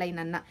ಜಾನ್ಸನ್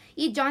ಲೈನ್ ಅನ್ನ.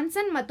 ಈ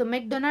ಜಾನ್ಸನ್ ಮತ್ತು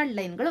ಮೆಕ್ಡೊನಾಲ್ಡ್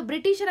ಲೈನ್ಗಳು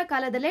ಬ್ರಿಟಿಷರ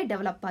ಕಾಲದಲ್ಲೇ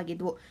ಡೆವಲಪ್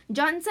ಆಗಿದ್ವು.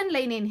 ಜಾನ್ಸನ್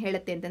ಲೈನ್ ಏನ್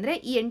ಹೇಳುತ್ತೆ ಅಂತಂದ್ರೆ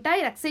ಈ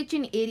ಎಂಟೈರ್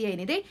ಅಕ್ಸೈಚಿನ್ ಏರಿಯಾ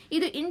ಏನಿದೆ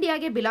ಇದು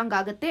ಇಂಡಿಯಾಗೆ ಬಿಲಾಂಗ್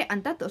ಆಗುತ್ತೆ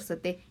ಅಂತ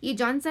ತೋರಿಸುತ್ತೆ. ಈ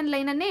ಜಾನ್ಸನ್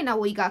ಲೈನ್ ಅನ್ನೇ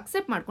ನಾವು ಈಗ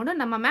ಅಕ್ಸೆಪ್ಟ್ ಮಾಡ್ಕೊಂಡು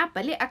ನಮ್ಮ ಮ್ಯಾಪ್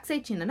ಅಲ್ಲಿ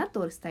ಅಕ್ಸೈಚಿನ್ ಅನ್ನ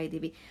ತೋರಿಸ್ತಾ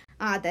ಇದೀವಿ.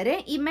 ಆದರೆ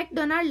ಈ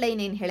ಮೆಕ್ಡೊನಾಲ್ಡ್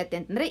ಲೈನ್ ಏನ್ ಹೇಳುತ್ತೆ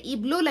ಅಂತಂದ್ರೆ ಈ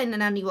ಬ್ಲೂ ಲೈನ್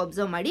ಅನ್ನ ನೀವು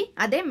ಅಬ್ಸರ್ವ್ ಮಾಡಿ,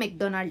 ಅದೇ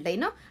ಮೆಕ್ಡೊನಾಲ್ಡ್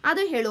ಲೈನ್.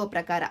 ಅದು ಹೇಳುವ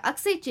ಪ್ರಕಾರ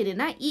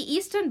ಅಕ್ಸೈಚಿನ್ನ ಈ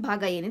ಈಸ್ಟರ್ನ್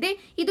ಭಾಗ ಏನಿದೆ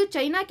ಇದು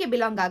ಚೈನಾಕ್ಕೆ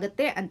ಬಿಲಾಂಗ್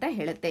ಆಗುತ್ತೆ ಅಂತ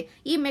ಹೇಳುತ್ತೆ.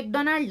 ಈ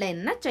ಮೆಕ್ಡೊನಾಲ್ಡ್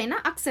ಲೈನ್ ನ ಚೈನಾ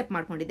ಅಕ್ಸೆಪ್ಟ್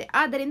ಮಾಡ್ಕೊಂಡಿದೆ.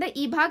 ಆದ್ದರಿಂದ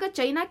ಈ ಭಾಗ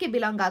ಚೈನಾಕ್ಕೆ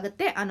ಬಿಲಾಂಗ್ ಆಗುತ್ತೆ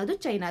ಅನ್ನೋದು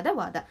ಚೈನಾದ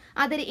ವಾದ.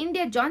 ಆದರೆ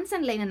ಇಂಡಿಯಾ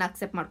ಜಾನ್ಸನ್ ಲೈನ್ ಅನ್ನು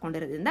ಅಕ್ಸೆಪ್ಟ್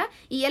ಮಾಡ್ಕೊಂಡಿರೋದ್ರಿಂದ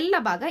ಈ ಎಲ್ಲ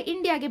ಭಾಗ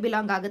ಇಂಡಿಯಾಗೆ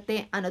ಬಿಲಾಂಗ್ ಆಗುತ್ತೆ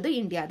ಅನ್ನೋದು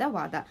ಇಂಡಿಯಾದ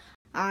ವಾದ.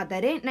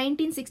 ಆದರೆ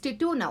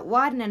 1962ನ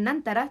ವಾರ್ನ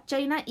ನಂತರ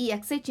ಚೈನಾ ಈ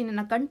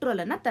ಅಕ್ಸೈಚಿನ್ನ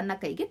ಕಂಟ್ರೋಲ್ ಅನ್ನ ತನ್ನ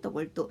ಕೈಗೆ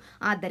ತಗೊಳ್ತು.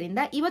 ಆದ್ದರಿಂದ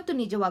ಇವತ್ತು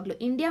ನಿಜವಾಗ್ಲೂ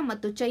ಇಂಡಿಯಾ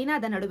ಮತ್ತು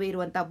ಚೈನಾದ ನಡುವೆ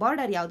ಇರುವಂತಹ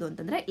ಬಾರ್ಡರ್ ಯಾವುದು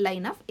ಅಂತಂದ್ರೆ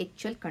line of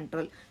actual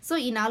control. So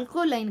ಈ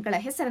 4 ಲೈನ್ಗಳ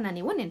ಹೆಸರನ್ನ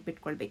ನೀವು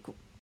ನೆನ್ಪಿಟ್ಕೊಳ್ಬೇಕು.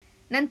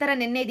 ನಂತರ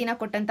ನಿನ್ನೆ ದಿನ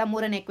ಕೊಟ್ಟಂತ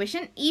ಮೂರನೇ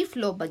ಕ್ವೆಶನ್, ಈ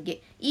ಫ್ಲೋ ಬಗ್ಗೆ.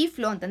 ಈ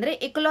ಫ್ಲೋ ಅಂತಂದ್ರೆ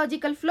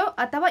ಎಕಲಾಜಿಕಲ್ ಫ್ಲೋ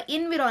ಅಥವಾ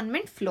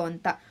ಎನ್ವಿರಾನ್ಮೆಂಟ್ ಫ್ಲೋ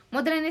ಅಂತ.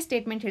 ಮೊದಲನೇ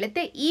ಸ್ಟೇಟ್ಮೆಂಟ್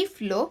ಹೇಳುತ್ತೆ ಈ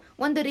ಫ್ಲೋ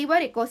ಒಂದು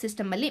ರಿವರ್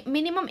ಎಕೋಸಿಸ್ಟಮ್ ಅಲ್ಲಿ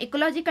ಮಿನಿಮಮ್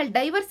ಎಕಲಾಜಿಕಲ್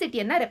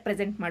ಡೈವರ್ಸಿಟಿಯನ್ನ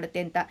ರೆಪ್ರೆಸೆಂಟ್ ಮಾಡುತ್ತೆ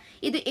ಅಂತ.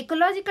 ಇದು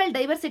ಎಕಲಾಜಿಕಲ್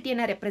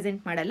ಡೈವರ್ಸಿಟಿಯನ್ನ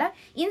ರೆಪ್ರೆಸೆಂಟ್ ಮಾಡಲ್ಲ,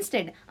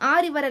 ಇನ್ಸ್ಟೆಡ್ ಆ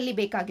ರಿವರ್ ಅಲ್ಲಿ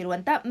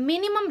ಬೇಕಾಗಿರುವಂತ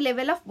ಮಿನಿಮಮ್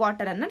ಲೆವೆಲ್ ಆಫ್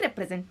ವಾಟರ್ ಅನ್ನ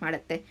ರೆಪ್ರೆಸೆಂಟ್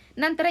ಮಾಡುತ್ತೆ.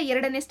 ನಂತರ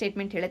ಎರಡನೇ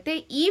ಸ್ಟೇಟ್ಮೆಂಟ್ ಹೇಳುತ್ತೆ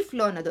ಈ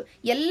ಫ್ಲೋ ಅನ್ನೋದು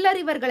ಎಲ್ಲ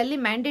ರಿವರ್ಗಳಲ್ಲಿ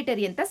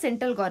ಮ್ಯಾಂಡೇಟರಿ ಅಂತ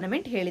ಸೆಂಟ್ರಲ್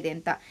ಗವರ್ನಮೆಂಟ್ ಹೇಳಿದೆ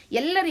ಅಂತ.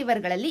 ಎಲ್ಲ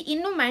ರಿವರ್ಗಳಲ್ಲಿ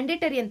ಇನ್ನೂ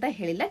ಮ್ಯಾಂಡೇಟರಿ ಅಂತ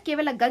ಹೇಳಿಲ್ಲ,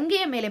 ಕೇವಲ ಗಂಗೆಯ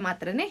ಮೇಲೆ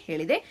ಮಾತ್ರನೇ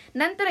ಹೇಳಿದೆ.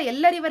 ನಂತರ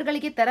ಎಲ್ಲ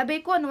ರಿವರ್ಗಳಿಗೆ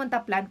ತರಬೇಕು ಅನ್ನುವಂತ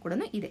ಪ್ಲಾನ್ ಕೂಡ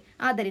ಇದೆ.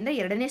 ಆದ್ದರಿಂದ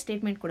ಎರಡನೇ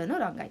ಸ್ಟೇಟ್ಮೆಂಟ್ ಕೂಡ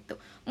ರಾಂಗ್ ಆಯ್ತು.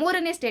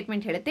 ಮೂರನೇ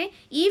ಸ್ಟೇಟ್ಮೆಂಟ್ ಹೇಳುತ್ತೆ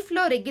ಈ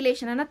ಫ್ಲೋ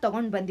ರೆಗ್ಯುಲೇಷನ್ ಅನ್ನ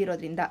ತಗೊಂಡು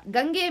ಬಂದಿರೋದ್ರಿಂದ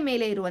ಗಂಗೆಯ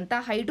ಮೇಲೆ ಇರುವಂತಹ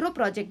ಹೈಡ್ರೋ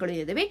ಪ್ರಾಜೆಕ್ಟ್ಗಳು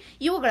ಇದಾವೆ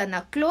ಇವುಗಳನ್ನ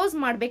ಕ್ಲೋಸ್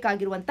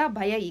ಮಾಡಬೇಕಾಗಿರುವಂತಹ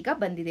ಭಯ ಈಗ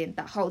ಬಂದಿದೆ ಅಂತ.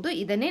 ಹೌದು,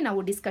 ಇದನ್ನೇ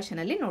ನಾವು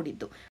ಡಿಸ್ಕಷನ್ ಅಲ್ಲಿ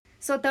ನೋಡಿದ್ದು.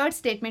 ಸೊ ಥರ್ಡ್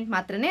ಸ್ಟೇಟ್ಮೆಂಟ್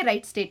ಮಾತ್ರನೇ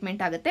ರೈಟ್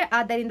ಸ್ಟೇಟ್ಮೆಂಟ್ ಆಗುತ್ತೆ.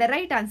 ಆದ್ದರಿಂದ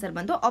ರೈಟ್ ಆನ್ಸರ್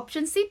ಬಂದು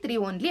ಆಪ್ಷನ್ ಸಿ 3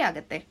 ಓನ್ಲಿ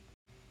ಆಗುತ್ತೆ.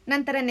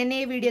 ನಂತರ ನಿನ್ನೆ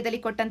ವಿಡಿಯೋದಲ್ಲಿ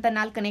ಕೊಟ್ಟಂತ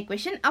 4ನೇ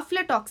ಕ್ವೆಶನ್,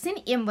 ಅಫ್ಲಟಾಕ್ಸಿನ್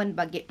M1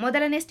 ಬಗ್ಗೆ.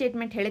 ಮೊದಲನೇ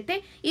ಸ್ಟೇಟ್ಮೆಂಟ್ ಹೇಳುತ್ತೆ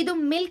ಇದು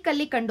ಮಿಲ್ಕ್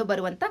ಅಲ್ಲಿ ಕಂಡು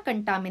ಬರುವಂತ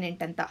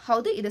ಕಂಟಾಮಿನೆಂಟ್ ಅಂತ.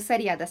 ಹೌದು, ಇದು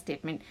ಸರಿಯಾದ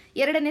ಸ್ಟೇಟ್ಮೆಂಟ್.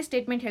 ಎರಡನೇ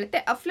ಸ್ಟೇಟ್ಮೆಂಟ್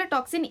ಹೇಳುತ್ತೆ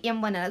ಅಫ್ಲಟಾಕ್ಸಿನ್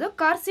M1 ಅನ್ನೋದು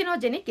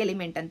ಕಾರ್ಸಿನೋಜೆನಿಕ್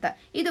ಎಲಿಮೆಂಟ್ ಅಂತ.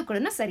 ಇದು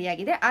ಕೂಡ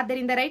ಸರಿಯಾಗಿದೆ.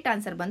 ಆದ್ದರಿಂದ ರೈಟ್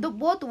ಆನ್ಸರ್ ಬಂದು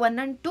ಬೋತ್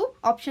 1 and 2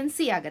 ಆಪ್ಷನ್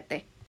ಸಿ ಆಗುತ್ತೆ.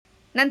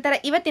 ನಂತರ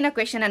ಇವತ್ತಿನ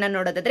ಕ್ವೆಶನ್ ಅನ್ನು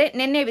ನೋಡೋದಾದ್ರೆ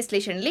ನಿನ್ನೆ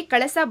ವಿಶ್ಲೇಷಣೆಯಲ್ಲಿ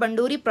ಕಳಸಾ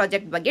ಬಂಡೂರಿ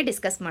ಪ್ರಾಜೆಕ್ಟ್ ಬಗ್ಗೆ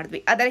ಡಿಸ್ಕಸ್ ಮಾಡಿದ್ವಿ.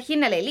 ಅದರ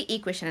ಹಿನ್ನೆಲೆಯಲ್ಲಿ ಈ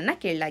ಕ್ವೆಶನ್ ಅನ್ನ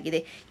ಕೇಳಲಾಗಿದೆ.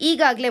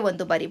 ಈಗಾಗಲೇ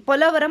ಒಂದು ಬಾರಿ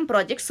ಪೊಲವರಂ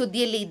ಪ್ರಾಜೆಕ್ಟ್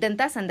ಸುದ್ದಿಯಲ್ಲಿ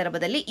ಇದ್ದಂತಹ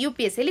ಸಂದರ್ಭದಲ್ಲಿ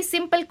UPSC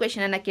ಸಿಂಪಲ್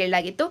ಕ್ವೆಶನ್ ಅನ್ನ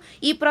ಕೇಳಲಾಗಿತ್ತು,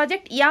 ಈ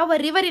ಪ್ರಾಜೆಕ್ಟ್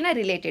ಯಾವ ರಿವರಿನ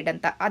ರಿಲೇಟೆಡ್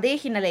ಅಂತ. ಅದೇ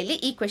ಹಿನ್ನೆಲೆಯಲ್ಲಿ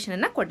ಈ ಕ್ವೆಶನ್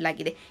ಅನ್ನ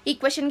ಕೊಡಲಾಗಿದೆ. ಈ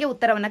ಕ್ವೆಶನ್ಗೆ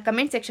ಉತ್ತರವನ್ನ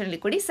ಕಮೆಂಟ್ ಸೆಕ್ಷನ್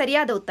ಅಲ್ಲಿ ಕೊಡಿ.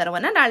 ಸರಿಯಾದ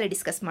ಉತ್ತರವನ್ನ ನಾಳೆ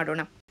ಡಿಸ್ಕಸ್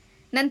ಮಾಡೋಣ.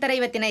 ನಂತರ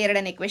ಇವತ್ತಿನ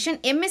ಎರಡನೇ ಕ್ವೆಶನ್,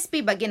 MSP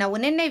ಬಗ್ಗೆ ನಾವು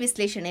ನಿನ್ನೆ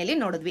ವಿಶ್ಲೇಷಣೆಯಲ್ಲಿ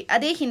ನೋಡಿದ್ವಿ.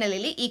 ಅದೇ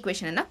ಹಿನ್ನೆಲೆಯಲ್ಲಿ ಈ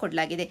ಕ್ವೆಶನ್ ಅನ್ನ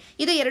ಕೊಡಲಾಗಿದೆ.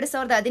 ಇದು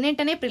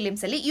 2018ನೇ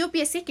ಪ್ರಿಲಿಮ್ಸ್ ಅಲ್ಲಿ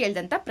UPSC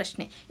ಕೇಳಿದಂತ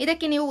ಪ್ರಶ್ನೆ.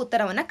 ಇದಕ್ಕೆ ನೀವು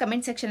ಉತ್ತರವನ್ನ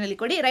ಕಮೆಂಟ್ ಸೆಕ್ಷನ್ ಅಲ್ಲಿ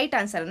ಕೊಡಿ. ರೈಟ್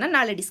ಆನ್ಸರ್ ಅನ್ನ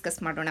ನಾಳೆ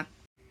ಡಿಸ್ಕಸ್ ಮಾಡೋಣ.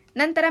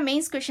 ನಂತರ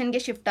ಮೇನ್ಸ್ ಕ್ವೆಶನ್ಗೆ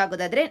ಶಿಫ್ಟ್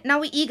ಆಗೋದಾದ್ರೆ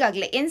ನಾವು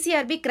ಈಗಾಗಲೇ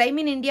NCRB crime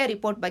in India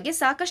report ಬಗ್ಗೆ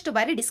ಸಾಕಷ್ಟು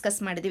ಬಾರಿ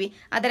ಡಿಸ್ಕಸ್ ಮಾಡಿದ್ವಿ.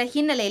 ಅದರ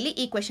ಹಿನ್ನೆಲೆಯಲ್ಲಿ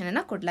ಈ ಕ್ವೆಶನ್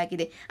ಅನ್ನು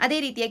ಕೊಡಲಾಗಿದೆ. ಅದೇ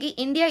ರೀತಿಯಾಗಿ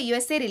ಇಂಡಿಯಾ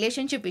USA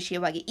ರಿಲೇಶನ್ಶಿಪ್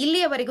ವಿಷಯವಾಗಿ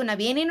ಇಲ್ಲಿಯವರೆಗೂ ನಾವು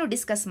ಏನೇನು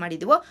ಡಿಸ್ಕಸ್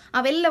ಮಾಡಿದ್ವೋ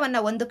ಅವೆಲ್ಲವನ್ನ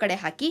ಒಂದು ಕಡೆ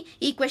ಹಾಕಿ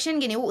ಈ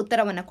ಕ್ವೆಶನ್ಗೆ ನೀವು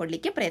ಉತ್ತರವನ್ನು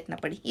ಕೊಡಲಿಕ್ಕೆ ಪ್ರಯತ್ನ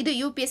ಪಡಿ.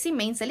 ಇದು UPSC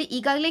ಮೇನ್ಸ್ ಅಲ್ಲಿ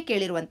ಈಗಾಗಲೇ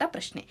ಕೇಳಿರುವಂತಹ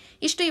ಪ್ರಶ್ನೆ.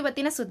 ಇಷ್ಟು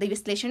ಇವತ್ತಿನ ಸುದ್ದಿ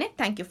ವಿಶ್ಲೇಷಣೆ.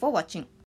 Thank you for watching.